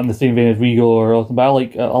maybe not in the same vein as Regal or Austin, but I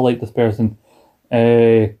like this person.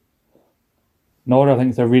 Nora, I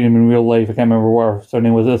think, is her reading in real life. I can't remember what her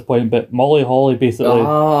surname was at this point, but Molly Holly basically.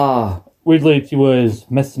 Weirdly, she was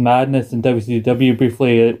Miss Madness in WCW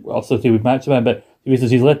briefly, associated with Match Event, but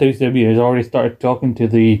she's left WCW and has already started talking to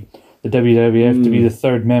the WWF to be the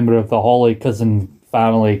third member of the Holly cousin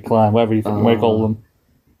family clan, whatever you might call them.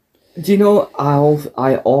 Do you know,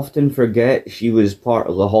 I often forget she was part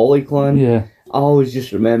of the Holly clan. Yeah. I always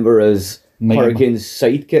just remember as Hurricane's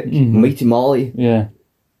sidekick, Mighty Molly. Yeah.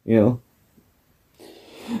 You know.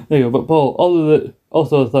 There you go. But Paul,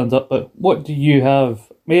 also a thumbs up, but what do you have?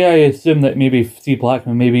 May I assume that maybe Steve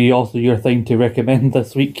Blackman may be also your thing to recommend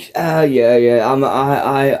this week? Yeah.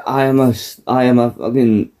 I am a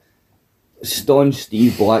fucking staunch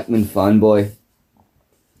Steve Blackman fanboy.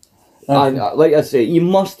 Like I say, you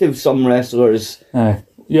must have some wrestlers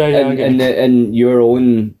in your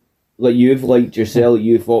own, like you've liked yourself,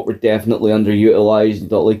 you thought were definitely underutilized,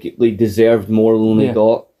 that like they deserved more than they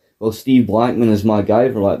got. Well, Steve Blackman is my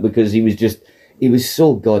guy for that, because he was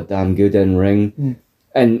so goddamn good in ring.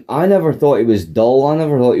 And I never thought he was dull, I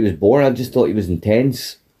never thought he was boring, I just thought he was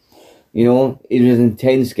intense. You know, he was an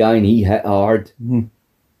intense guy and he hit hard.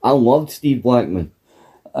 I loved Steve Blackman.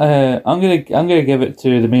 I'm gonna give it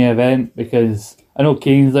to the main event, because I know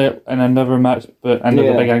Kane's there in another match, but and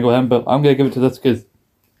there's a big angle with him. But I'm gonna give it to this because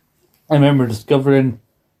I remember discovering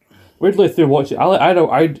weirdly through watching. I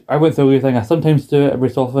went through a weird thing. I sometimes do it every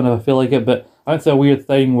so often if I feel like it, but I went through a weird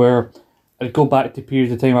thing where I'd go back to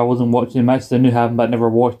periods of time I wasn't watching matches I knew happened but never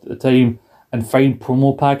watched at the time, and find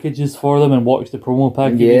promo packages for them and watch the promo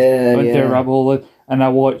packages. I went through a rabbit hole. And I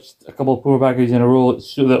watched a couple of promo packages in a row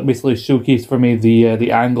that basically showcased for me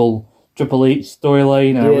the Angle Triple H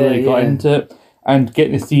storyline, and I really got into it. And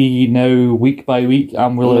getting to see now week by week,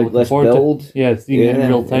 I'm really looking forward to seeing it in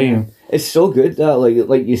real time. Yeah. It's so good that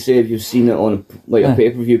like you say, if you've seen it on a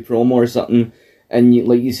pay-per-view promo or something, and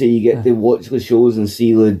like you say, you get to watch the shows and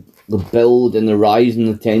see the build and the rise and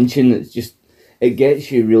the tension. It's just, it gets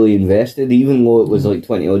you really invested, even though it was like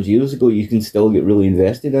 20 odd years ago. You can still get really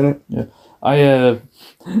invested in it. Yeah. I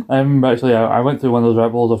remember actually I went through one of those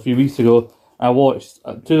rabbit holes a few weeks ago. I watched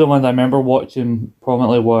two of the ones I remember watching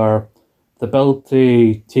prominently were the build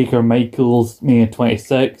to Taker Michaels Mania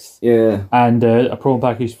 26, and a promo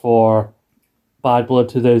package for Bad Blood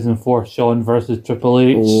 2004 Shawn versus Triple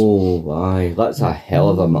H. Oh my, that's a hell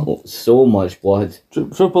of a so much blood.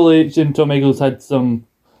 Triple H and Shawn Michaels had some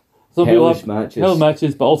hellish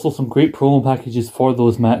matches, but also some great promo packages for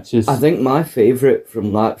those matches. I think my favourite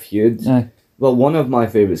from that feud, well, one of my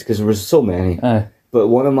favourites, because there was so many, but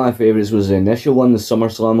one of my favourites was the initial one, the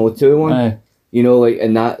SummerSlam 02 one. You know, like,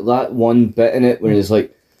 and that one bit in it where it's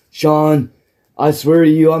like, Shawn, I swear to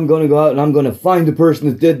you, I'm going to go out and I'm going to find the person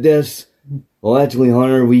that did this. Well, actually,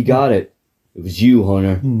 Hunter, we got it. It was you,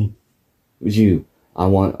 Hunter. It was you. I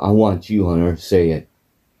want you, Hunter. Say it.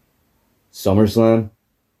 SummerSlam.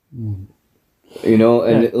 You know,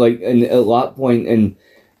 and and at that point, and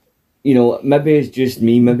you know, maybe it's just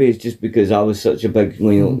me, maybe it's just because I was such a big,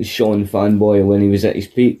 Shawn fanboy when he was at his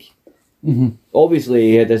peak.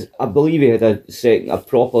 Obviously, he had I believe he had a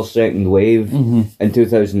proper second wave in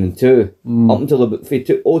 2002. Up until about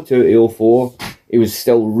 02 to 04, he was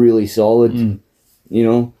still really solid, you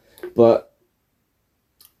know. But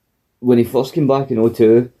when he first came back in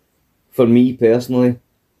 02, for me personally,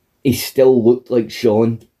 he still looked like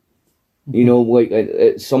Shawn. You know, like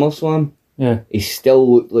at SummerSlam, he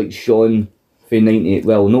still looked like Shawn for 98.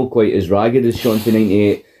 Well, not quite as ragged as Shawn for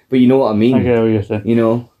 98, but you know what I mean. I get what you're saying. You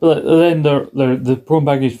know, but then the promo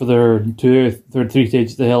package for their three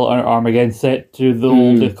stages of the Hell Armageddon set to the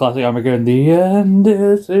old classic Armageddon. The end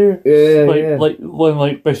is here. Like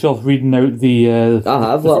when Bischoff reading out the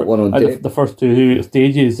I have that one on tape. The first two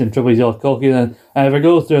stages and Triple H all cocky, and if it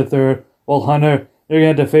goes to a third, well, Hunter,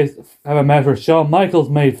 you're going to have a match where Shawn Michaels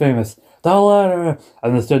made famous. The ladder,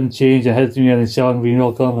 and the sudden change and hits me and Shawn being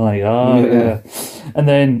all coming like, and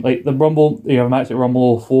then like the Rumble, match at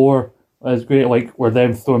Rumble 04, It's great, like, where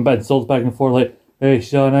them throwing insults back and forth, like, hey,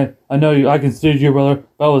 Sean, I know you, I considered you a brother,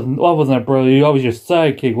 but I wasn't a brother, I was your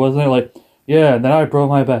sidekick, wasn't it? Like, yeah, and then I broke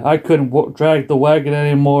my back. I couldn't drag the wagon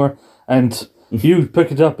anymore, and you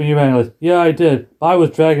picked it up and you ran. Like, yeah, I did, but I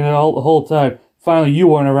was dragging it all the whole time. Finally, you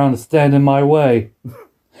weren't around to stand in my way.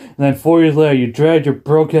 And then 4 years later, you dragged your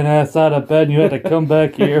broken ass out of bed and you had to come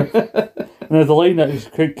back here. And there's a line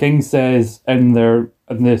that King says in the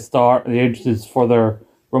entrances for their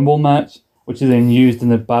Rumble match, which is then used in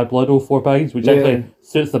the Bad Blood 04 package, which actually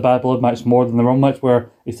suits the Bad Blood match more than the Rumble match, where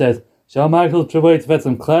he says, Shawn Michaels and Triple H have had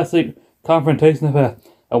some classic confrontation in the past.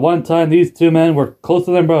 At one time, these two men were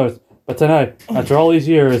closer than brothers, but tonight, after all these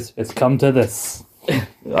years, it's come to this.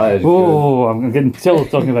 Oh, I'm getting chills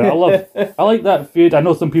talking about it. I like that feud. I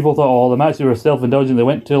know some people thought, the matches were self-indulgent. They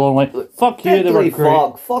went too long. Like, fuck you, they were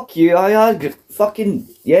great. Fuck you. I had fucking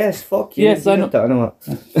yes. Fuck you. Yes, I know.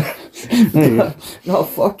 No,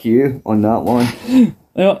 fuck you on that one. You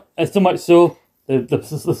know, it's so much so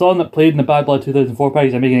the song that played in the Bad Blood 2004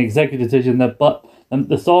 package. I'm making an executive decision that, but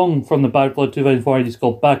the song from the Bad Blood 2004 package is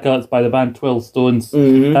called "Back Up" by the band 12 Stones.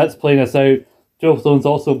 Mm-hmm. That's playing us out. 12 Stones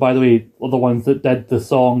also, by the way, are the ones that did the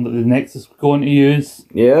song that the Nexus was going to use.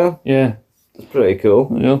 Yeah. Yeah. It's pretty cool.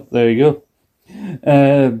 There you go.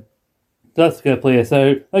 That's going to play us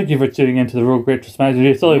out. Thank you for tuning into the Rogue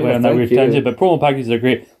Retrospective. Sorry about on that weird tangent, but promo packages are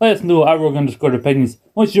great. Let us know at Rogue_Opinions.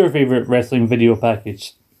 What's your favourite wrestling video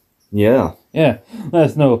package? Yeah. Yeah. Let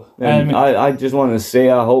us know. I just want to say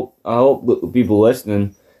I hope that the people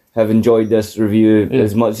listening have enjoyed this review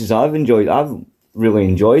as much as I've enjoyed. I've really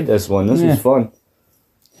enjoyed this one. This was fun.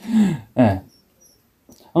 Yeah.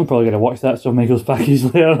 I'm probably going to watch that Shawn Michaels package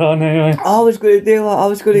later on anyway. I was going to do that. I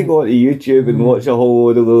was going to go to YouTube and watch the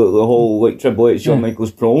whole like Triple H Shawn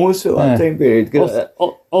Michaels promos for that time period.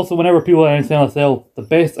 Also, whenever people announce Hell in a Cell, the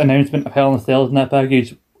best announcement of Hell in a Cell is in that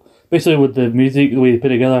package, especially with the music, the way they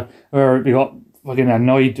put it together, where they got fucking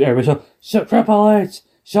annoyed everybody. Triple H,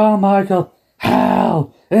 Shawn Michaels,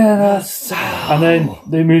 Hell in a Cell. And then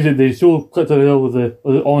the music, they show clips of it with the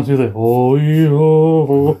honestly like,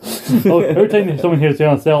 every time someone hears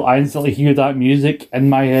Hell in a Cell, I instantly hear that music in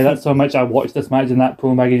my head. That's how much I watched this match, and that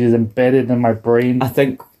promo package is embedded in my brain. I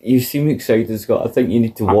think you seem excited, Scott. I think you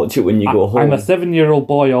need to watch it when you go home. I'm a 7-year-old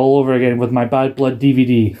boy all over again with my Bad Blood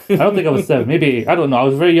DVD. I don't think I was 7, maybe 8. I don't know. I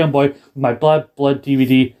was a very young boy with my Bad Blood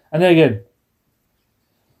DVD, and then again.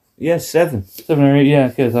 Yeah, 7. 7 or 8, yeah,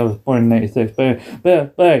 because I was born in 96.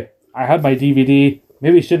 But I had my DVD.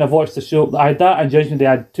 Maybe shouldn't have watched the show. I had that and Judgment Day.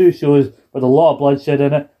 I had 2 shows with a lot of bloodshed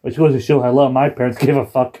in it, which goes to show how little my parents gave a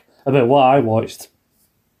fuck about what I watched.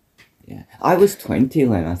 Yeah, I was 20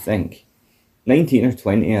 then, I think. 19 or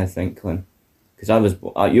 20, I think, Clint. Because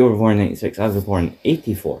you were born in 96, I was born in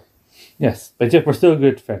 84. Yes, but we're still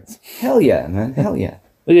good friends. Hell yeah, man, hell yeah.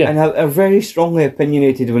 But yeah. And are very strongly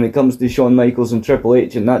opinionated when it comes to Shawn Michaels and Triple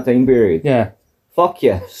H in that time period. Yeah. Fuck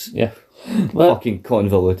yes. Yeah. Fucking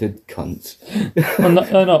convoluted cunts. I'm not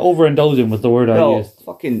overindulging was the word I used.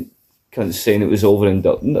 Fucking cunts saying it was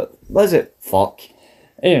overindulgent. No, was it? Fuck.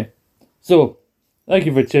 Anyway, so thank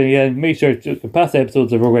you for tuning in. Make sure to past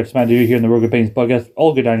episodes of Rogue Retrospective here in the Rogue Opinions podcast.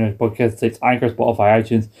 All good down your podcast sites, Anchor, Spotify,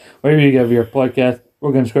 iTunes, wherever you get your podcast.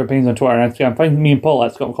 Rogue Opinions on Twitter and Instagram. Find me and Paul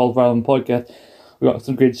at Scott McCall Violent Podcast. We got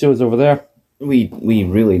some great shows over there. We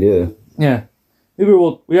really do. Yeah.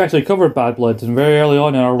 We actually covered Bad Blood very early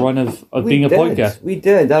on in our run of being a podcast. We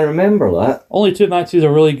did, I remember that. Only 2 matches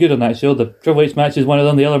are really good on that show. The Triple H match is one of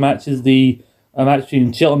them. The other match is a match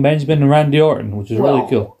between Shelton Benjamin and Randy Orton, which is really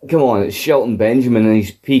cool. Come on, it's Shelton Benjamin and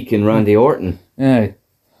his peak and Randy Orton. Yeah.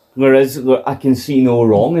 Whereas I can see no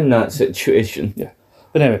wrong in that situation. Yeah.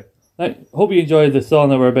 But anyway, I hope you enjoyed the song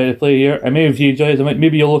that we're about to play here. And maybe if you enjoyed it,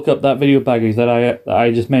 maybe you'll look up that video package that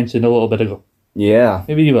I just mentioned a little bit ago. Yeah.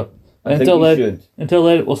 Maybe you will. Until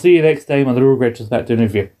then, we'll see you next time on the Rogue Retrospective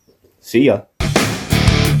Review. See ya.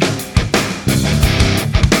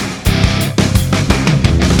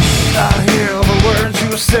 I hear the words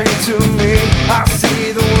you say to me. I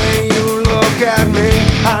see the way you look at me.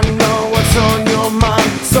 I know what's on your mind.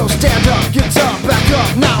 So stand up, get up, back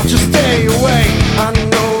up now. Just